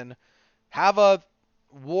Johnson, have a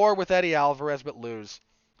war with Eddie Alvarez but lose.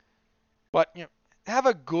 But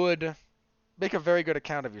make a very good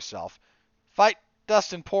account of yourself. Fight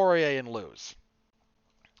Dustin Poirier and lose.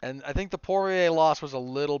 And I think the Poirier loss was a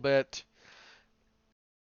little bit.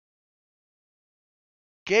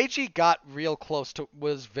 Gaethje got real close to,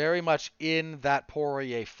 was very much in that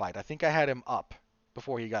Poirier fight. I think I had him up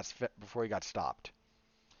before he got stopped.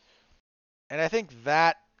 And I think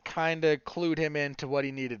that kind of clued him into what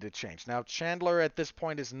he needed to change. Now, Chandler at this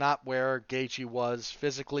point is not where Gaethje was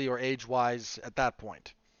physically or age-wise at that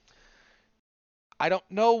point. I don't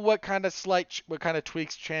know what kind of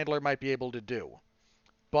tweaks Chandler might be able to do.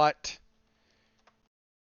 But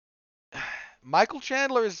Michael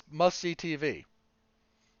Chandler is must-see TV.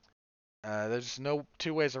 There's no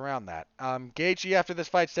two ways around that. Gaethje, after this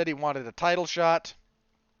fight, said he wanted a title shot.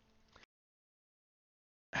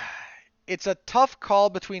 It's a tough call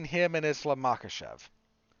between him and Islam Makhachev.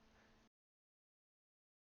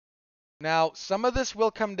 Now, some of this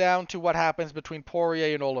will come down to what happens between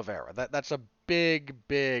Poirier and Oliveira. That's a big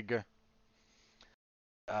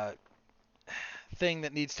thing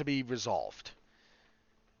that needs to be resolved.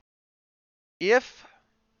 I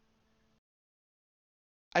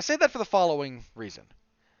say that for the following reason.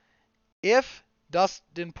 If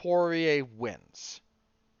Dustin Poirier wins,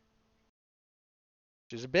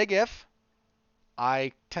 which is a big if,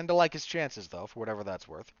 I tend to like his chances, though, for whatever that's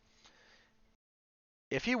worth.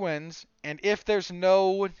 If he wins, and if there's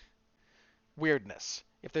no weirdness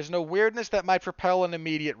that might propel an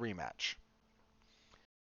immediate rematch,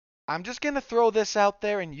 I'm just going to throw this out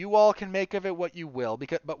there, and you all can make of it what you will,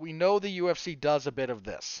 but we know the UFC does a bit of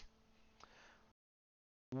this.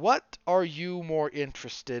 What are you more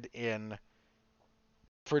interested in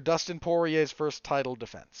for Dustin Poirier's first title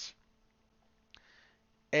defense?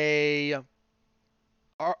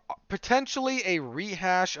 Potentially a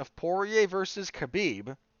rehash of Poirier versus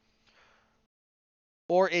Khabib,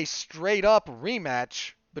 or a straight-up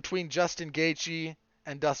rematch between Justin Gaethje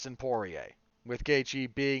and Dustin Poirier, with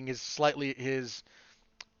Gaethje being his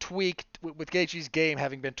tweaked, with Gaethje's game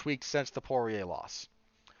having been tweaked since the Poirier loss.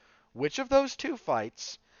 Which of those two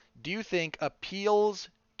fights do you think appeals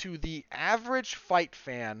to the average fight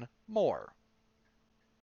fan more?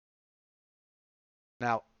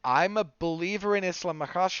 Now, I'm a believer in Islam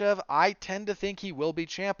Makhachev. I tend to think he will be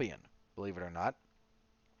champion, believe it or not.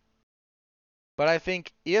 But I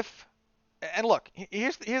think and look,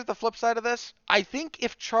 here's the flip side of this. I think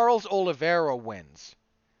if Charles Oliveira wins,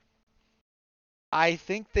 I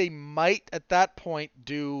think they might at that point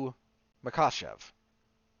do Makhachev.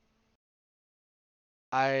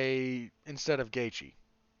 Instead of Gaethje.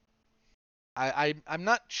 I'm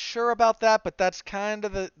not sure about that, but that's kind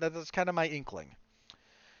of my inkling.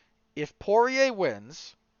 If Poirier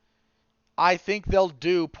wins, I think they'll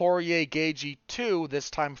do Poirier Gaethje 2 this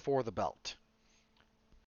time for the belt.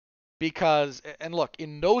 Because, and look,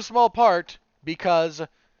 in no small part, because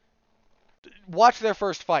watch their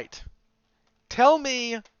first fight. Tell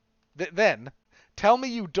me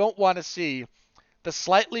you don't want to see the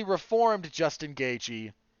slightly reformed Justin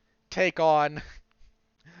Gaethje take on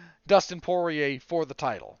Dustin Poirier for the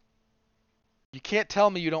title. You can't tell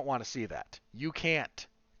me you don't want to see that. You can't.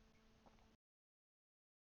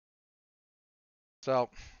 So,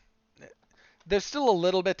 there's still a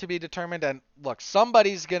little bit to be determined, and look,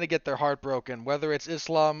 somebody's going to get their heart broken, whether it's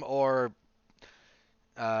Islam or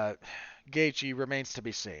Gaethje remains to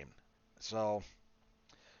be seen. So,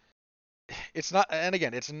 it's not, and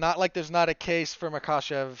again, it's not like there's not a case for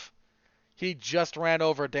Makhachev. He just ran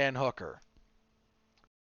over Dan Hooker.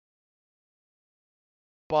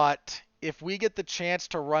 But if we get the chance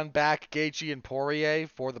to run back Gaethje and Poirier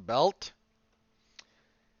for the belt,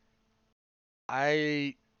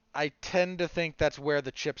 I tend to think that's where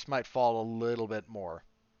the chips might fall a little bit more.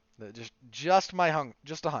 Just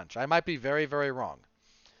a hunch. I might be very, very wrong.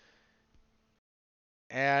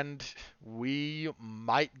 And we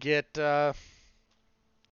might get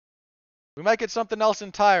something else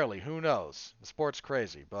entirely. Who knows? The sport's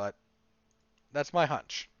crazy, but that's my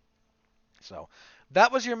hunch. So,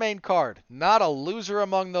 that was your main card. Not a loser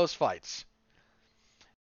among those fights.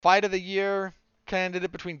 Fight of the year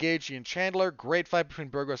candidate between Gaethje and Chandler. Great fight between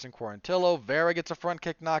Burgos and Quarantillo. Vera gets a front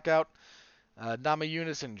kick knockout.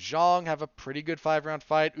 Namajunas and Zhang have a pretty good 5-round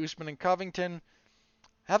fight. Usman and Covington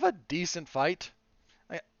have a decent fight.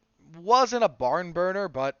 Wasn't a barn burner,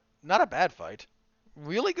 but not a bad fight.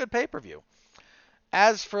 Really good pay-per-view.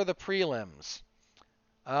 As for the prelims,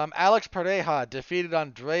 Alex Pereira defeated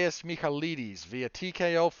Andreas Michailidis via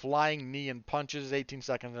TKO, flying knee and punches 18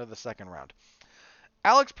 seconds into the second round.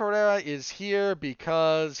 Alex Pereira is here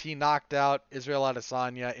because he knocked out Israel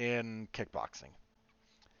Adesanya in kickboxing.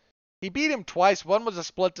 He beat him twice. One was a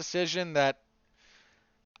split decision that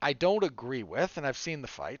I don't agree with, and I've seen the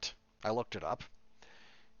fight. I looked it up.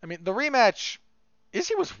 I mean, the rematch,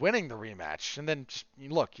 Izzy was winning the rematch, and then,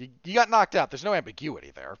 look, you got knocked out. There's no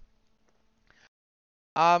ambiguity there.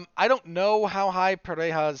 I don't know how high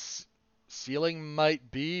Pereira's ceiling might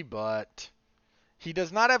be, but he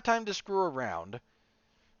does not have time to screw around.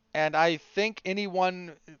 And I think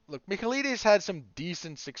look, Michailidis had some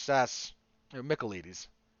decent success. Michailidis.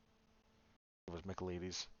 It was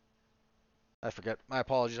Michailidis. I forget. My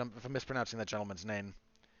apologies if I'm mispronouncing that gentleman's name.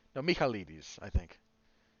 No, Michailidis, I think.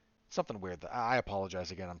 Something weird. I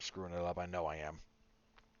apologize again. I'm screwing it up. I know I am.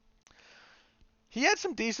 He had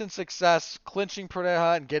some decent success clinching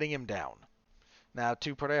Pereira and getting him down. Now,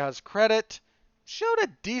 to Pereira's credit, showed a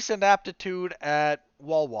decent aptitude at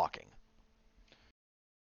wall walking.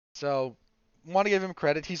 So, want to give him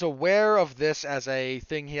credit. He's aware of this as a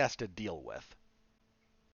thing he has to deal with.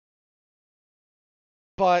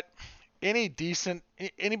 But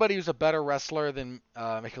anybody who's a better wrestler than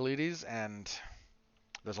Michailidis, and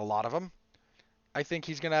there's a lot of them, I think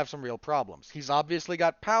he's going to have some real problems. He's obviously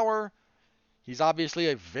got power. He's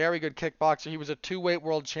obviously a very good kickboxer. He was a 2-weight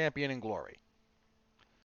world champion in Glory.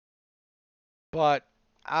 But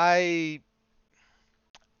I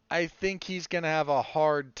think he's going to have a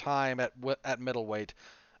hard time at middleweight.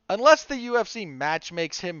 Unless the UFC match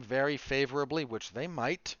makes him very favorably, which they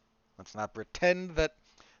might. Let's not pretend that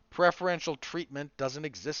preferential treatment doesn't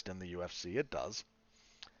exist in the UFC. It does.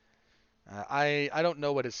 I don't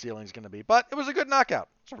know what his ceiling's going to be, but it was a good knockout.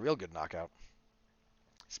 It's a real good knockout.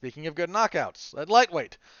 Speaking of good knockouts, at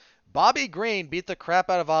lightweight, Bobby Green beat the crap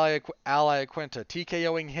out of Al Iaquinta,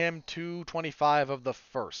 TKOing him 2:25 of the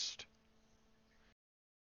first.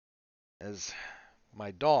 As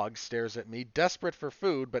my dog stares at me, desperate for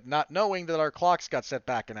food, but not knowing that our clocks got set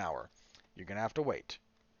back an hour. You're going to have to wait.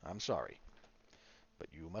 I'm sorry. but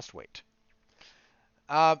you must wait.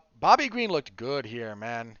 Bobby Green looked good here,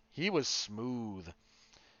 man. He was smooth.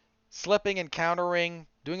 Slipping and countering,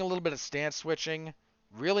 doing a little bit of stance switching.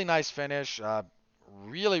 Really nice finish.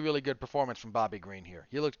 Really, really good performance from Bobby Green here.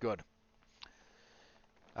 He looked good.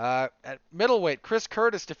 At middleweight, Chris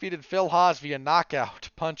Curtis defeated Phil Haas via knockout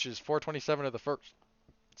punches, 4:27 of the first.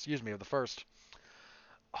 Of the first.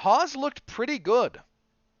 Haas looked pretty good.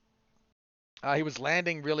 He was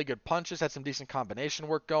landing really good punches, had some decent combination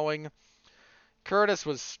work going. Curtis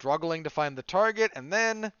was struggling to find the target, and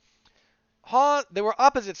then they were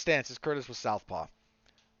opposite stances. Curtis was southpaw.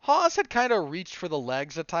 Haas had kind of reached for the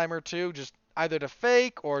legs a time or two, just either to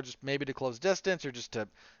fake or just maybe to close distance or just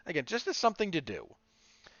as something to do.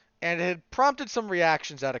 And it had prompted some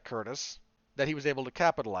reactions out of Curtis that he was able to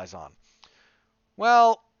capitalize on.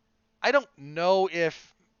 Well, I don't know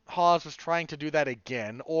if Haas was trying to do that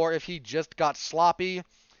again or if he just got sloppy,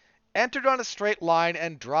 entered on a straight line,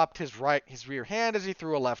 and dropped his rear hand as he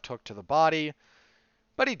threw a left hook to the body.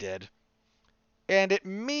 But he did. And it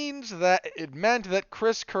meant that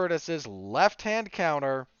Chris Curtis's left hand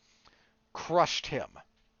counter crushed him.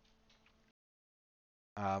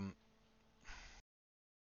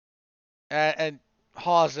 And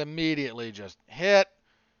Haas immediately just hit,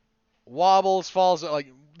 wobbles, falls.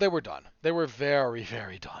 They were done. They were very,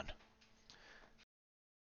 very done.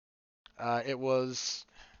 I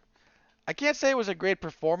can't say it was a great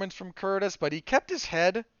performance from Curtis, but he kept his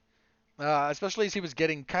head, especially as he was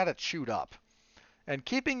getting kind of chewed up. And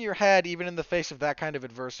keeping your head, even in the face of that kind of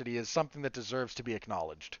adversity, is something that deserves to be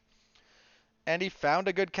acknowledged. And he found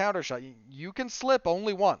a good counter shot. You can slip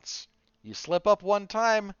only once. You slip up one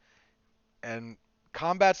time, and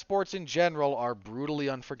combat sports in general are brutally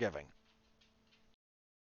unforgiving.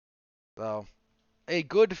 So, a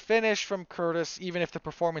good finish from Curtis, even if the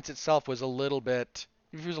performance itself was a little bit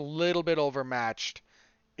overmatched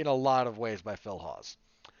in a lot of ways by Phil Haas.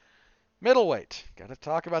 Middleweight. Got to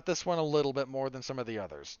talk about this one a little bit more than some of the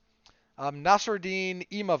others. Nasruddin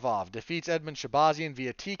Imavov defeats Edmen Shahbazyan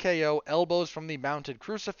via TKO, elbows from the mounted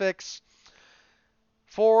crucifix.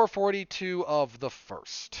 4:42 of the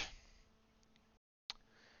first.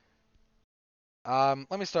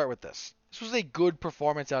 Let me start with this. This was a good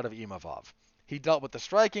performance out of Imavov. He dealt with the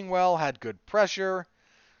striking well, had good pressure.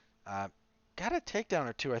 Got a takedown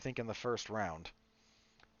or two, I think, in the first round.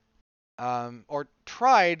 Or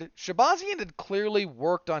tried. Shahbazyan had clearly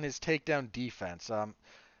worked on his takedown defense.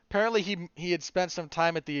 Apparently, he had spent some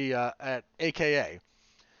time at AKA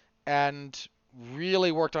and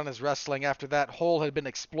really worked on his wrestling after that hole had been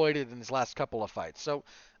exploited in his last couple of fights. So,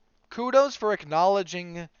 kudos for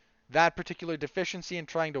acknowledging that particular deficiency and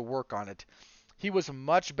trying to work on it. He was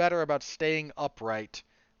much better about staying upright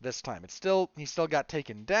this time. He still got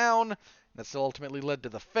taken down. That still ultimately led to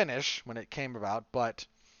the finish when it came about, but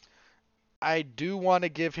I do want to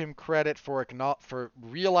give him credit for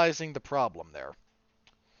realizing the problem there.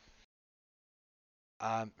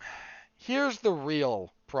 Here's the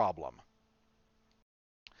real problem.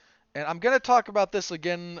 And I'm going to talk about this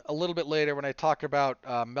again a little bit later when I talk about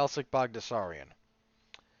Melsik Bagdasaryan.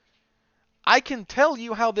 I can tell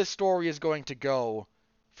you how this story is going to go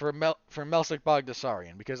for Melsik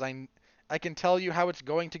Bagdasaryan because I can tell you how it's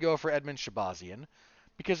going to go for Edmen Shahbazyan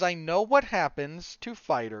because I know what happens to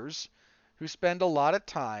fighters who spend a lot of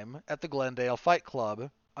time at the Glendale Fight Club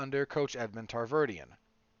under Coach Edmond Tarverdian.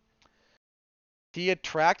 He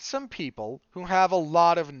attracts some people who have a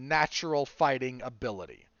lot of natural fighting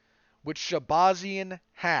ability, which Shahbazyan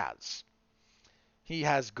has. He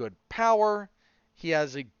has good power. He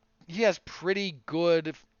has pretty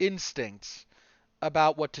good instincts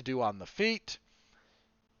about what to do on the feet.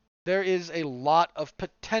 There is a lot of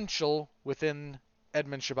potential within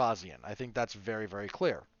Edmen Shahbazyan. I think that's very, very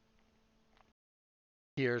clear.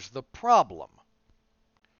 Here's the problem.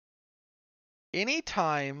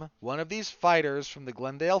 Anytime one of these fighters from the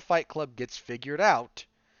Glendale Fight Club gets figured out,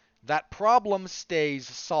 that problem stays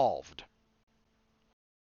solved.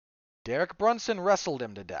 Derek Brunson wrestled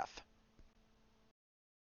him to death.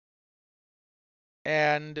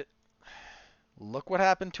 And look what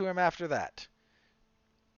happened to him after that.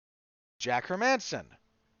 Jack Hermanson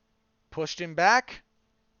pushed him back,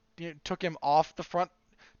 took him off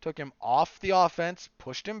the offense,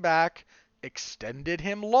 pushed him back, extended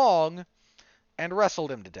him long, and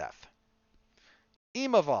wrestled him to death.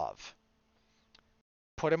 Imavov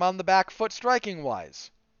put him on the back foot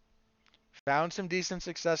striking-wise. Found some decent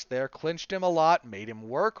success there, clinched him a lot, made him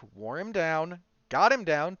work, wore him down, got him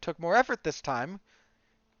down, took more effort this time.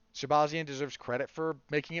 Shahbazyan deserves credit for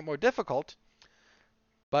making it more difficult,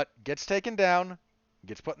 but gets taken down,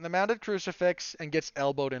 gets put in the mounted crucifix, and gets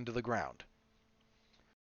elbowed into the ground.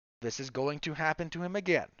 This is going to happen to him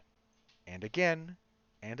again and again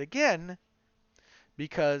and again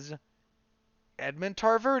because Edmond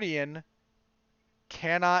Tarverdyan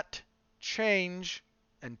cannot change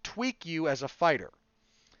and tweak you as a fighter.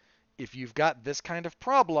 If you've got this kind of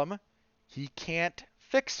problem, he can't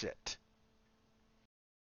fix it.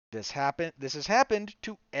 This has happened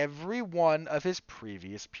to every one of his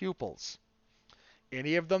previous pupils.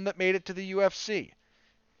 Any of them that made it to the UFC,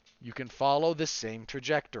 you can follow the same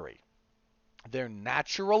trajectory. Their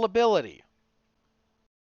natural ability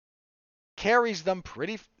carries them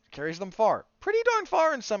far. Pretty darn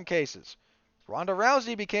far in some cases. Ronda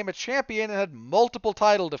Rousey became a champion and had multiple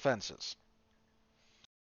title defenses.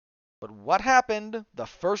 But what happened the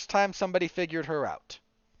first time somebody figured her out?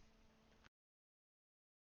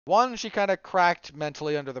 One, she kind of cracked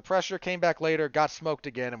mentally under the pressure, came back later, got smoked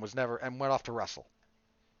again, and went off to wrestle.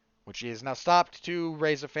 Which she has now stopped to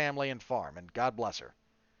raise a family and farm, and God bless her.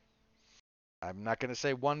 I'm not going to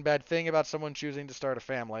say one bad thing about someone choosing to start a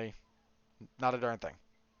family. Not a darn thing.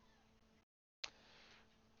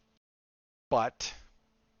 But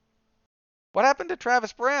what happened to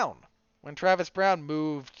Travis Brown when Travis Brown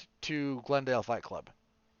moved to Glendale Fight Club?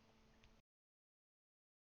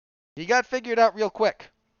 He got figured out real quick.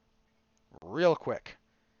 Real quick.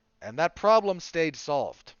 And that problem stayed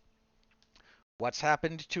solved. What's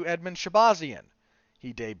happened to Edmund Shabazian?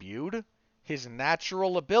 He debuted. His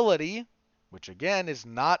natural ability, which again is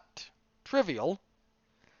not trivial,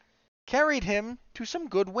 carried him to some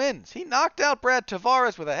good wins. He knocked out Brad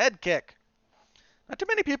Tavares with a head kick. Not too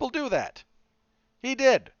many people do that. He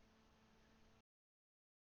did.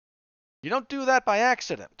 You don't do that by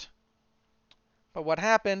accident. But what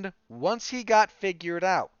happened once he got figured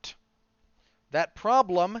out? That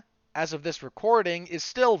problem, as of this recording, is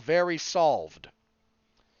still very solved.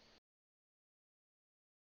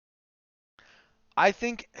 I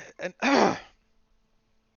think, and pardon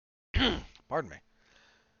me,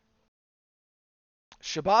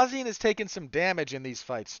 Shabazian has taken some damage in these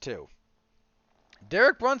fights too.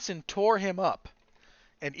 Derek Brunson tore him up,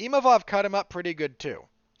 and Imavov cut him up pretty good too.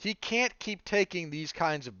 He can't keep taking these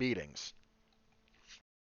kinds of beatings.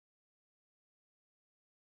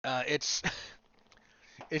 It's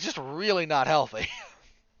just really not healthy.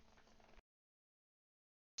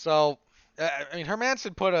 So, I mean,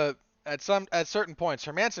 Hermansson at certain points,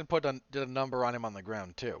 Hermansson did a number on him on the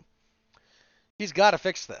ground too. He's got to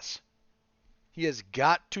fix this. He has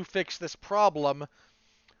got to fix this problem,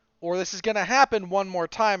 or this is going to happen one more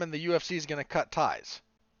time and the UFC is going to cut ties.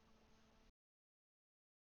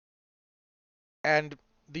 And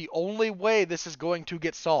the only way this is going to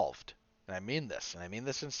get solved, and I mean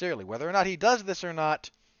this sincerely, whether or not he does this or not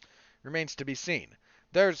remains to be seen.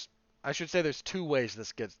 There's two ways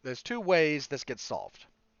this gets solved.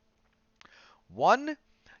 One,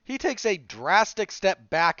 he takes a drastic step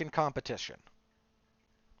back in competition.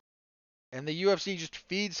 And the UFC just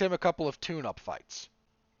feeds him a couple of tune-up fights.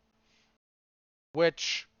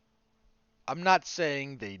 Which I'm not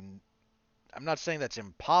saying that's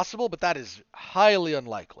impossible, but that is highly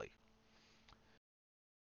unlikely.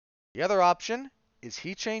 The other option is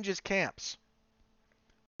he changes camps.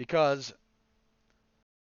 Because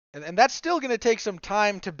and that's still going to take some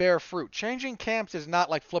time to bear fruit. Changing camps is not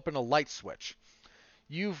like flipping a light switch.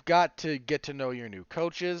 You've got to get to know your new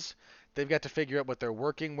coaches. They've got to figure out what they're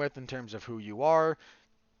working with in terms of who you are.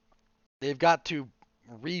 They've got to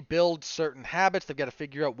rebuild certain habits. They've got to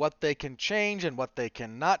figure out what they can change and what they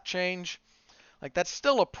cannot change. Like, that's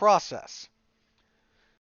still a process.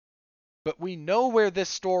 But we know where this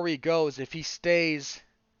story goes if he stays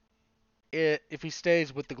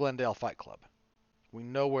with the Glendale Fight Club. We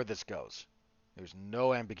know where this goes. There's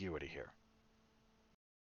no ambiguity here.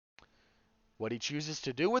 What he chooses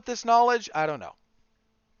to do with this knowledge, I don't know.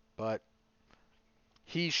 But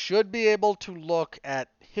he should be able to look at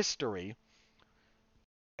history,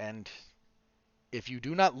 and if you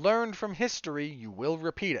do not learn from history, you will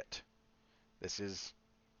repeat it. This is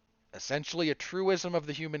essentially a truism of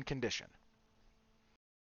the human condition.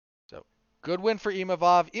 So, good win for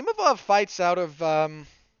Imavov. Imavov fights out of the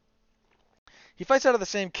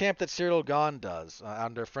same camp that Cyril Gane does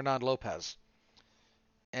under Fernand Lopez.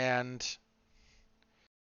 And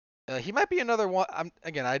he might be another one.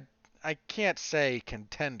 I can't say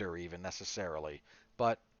contender even necessarily,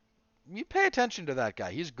 but you pay attention to that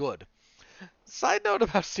guy. He's good. Side note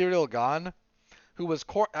about Cyril Gane, who was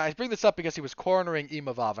I bring this up because he was cornering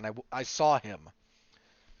Imavov, and I saw him.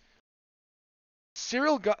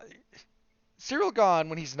 Cyril Gane,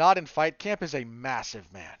 when he's not in fight camp, is a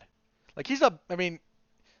massive man. Like,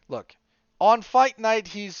 look, on fight night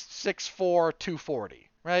he's 6'4", 240,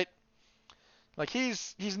 right? Like,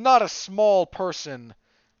 he's not a small person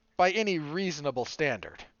by any reasonable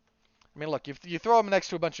standard. I mean, look, if you throw him next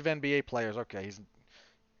to a bunch of NBA players, okay,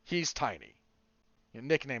 he's tiny.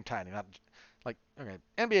 Nickname tiny, not like, okay,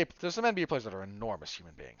 NBA. There's some NBA players that are enormous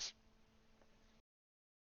human beings,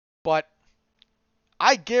 but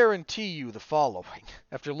I guarantee you the following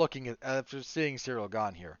after seeing Cyril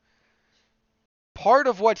Gane here. Part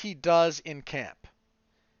of what he does in camp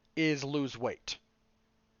is lose weight.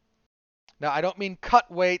 Now, I don't mean cut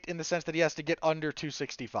weight in the sense that he has to get under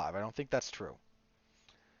 265. I don't think that's true.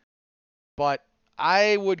 But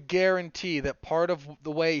I would guarantee that part of the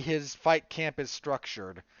way his fight camp is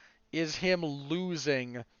structured is him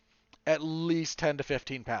losing at least 10 to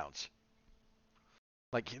 15 pounds.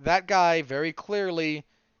 Like, that guy, very clearly,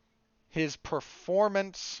 his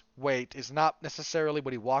performance weight is not necessarily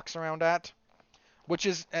what he walks around at, which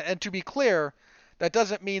is, and to be clear, that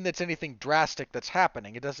doesn't mean that's anything drastic that's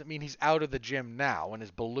happening. It doesn't mean he's out of the gym now and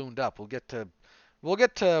is ballooned up. We'll get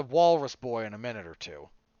to Walrus Boy in a minute or two.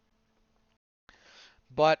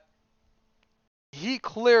 But he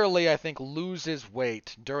clearly, I think, loses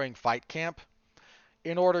weight during fight camp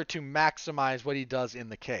in order to maximize what he does in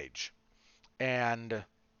the cage. And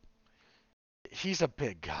he's a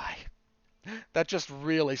big guy. That just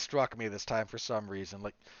really struck me this time for some reason.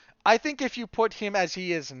 Like, I think if you put him as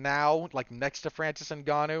he is now, like next to Francis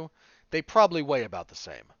Ngannou, they probably weigh about the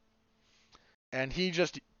same. And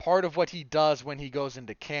part of what he does when he goes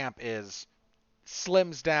into camp is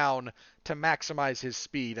slims down to maximize his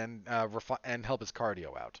speed and help his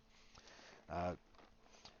cardio out.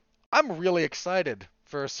 I'm really excited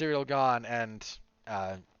for Cyril Gane and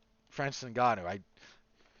Francis Ngannou.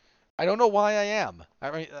 I don't know why I am.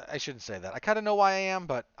 I mean, I shouldn't say that. I kind of know why I am,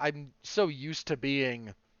 but I'm so used to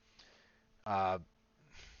being, you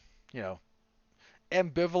know,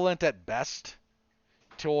 ambivalent at best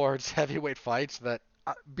towards heavyweight fights that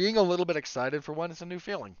being a little bit excited for one is a new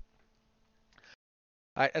feeling.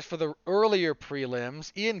 As for the earlier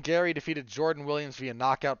prelims, Ian Gary defeated Jordan Williams via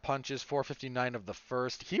knockout punches, 4:59 of the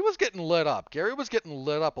first. He was getting lit up. Gary was getting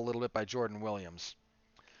lit up a little bit by Jordan Williams.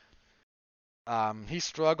 He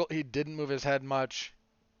struggled. He didn't move his head much.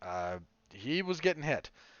 He was getting hit.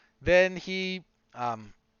 Then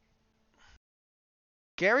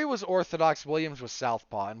Gary was orthodox. Williams was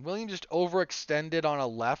southpaw, and Williams just overextended on a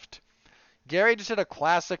left. Gary just hit a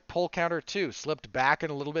classic pull counter too. Slipped back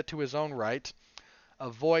and a little bit to his own right,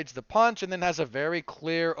 avoids the punch, and then has a very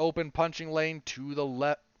clear open punching lane to the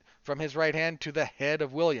left from his right hand to the head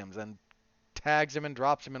of Williams, and tags him and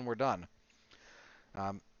drops him, and we're done.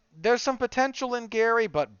 There's some potential in Gary,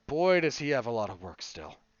 but boy, does he have a lot of work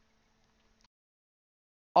still.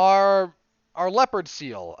 Our leopard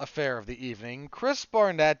seal affair of the evening, Chris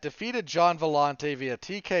Barnett defeated John Vellante via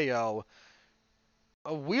TKO.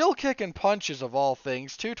 A wheel kick and punches of all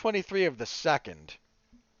things, 2:23 of the second.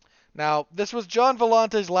 Now, this was John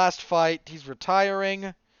Vellante's last fight. He's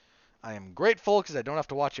retiring. I am grateful because I don't have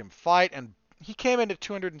to watch him fight, and he came in at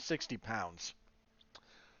 260 pounds.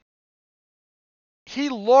 He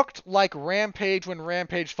looked like Rampage when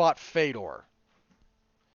Rampage fought Fedor.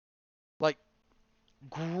 Like,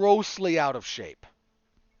 grossly out of shape.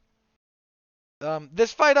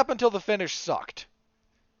 This fight up until the finish sucked.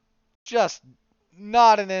 Just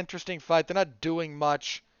not an interesting fight. They're not doing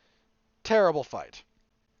much. Terrible fight.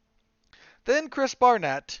 Then Chris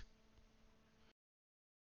Barnett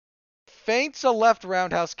feints a left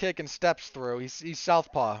roundhouse kick and steps through. He's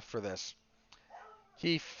southpaw for this.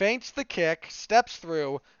 He feints the kick, steps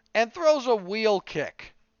through, and throws a wheel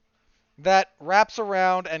kick that wraps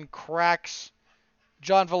around and cracks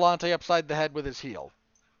John Vellante upside the head with his heel.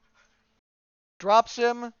 Drops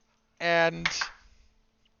him and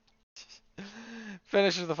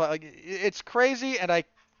finishes the fight. Like, it's crazy, and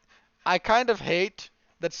I kind of hate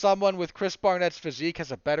that someone with Chris Barnett's physique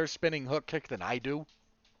has a better spinning hook kick than I do.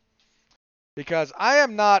 Because I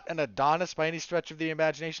am not an Adonis by any stretch of the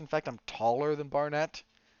imagination. In fact, I'm taller than Barnett.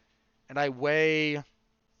 And I weigh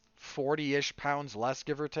 40-ish pounds less,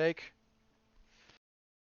 give or take.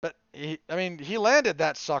 But, he landed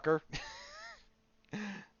that sucker.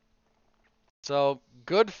 So,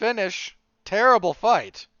 good finish. Terrible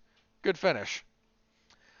fight. Good finish.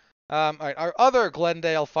 All right, our other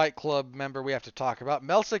Glendale Fight Club member we have to talk about,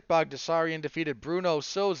 Melsik Bagdasaryan defeated Bruno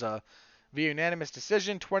Souza via unanimous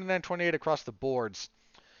decision, 29-28 across the boards.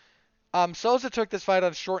 Souza took this fight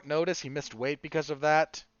on short notice. He missed weight because of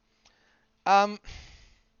that.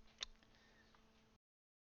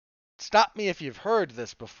 Stop me if you've heard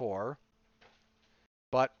this before,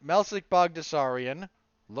 but Melsik Bagdasaryan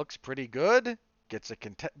looks pretty good. Gets a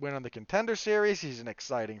win on the Contender Series. He's an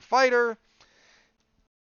exciting fighter.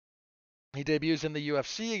 He debuts in the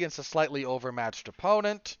UFC against a slightly overmatched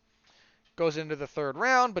opponent. Goes into the third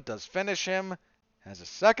round, but does finish him. Has a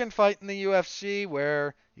second fight in the UFC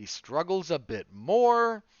where he struggles a bit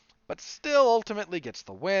more, but still ultimately gets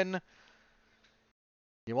the win.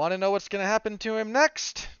 You want to know what's going to happen to him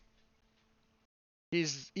next?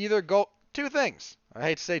 He's either two things. I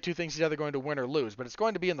hate to say two things he's either going to win or lose, but it's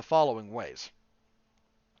going to be in the following ways.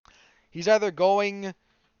 He's either going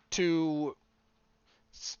to,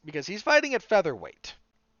 because he's fighting at featherweight,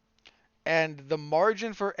 and the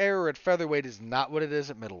margin for error at featherweight is not what it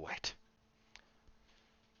is at middleweight.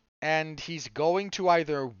 And he's going to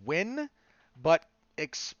either win, but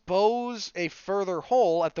expose a further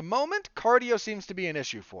hole. At the moment, cardio seems to be an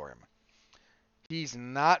issue for him. He's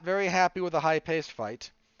not very happy with a high-paced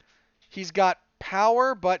fight. He's got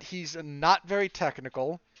power, but he's not very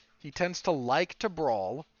technical. He tends to like to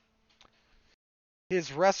brawl.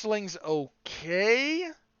 His wrestling's okay,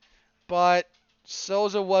 but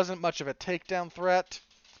Souza wasn't much of a takedown threat.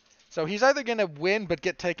 So he's either going to win but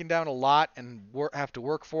get taken down a lot and have to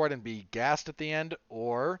work for it and be gassed at the end,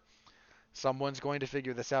 or someone's going to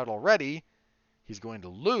figure this out already. He's going to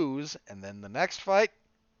lose, and then the next fight,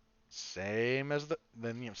 same as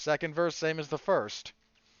second verse, same as the first.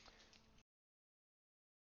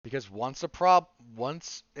 Because once a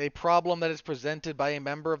problem that is presented by a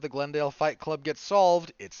member of the Glendale Fight Club gets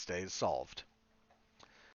solved, it stays solved.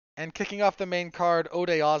 And kicking off the main card,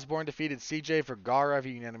 Ode Osborne defeated CJ Vergara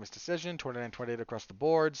via unanimous decision, 29-28 across the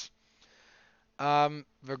boards.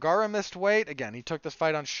 Vergara missed weight. Again, he took this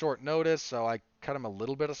fight on short notice, so I cut him a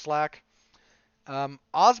little bit of slack.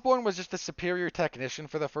 Osborne was just the superior technician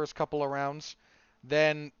for the first couple of rounds.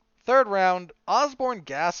 Then, third round, Osborne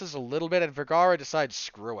gasses a little bit, and Vergara decides,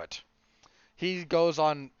 screw it. He goes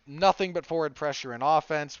on nothing but forward pressure and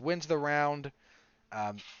offense, wins the round,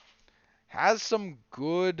 has a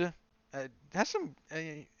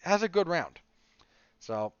good round.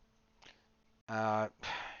 So,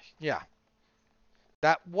 yeah.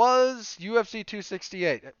 That was UFC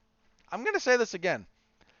 268. I'm going to say this again.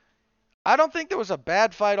 I don't think there was a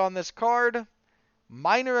bad fight on this card.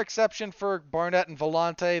 Minor exception for Barnett and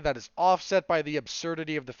Vellante that is offset by the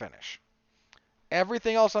absurdity of the finish.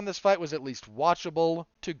 Everything else on this fight was at least watchable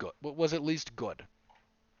to good. Was at least good.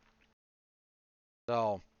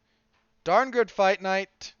 So, darn good fight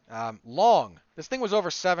night. Long. This thing was over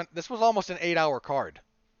 7. This was almost an 8-hour card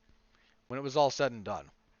when it was all said and done.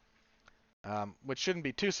 Which shouldn't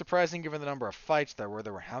be too surprising given the number of fights there were.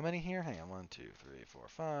 There were how many here? Hang on. 1, 2, 3, 4,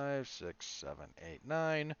 5, 6, 7, 8,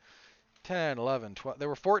 9, 10, 11, 12. There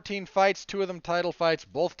were 14 fights, 2 of them title fights.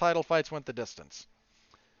 Both title fights went the distance.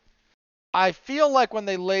 I feel like when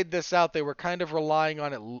they laid this out, they were kind of relying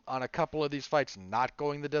on a couple of these fights not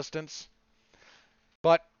going the distance.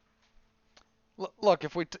 But look,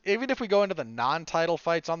 even if we go into the non-title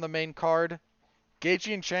fights on the main card,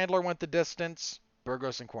 Gaethje and Chandler went the distance.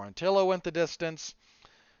 Burgos and Quarantillo went the distance.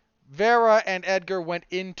 Vera and Edgar went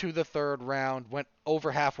into the third round, went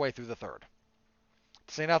over halfway through the third.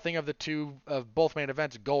 To say nothing of both main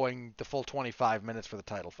events going the full 25 minutes for the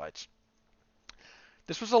title fights.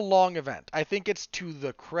 This was a long event. I think it's to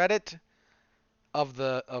the credit of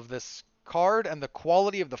this card and the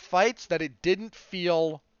quality of the fights that it didn't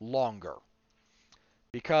feel longer.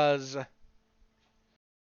 Because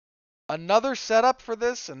another setup for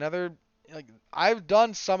this, I've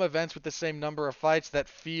done some events with the same number of fights that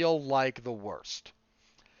feel like the worst.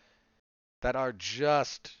 That are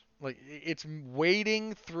just it's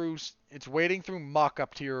wading through muck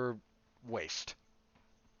up to your waist.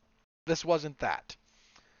 This wasn't that.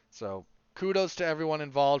 So, kudos to everyone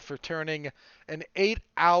involved for turning an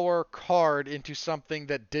 8-hour card into something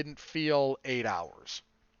that didn't feel 8 hours.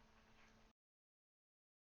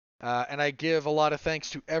 And I give a lot of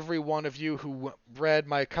thanks to every one of you who read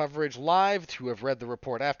my coverage live, who have read the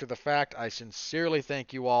report after the fact. I sincerely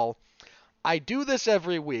thank you all. I do this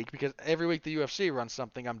every week because every week the UFC runs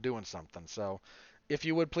something, I'm doing something. So if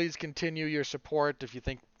you would please continue your support, if you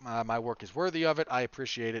think my work is worthy of it, I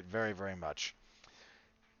appreciate it very, very much.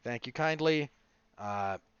 Thank you kindly.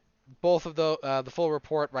 Both of the full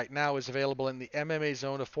report right now is available in the MMA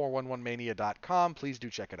zone of 411mania.com. Please do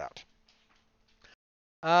check it out.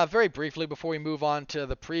 Very briefly, before we move on to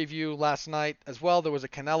the preview last night as well, there was a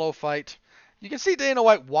Canelo fight. You can see Dana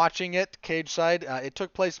White watching it, cage side. It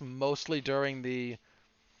took place mostly during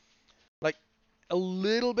a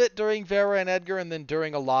little bit during Vera and Edgar, and then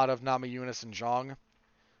during a lot of Namajunas and Zhang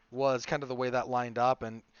was kind of the way that lined up.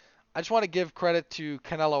 And I just want to give credit to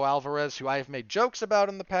Canelo Alvarez, who I have made jokes about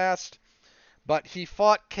in the past, but he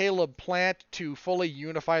fought Caleb Plant to fully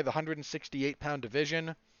unify the 168-pound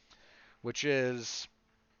division, which is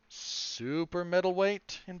super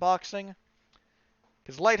middleweight in boxing.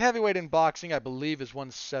 Because light heavyweight in boxing, I believe, is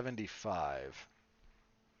 175.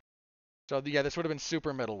 So yeah, this would have been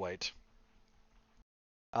super middleweight.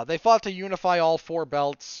 They fought to unify all 4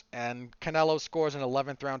 belts, and Canelo scores an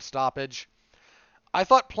 11th round stoppage. I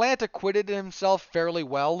thought Plant acquitted himself fairly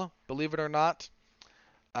well, believe it or not.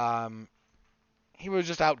 He was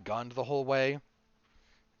just outgunned the whole way,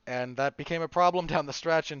 and that became a problem down the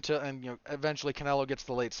stretch until, eventually Canelo gets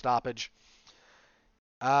the late stoppage.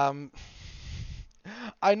 I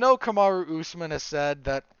know Kamaru Usman has said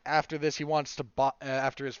that after this he wants to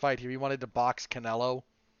after his fight here he wanted to box Canelo.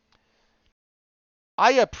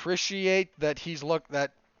 I appreciate that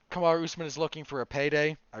that Kamaru Usman is looking for a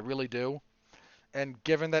payday. I really do. And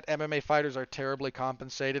given that MMA fighters are terribly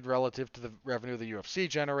compensated relative to the revenue the UFC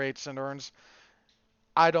generates and earns,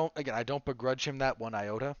 I don't begrudge him that one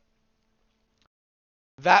iota.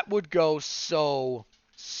 That would go so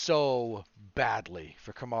badly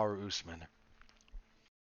for Kamaru Usman.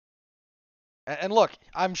 And look,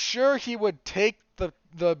 I'm sure he would take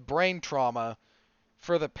the brain trauma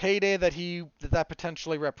for the payday that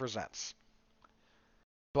potentially represents.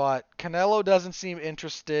 But Canelo doesn't seem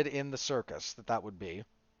interested in the circus that would be.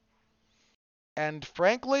 And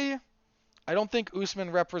frankly, I don't think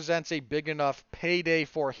Usman represents a big enough payday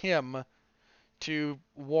for him to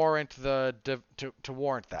warrant to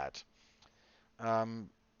warrant that.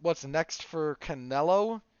 What's next for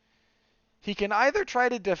Canelo? He can either try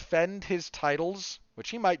to defend his titles, which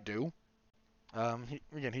he might do.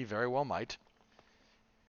 He very well might.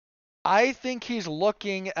 I think he's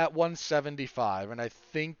looking at 175, and I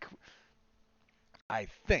think, I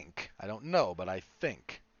don't know, but I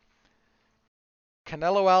think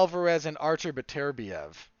Canelo Alvarez and Artur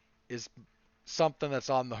Beterbiev is something that's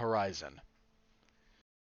on the horizon.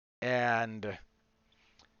 And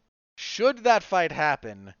should that fight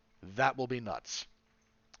happen, that will be nuts.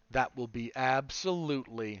 That will be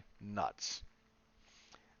absolutely nuts.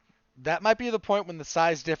 That might be the point when the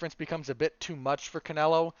size difference becomes a bit too much for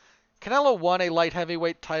Canelo. Canelo won a light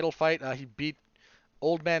heavyweight title fight. He beat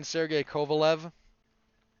old man Sergey Kovalev.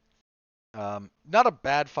 Not a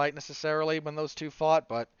bad fight necessarily when those two fought,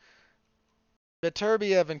 but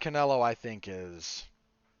Beterbiev and Canelo, I think, is...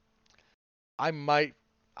 I might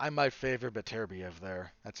favor Beterbiev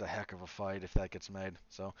there. That's a heck of a fight if that gets made.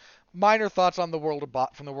 So, minor thoughts on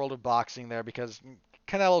from the world of boxing there, because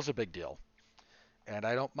Canelo's a big deal. And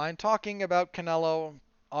I don't mind talking about Canelo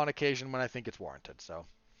on occasion when I think it's warranted. So,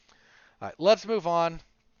 all right, let's move on.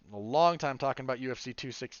 A long time talking about UFC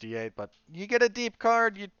 268, but you get a deep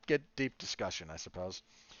card, you get deep discussion, I suppose.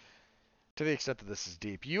 To the extent that this is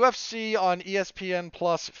deep. UFC on ESPN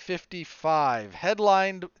Plus 55.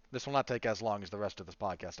 Headlined, this will not take as long as the rest of this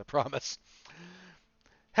podcast, I promise.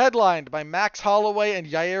 Headlined by Max Holloway and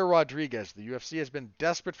Yair Rodriguez. The UFC has been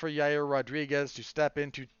desperate for Yair Rodriguez to step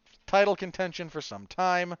into title contention for some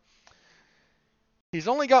time. He's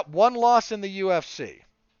only got one loss in the UFC.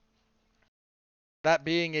 That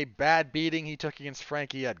being a bad beating he took against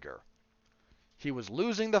Frankie Edgar. He was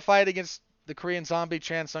losing the fight against the Korean Zombie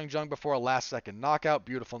Chan Sung-jung before a last-second knockout.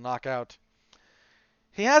 Beautiful knockout.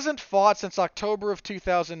 He hasn't fought since October of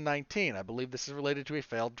 2019. I believe this is related to a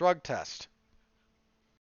failed drug test.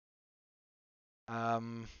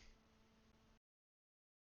 Yeah,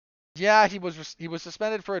 he was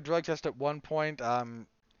suspended for a drug test at one point.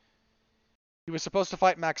 He was supposed to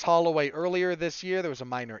fight Max Holloway earlier this year. There was a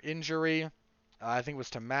minor injury. I think it was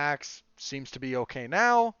to Max. Seems to be okay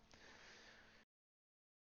now.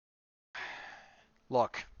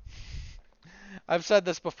 Look, I've said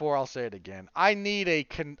this before, I'll say it again. I need a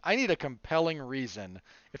compelling reason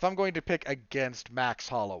if I'm going to pick against Max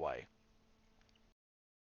Holloway.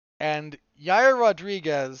 And Yair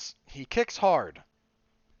Rodriguez, he kicks hard.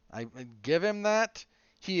 I give him that.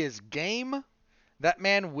 He is game. That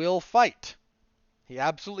man will fight. He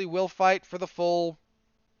absolutely will fight for the full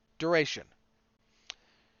duration.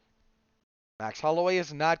 Max Holloway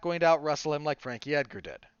is not going to out-wrestle him like Frankie Edgar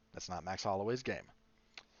did. That's not Max Holloway's game.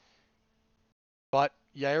 But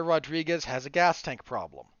Yair Rodriguez has a gas tank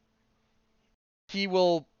problem. He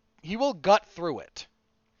will gut through it.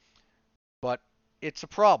 But it's a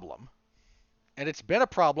problem. And it's been a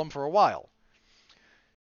problem for a while.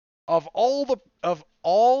 Of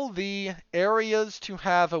all the areas to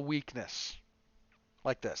have a weakness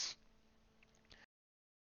like this.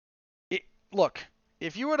 Look,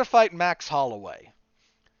 if you were to fight Max Holloway,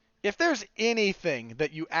 if there's anything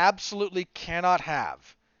that you absolutely cannot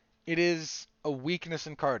have, it is a weakness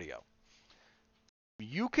in cardio.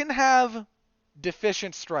 You can have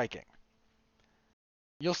deficient striking.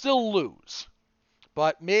 You'll still lose.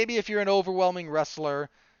 But maybe if you're an overwhelming wrestler,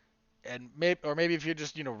 And maybe if you're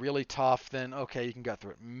just, really tough, then okay, you can get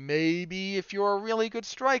through it. Maybe if you're a really good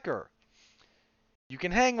striker, you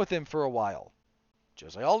can hang with him for a while.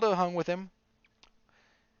 Jose Aldo hung with him,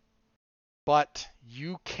 but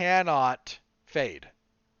you cannot fade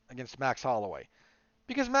against Max Holloway.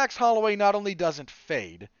 Because Max Holloway not only doesn't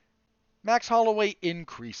fade, Max Holloway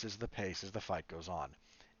increases the pace as the fight goes on.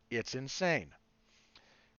 It's insane.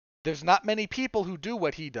 There's not many people who do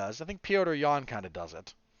what he does. I think Petr Yan kind of does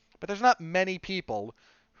it. But there's not many people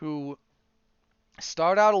who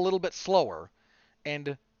start out a little bit slower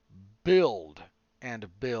and build and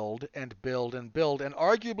build and build and build. And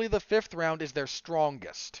arguably the fifth round is their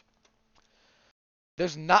strongest.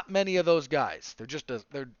 There's not many of those guys.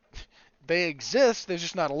 They exist, there's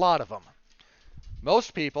just not a lot of them.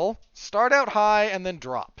 Most people start out high and then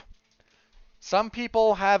drop. Some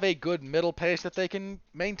people have a good middle pace that they can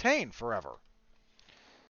maintain forever.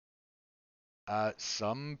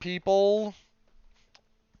 Some people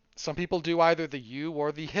do either the U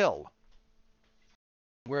or the hill,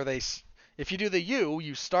 where if you do the U,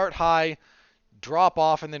 you start high, drop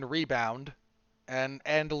off, and then rebound, and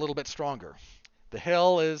end a little bit stronger. The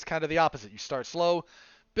hill is kind of the opposite. You start slow,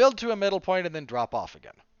 build to a middle point, and then drop off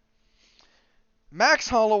again. Max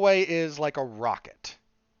Holloway is like a rocket.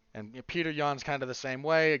 And Petr Yan's kind of the same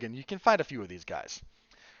way. Again, you can find a few of these guys.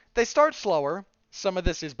 They start slower. Some of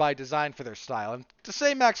this is by design for their style. And to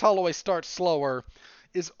say Max Holloway starts slower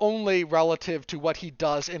is only relative to what he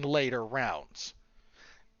does in later rounds.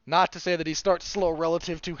 Not to say that he starts slow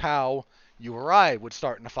relative to how you or I would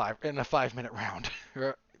start in a 5-minute round.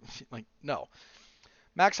 No.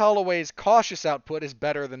 Max Holloway's cautious output is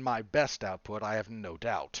better than my best output, I have no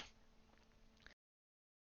doubt.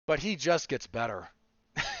 But he just gets better.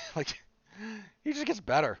 He just gets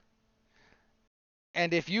better.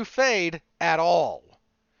 And if you fade at all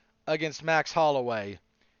against Max Holloway,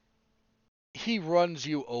 he runs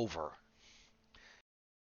you over.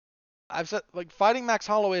 I've said, fighting Max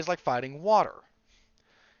Holloway is like fighting water.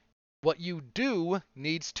 What you do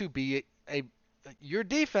needs to be your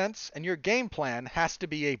defense and your game plan has to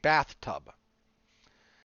be a bathtub.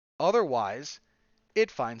 Otherwise,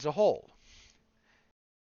 it finds a hole.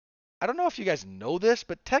 I don't know if you guys know this,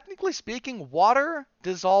 but technically speaking, water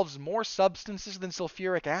dissolves more substances than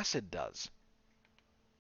sulfuric acid does.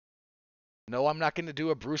 No, I'm not going to do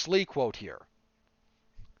a Bruce Lee quote here.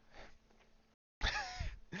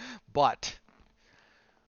 But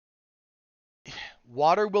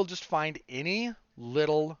water will just find any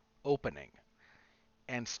little opening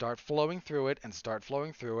and start flowing through it and start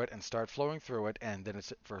flowing through it and start flowing through it, and then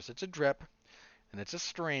first it's a drip, and it's a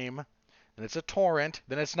stream, then it's a torrent,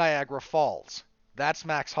 then it's Niagara Falls. That's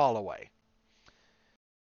Max Holloway.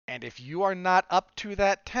 And if you are not up to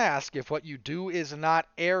that task, if what you do is not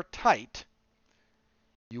airtight,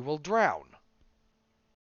 you will drown.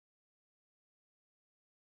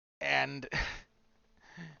 And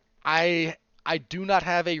I do not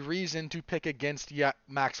have a reason to pick against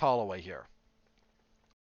Max Holloway here.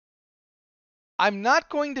 I'm not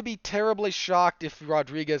going to be terribly shocked if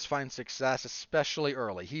Rodriguez finds success, especially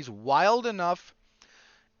early. He's wild enough,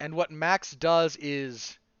 and what Max does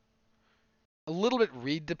is a little bit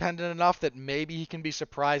read dependent enough that maybe he can be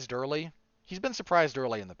surprised early. He's been surprised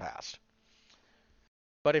early in the past.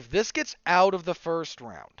 But if this gets out of the first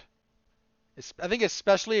round, I think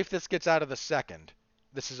especially if this gets out of the second,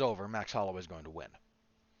 this is over. Max Holloway is going to win.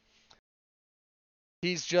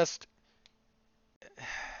 He just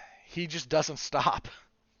doesn't stop.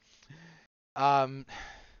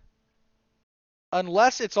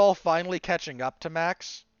 Unless it's all finally catching up to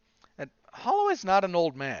Max. And Holloway's not an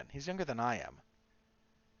old man. He's younger than I am.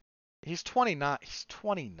 He's 29. He's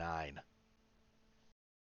 29.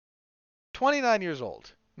 29 years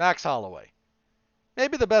old. Max Holloway.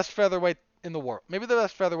 Maybe the best featherweight in the world. Maybe the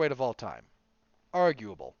best featherweight of all time.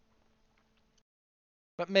 Arguable.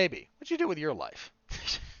 But maybe. What'd you do with your life?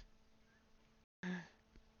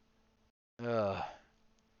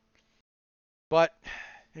 But,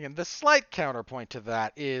 again, the slight counterpoint to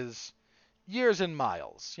that is years and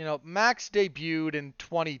miles. Max debuted in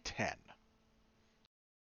 2010.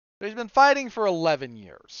 So he's been fighting for 11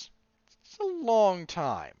 years. It's a long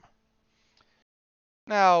time.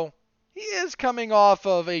 Now, he is coming off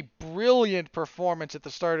of a brilliant performance at the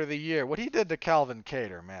start of the year. What he did to Calvin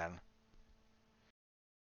Kattar, man.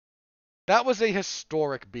 That was a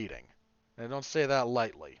historic beating. And I don't say that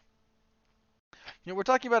lightly. We're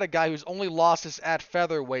talking about a guy who's only lost his at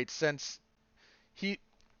featherweight since he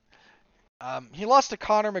lost to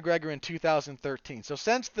Conor McGregor in 2013. So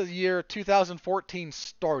since the year 2014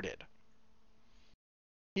 started,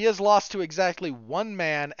 he has lost to exactly one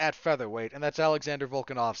man at featherweight, and that's Alexander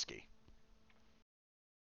Volkanovski.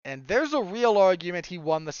 And there's a real argument he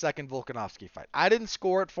won the second Volkanovski fight. I didn't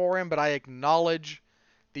score it for him, but I acknowledge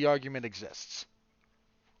the argument exists.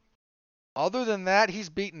 Other than that, he's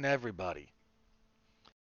beaten everybody.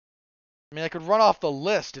 I mean, I could run off the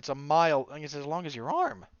list. It's a mile. I guess as long as your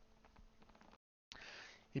arm.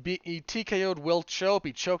 He TKO'd Will Chope.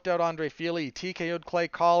 He choked out Andre Fili. He TKO'd Clay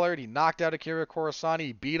Collard. He knocked out Akira Corisani.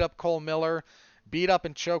 He beat up Cole Miller. Beat up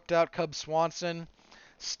and choked out Cub Swanson.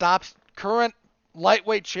 Stopped current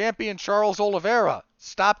lightweight champion Charles Oliveira.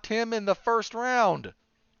 Stopped him in the first round.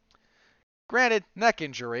 Granted, neck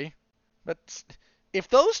injury. But if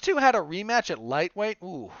those two had a rematch at lightweight,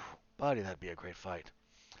 ooh, buddy, that'd be a great fight.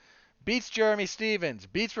 Beats Jeremy Stevens.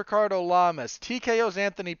 Beats Ricardo Lamas. TKO's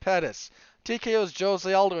Anthony Pettis. TKO's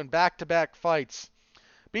Jose Aldo in back-to-back fights.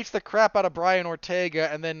 Beats the crap out of Brian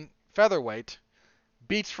Ortega, and then featherweight.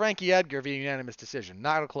 Beats Frankie Edgar via unanimous decision.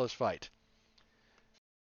 Not a close fight.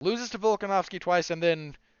 Loses to Volkanovski twice, and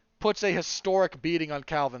then puts a historic beating on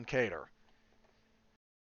Calvin Kattar.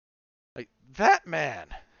 Like, that man.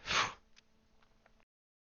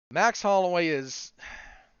 Max Holloway is...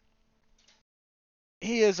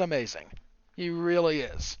 He is amazing. He really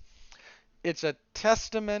is. It's a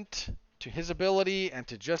testament to his ability and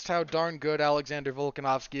to just how darn good Alexander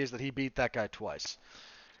Volkanovski is that he beat that guy twice.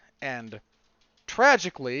 And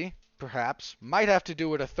tragically, perhaps, might have to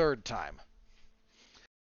do it a third time.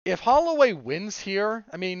 If Holloway wins here,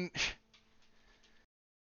 I mean,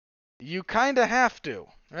 you kind of have to,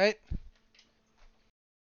 right?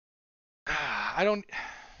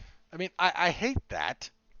 I hate that.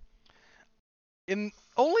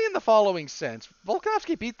 Only in the following sense.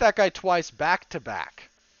 Volkanovski beat that guy twice back to back.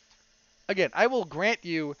 Again, I will grant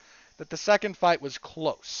you that the second fight was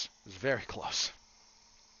close. It was very close.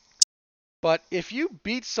 But if you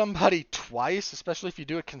beat somebody twice, especially if you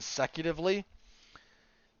do it consecutively,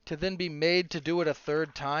 to then be made to do it a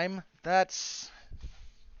third time, that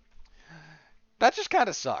just kind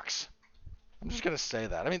of sucks. I'm just going to say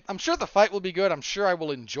that. I mean, I'm sure the fight will be good. I'm sure I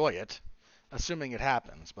will enjoy it, assuming it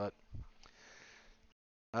happens, but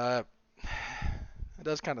it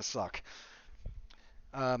does kind of suck.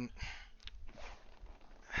 How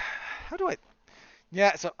do I...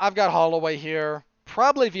 Yeah, so I've got Holloway here,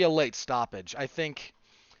 probably via late stoppage. I think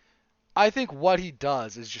what he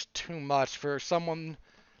does is just too much for someone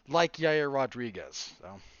like Yair Rodriguez. So.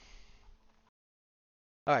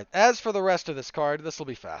 All right, as for the rest of this card, this will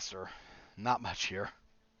be faster. Not much here.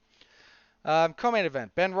 Co-main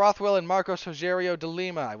event, Ben Rothwell and Marcos Rogerio de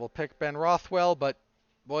Lima. I will pick Ben Rothwell, but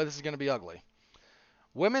boy, this is going to be ugly.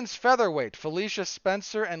 Women's featherweight, Felicia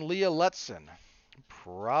Spencer and Leah Letson.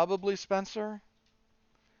 Probably Spencer.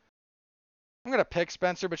 I'm going to pick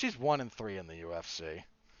Spencer, but she's 1-3 in the UFC.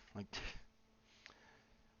 Like,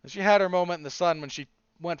 she had her moment in the sun when she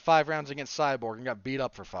went 5 rounds against Cyborg and got beat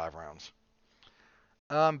up for 5 rounds.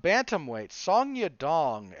 Bantamweight, Song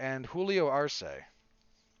Yadong and Julio Arce.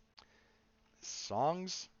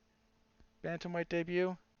 Song's bantamweight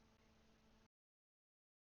debut?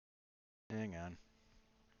 Hang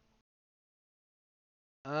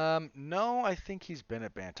on. No, I think he's been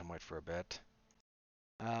at bantamweight for a bit.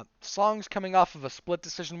 Song's coming off of a split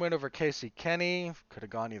decision win over Casey Kenny. Could have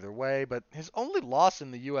gone either way, but his only loss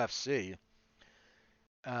in the UFC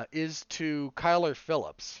is to Kyler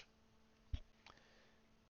Phillips.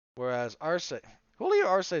 Whereas Julio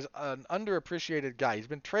Arce is an underappreciated guy. He's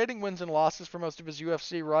been trading wins and losses for most of his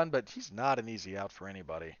UFC run, but he's not an easy out for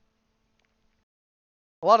anybody.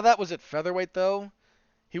 A lot of that was at featherweight, though.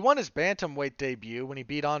 He won his bantamweight debut when he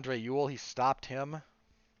beat Andre Ewell. He stopped him.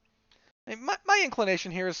 My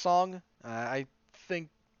inclination here is Song. I think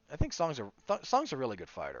Song's a really good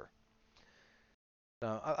fighter.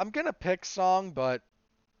 So I'm gonna pick Song, but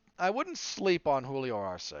I wouldn't sleep on Julio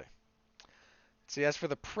Arce. See, as for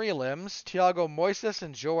the prelims, Thiago Moises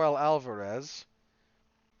and Joel Alvarez.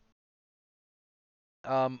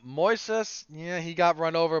 Moises, yeah, he got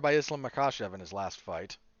run over by Islam Makhachev in his last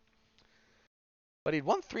fight. But he'd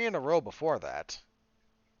won 3 in a row before that.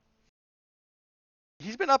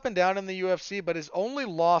 He's been up and down in the UFC, but his only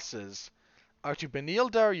losses are to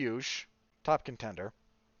Beneil Dariush, top contender,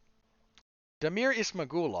 Damir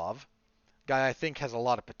Ismagulov, guy I think has a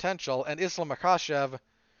lot of potential, and Islam Makhachev,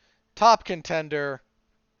 top contender,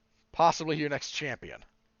 possibly your next champion.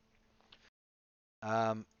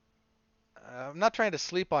 I'm not trying to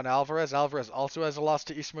sleep on Alvarez. Alvarez also has a loss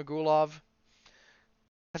to Ismagulov.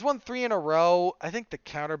 Has won 3 in a row. I think the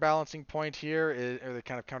counterbalancing point here is, or the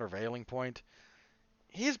kind of countervailing point,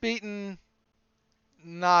 he's beaten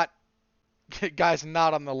guys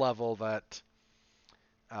not on the level that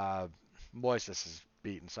Moises has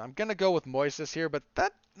beaten. So I'm going to go with Moises here, but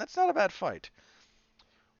that's not a bad fight.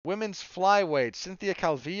 Women's flyweight, Cynthia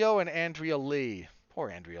Calvillo and Andrea Lee. Poor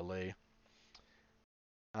Andrea Lee.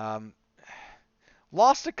 Um,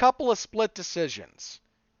 Lost a couple of split decisions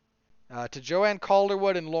to Joanne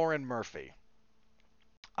Calderwood and Lauren Murphy.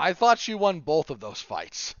 I thought she won both of those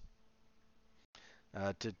fights,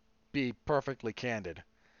 to be perfectly candid.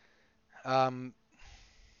 Um,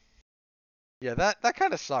 yeah, that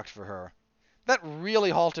kind of sucked for her. That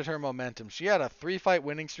really halted her momentum. She had a 3-fight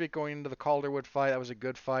winning streak going into the Calderwood fight. That was a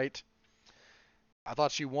good fight. I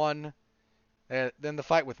thought she won. Then the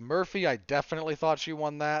fight with Murphy, I definitely thought she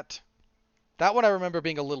won that. That one I remember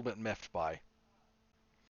being a little bit miffed by.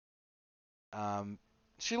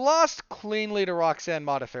 She lost cleanly to Roxanne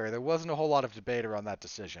Modafferi. There wasn't a whole lot of debate around that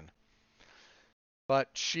decision. But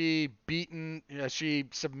she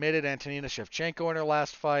submitted Antonina Shevchenko in her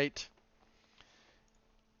last fight.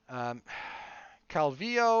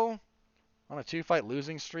 Calvillo on a 2-fight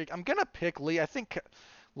losing streak. I'm going to pick Lee.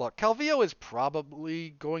 Look, Calvillo is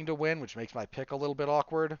probably going to win, which makes my pick a little bit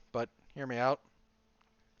awkward, but hear me out.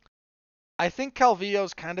 I think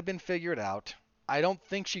Calvillo's kind of been figured out. I don't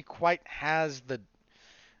think she quite has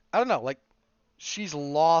I don't know, like, she's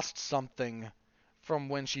lost something from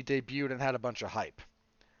when she debuted and had a bunch of hype.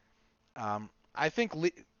 I think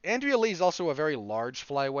Andrea Lee is also a very large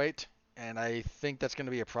flyweight, and I think that's going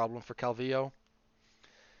to be a problem for Calvillo.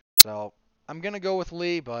 So I'm going to go with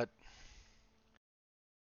Lee, but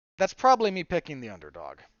that's probably me picking the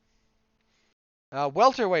underdog.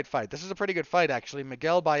 Welterweight fight. This is a pretty good fight, actually.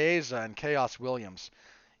 Miguel Baeza and Chaos Williams.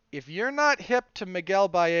 If you're not hip to Miguel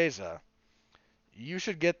Baeza, you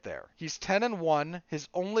should get there. He's 10-1. His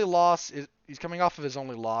only loss is he's coming off of his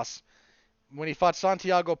only loss when he fought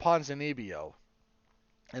Santiago Ponzinibbio.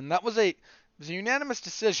 And it was a unanimous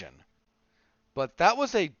decision, but that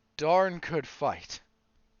was a darn good fight.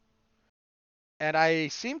 And I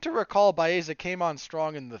seem to recall Baeza came on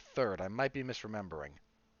strong in the third. I might be misremembering.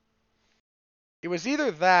 It was either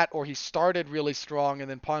that or he started really strong and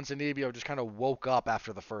then Ponzinibbio just kind of woke up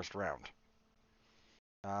after the first round.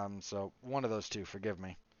 So one of those two, forgive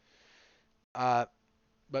me. But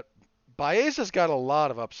Baeza's got a lot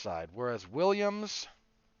of upside, whereas Williams,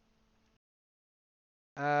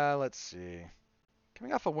 let's see.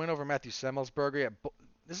 Coming off a win over Matthew Semmelsberger,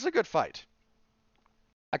 this is a good fight.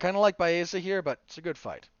 I kind of like Baeza here, but it's a good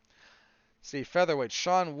fight. See, featherweight,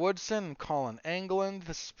 Sean Woodson and Colin England.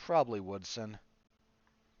 This is probably Woodson.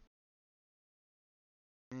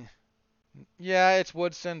 Yeah, it's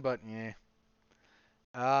Woodson, but yeah.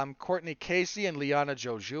 Courtney Casey and Liana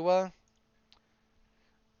Jojua.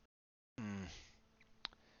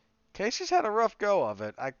 Casey's had a rough go of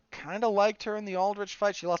it. I kind of liked her in the Aldrich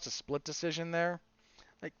fight. She lost a split decision there.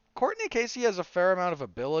 Like, Courtney Casey has a fair amount of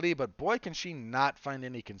ability, but boy, can she not find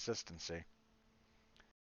any consistency.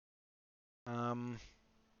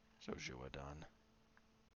 Jojua done.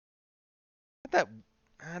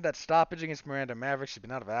 That stoppage against Miranda Maverick. She's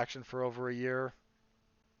been out of action for over a year.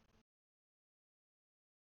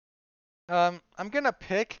 I'm gonna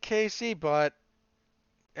pick Casey, but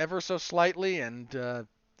ever so slightly, and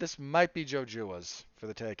this might be Jojua's for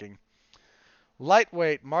the taking.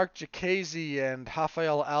 Lightweight, Mark Jacasey and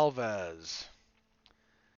Rafael Alves.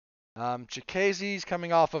 Jacasey's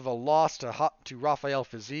coming off of a loss to Rafael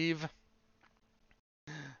Fiziev.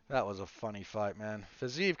 That was a funny fight, man.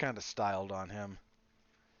 Fiziev kind of styled on him.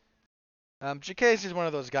 Jacasey's one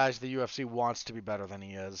of those guys the UFC wants to be better than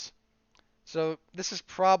he is. So this is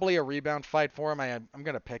probably a rebound fight for him. I'm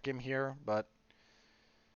going to pick him here, but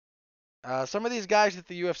some of these guys that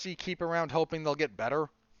the UFC keep around hoping they'll get better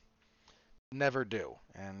never do,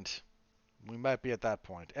 and we might be at that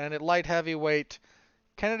point. And at light heavyweight,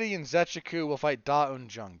 Kennedy Nzechukwu will fight Da Un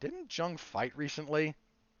Jung. Didn't Jung fight recently?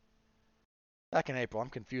 Back in April. I'm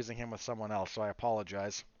confusing him with someone else, so I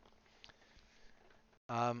apologize.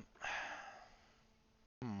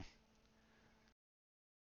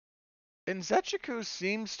 Nzechukwu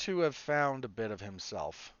seems to have found a bit of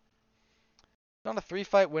himself. He's on a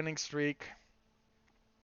 3-fight winning streak.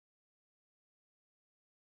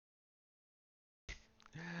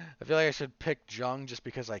 I feel like I should pick Jung just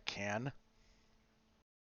because I can.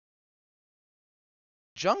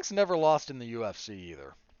 Jung's never lost in the UFC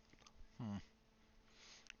either.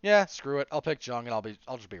 Yeah, screw it. I'll pick Jung and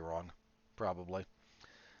I'll just be wrong. Probably.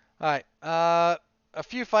 Alright. A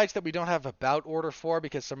few fights that we don't have a bout order for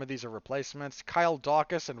because some of these are replacements. Kyle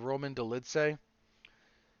Daukaus and Roman Dolidze.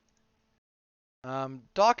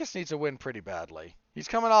 Daukaus needs a win pretty badly. He's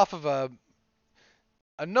coming off of a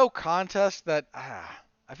no contest that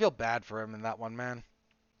I feel bad for him in that one, man.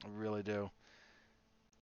 I really do.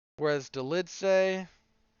 Whereas Dolidze,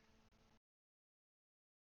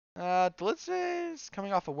 Delize is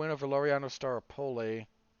coming off a win over Laureano Staropoli.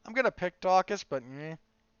 I'm going to pick Dawkins, but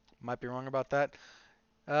might be wrong about that.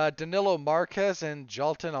 Danilo Marquez and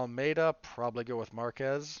Jalton Almeida. Probably go with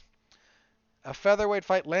Marquez. A featherweight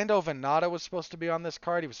fight. Lando Venata was supposed to be on this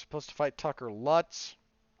card. He was supposed to fight Tucker Lutz.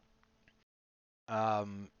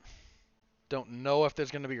 Um, don't know if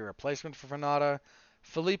there's going to be a replacement for Venata.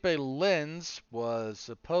 Felipe Lins was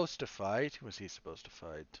supposed to fight. Who was he supposed to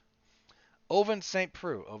fight? Oven St.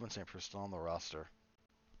 Preux. Oven St. Preux still on the roster.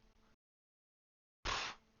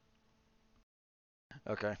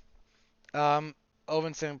 Okay.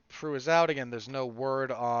 Oven St. Preux is out. Again, there's no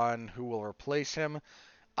word on who will replace him.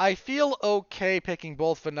 I feel okay picking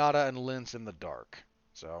both Venata and Lins in the dark.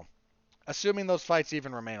 So, assuming those fights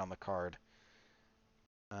even remain on the card.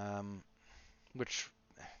 Which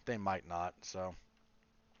they might not, so.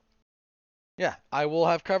 Yeah, I will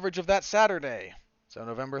have coverage of that Saturday. So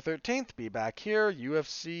November 13th, be back here,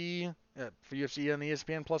 UFC, for UFC on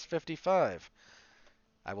ESPN plus 55.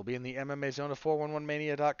 I will be in the MMA zone of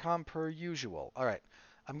 411mania.com per usual. All right,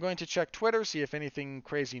 I'm going to check Twitter, see if anything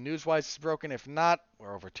crazy news-wise is broken. If not,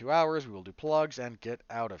 we're over 2 hours. We will do plugs and get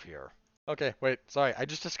out of here. Okay, wait, sorry. I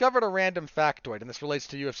just discovered a random factoid, and this relates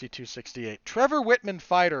to UFC 268. Trevor Whitman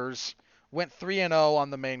fighters went 3-0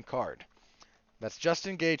 on the main card. That's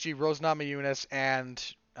Justin Gaethje, Rose Namajunas, and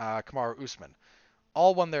Kamaru Usman.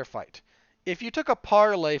 All won their fight. If you took a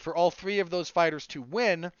parlay for all three of those fighters to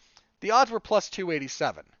win, the odds were plus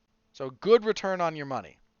 287. So good return on your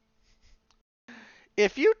money.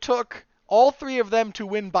 If you took all three of them to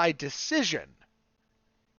win by decision,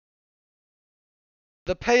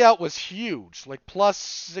 the payout was huge, like plus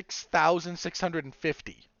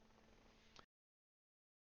 6,650.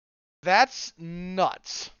 That's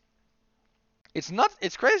nuts. It's nuts.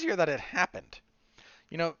 It's crazier that it happened.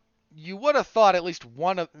 You know, you would have thought at least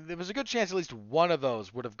one of there was a good chance at least one of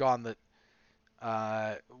those would have gone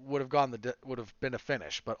would have been a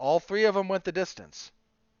finish, but all three of them went the distance.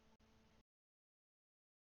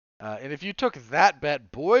 And if you took that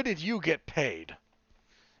bet, boy, did you get paid.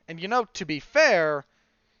 And to be fair,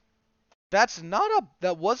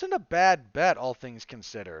 that wasn't a bad bet, all things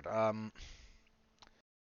considered.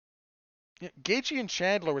 Gaethje and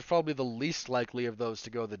Chandler was probably the least likely of those to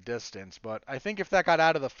go the distance, but I think if that got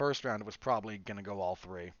out of the first round, it was probably going to go all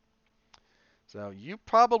three. So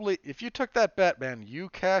if you took that bet, man, you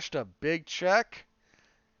cashed a big check,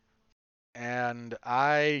 and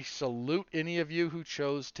I salute any of you who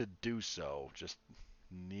chose to do so. Just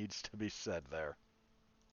needs to be said there.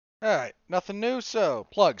 All right, nothing new, so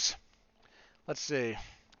plugs. Let's see.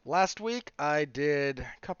 Last week I did a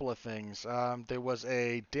couple of things. There was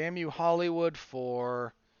a Damn You Hollywood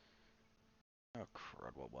for... Oh,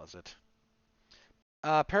 crud, what was it?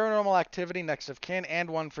 Paranormal Activity, Next of Kin, and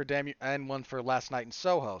one for Last Night in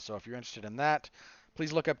Soho. So if you're interested in that,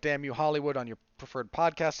 please look up Damn You Hollywood on your preferred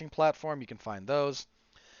podcasting platform. You can find those.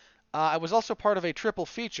 I was also part of a triple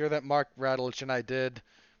feature that Mark Radulich and I did.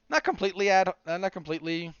 Not completely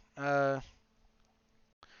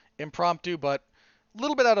impromptu, but a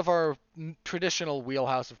little bit out of our traditional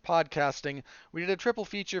wheelhouse of podcasting. We did a triple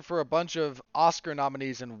feature for a bunch of Oscar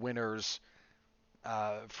nominees and winners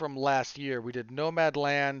from last year. We did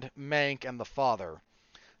Nomadland, Mank, and The Father.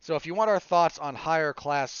 So if you want our thoughts on higher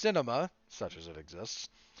class cinema, such as it exists,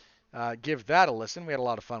 give that a listen. We had a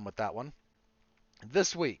lot of fun with that one.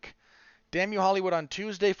 This week, Damn You Hollywood on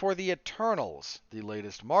Tuesday for The Eternals, the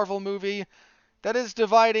latest Marvel movie that is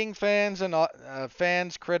dividing fans,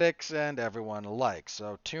 critics, and everyone alike.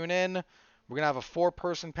 So tune in. We're going to have a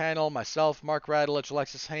 4-person panel. Myself, Mark Radulich,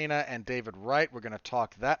 Alexis Haina, and David Wright. We're going to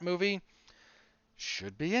talk that movie.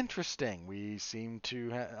 Should be interesting. We seem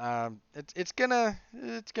to it's gonna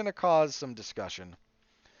cause some discussion.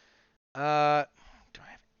 Do I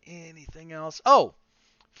have anything else? Oh,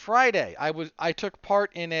 Friday I took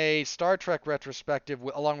part in a Star Trek retrospective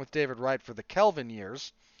along with David Wright for the Kelvin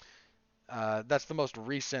years. That's the most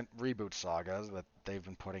recent reboot saga that they've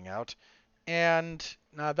been putting out, and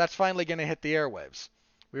that's finally going to hit the airwaves.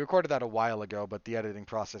 We recorded that a while ago, but the editing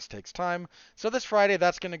process takes time. So this Friday,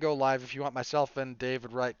 that's going to go live. If you want myself and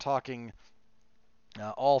David Wright talking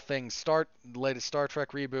all things the latest Star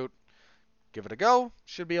Trek reboot, give it a go.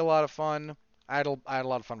 Should be a lot of fun. I had a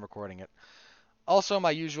lot of fun recording it. Also,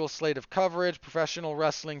 my usual slate of coverage: professional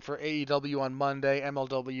wrestling for AEW on Monday,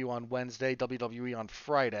 MLW on Wednesday, WWE on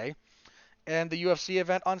Friday, and the UFC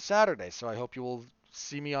event on Saturday. So I hope you will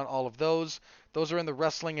see me on all of those. Those are in the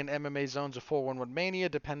wrestling and MMA zones of 411 Mania,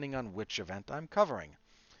 depending on which event I'm covering.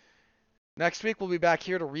 Next week, we'll be back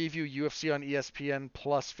here to review UFC on ESPN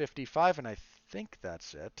plus 55, and I think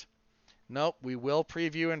that's it. Nope, we will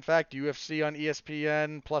preview, in fact, UFC on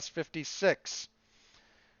ESPN plus 56.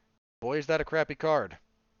 Boy, is that a crappy card.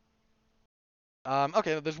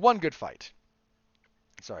 Okay, there's one good fight.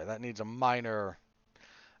 Sorry, that needs a minor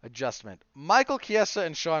adjustment. Michael Chiesa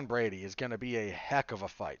and Sean Brady is going to be a heck of a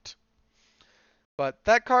fight. But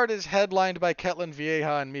that card is headlined by Ketlin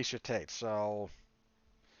Vieja and Miesha Tate, so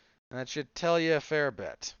that should tell you a fair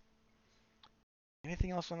bit.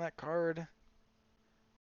 Anything else on that card?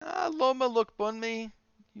 Loma Lookbunmi,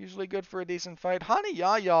 usually good for a decent fight. Hani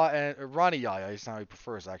Yaya and Ronnie Yaya is how he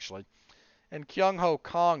prefers actually, and Kyung Ho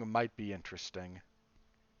Kong might be interesting.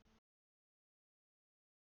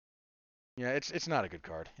 Yeah, it's not a good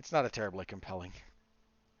card. It's not a terribly compelling.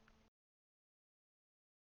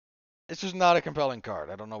 It's just not a compelling card.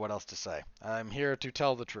 I don't know what else to say. I'm here to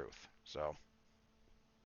tell the truth. So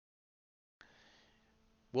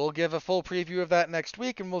we'll give a full preview of that next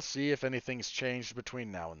week, and we'll see if anything's changed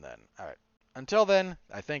between now and then. All right. Until then,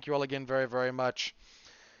 I thank you all again very, very much.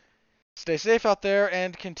 Stay safe out there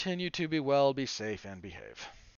and continue to be well, be safe, and behave.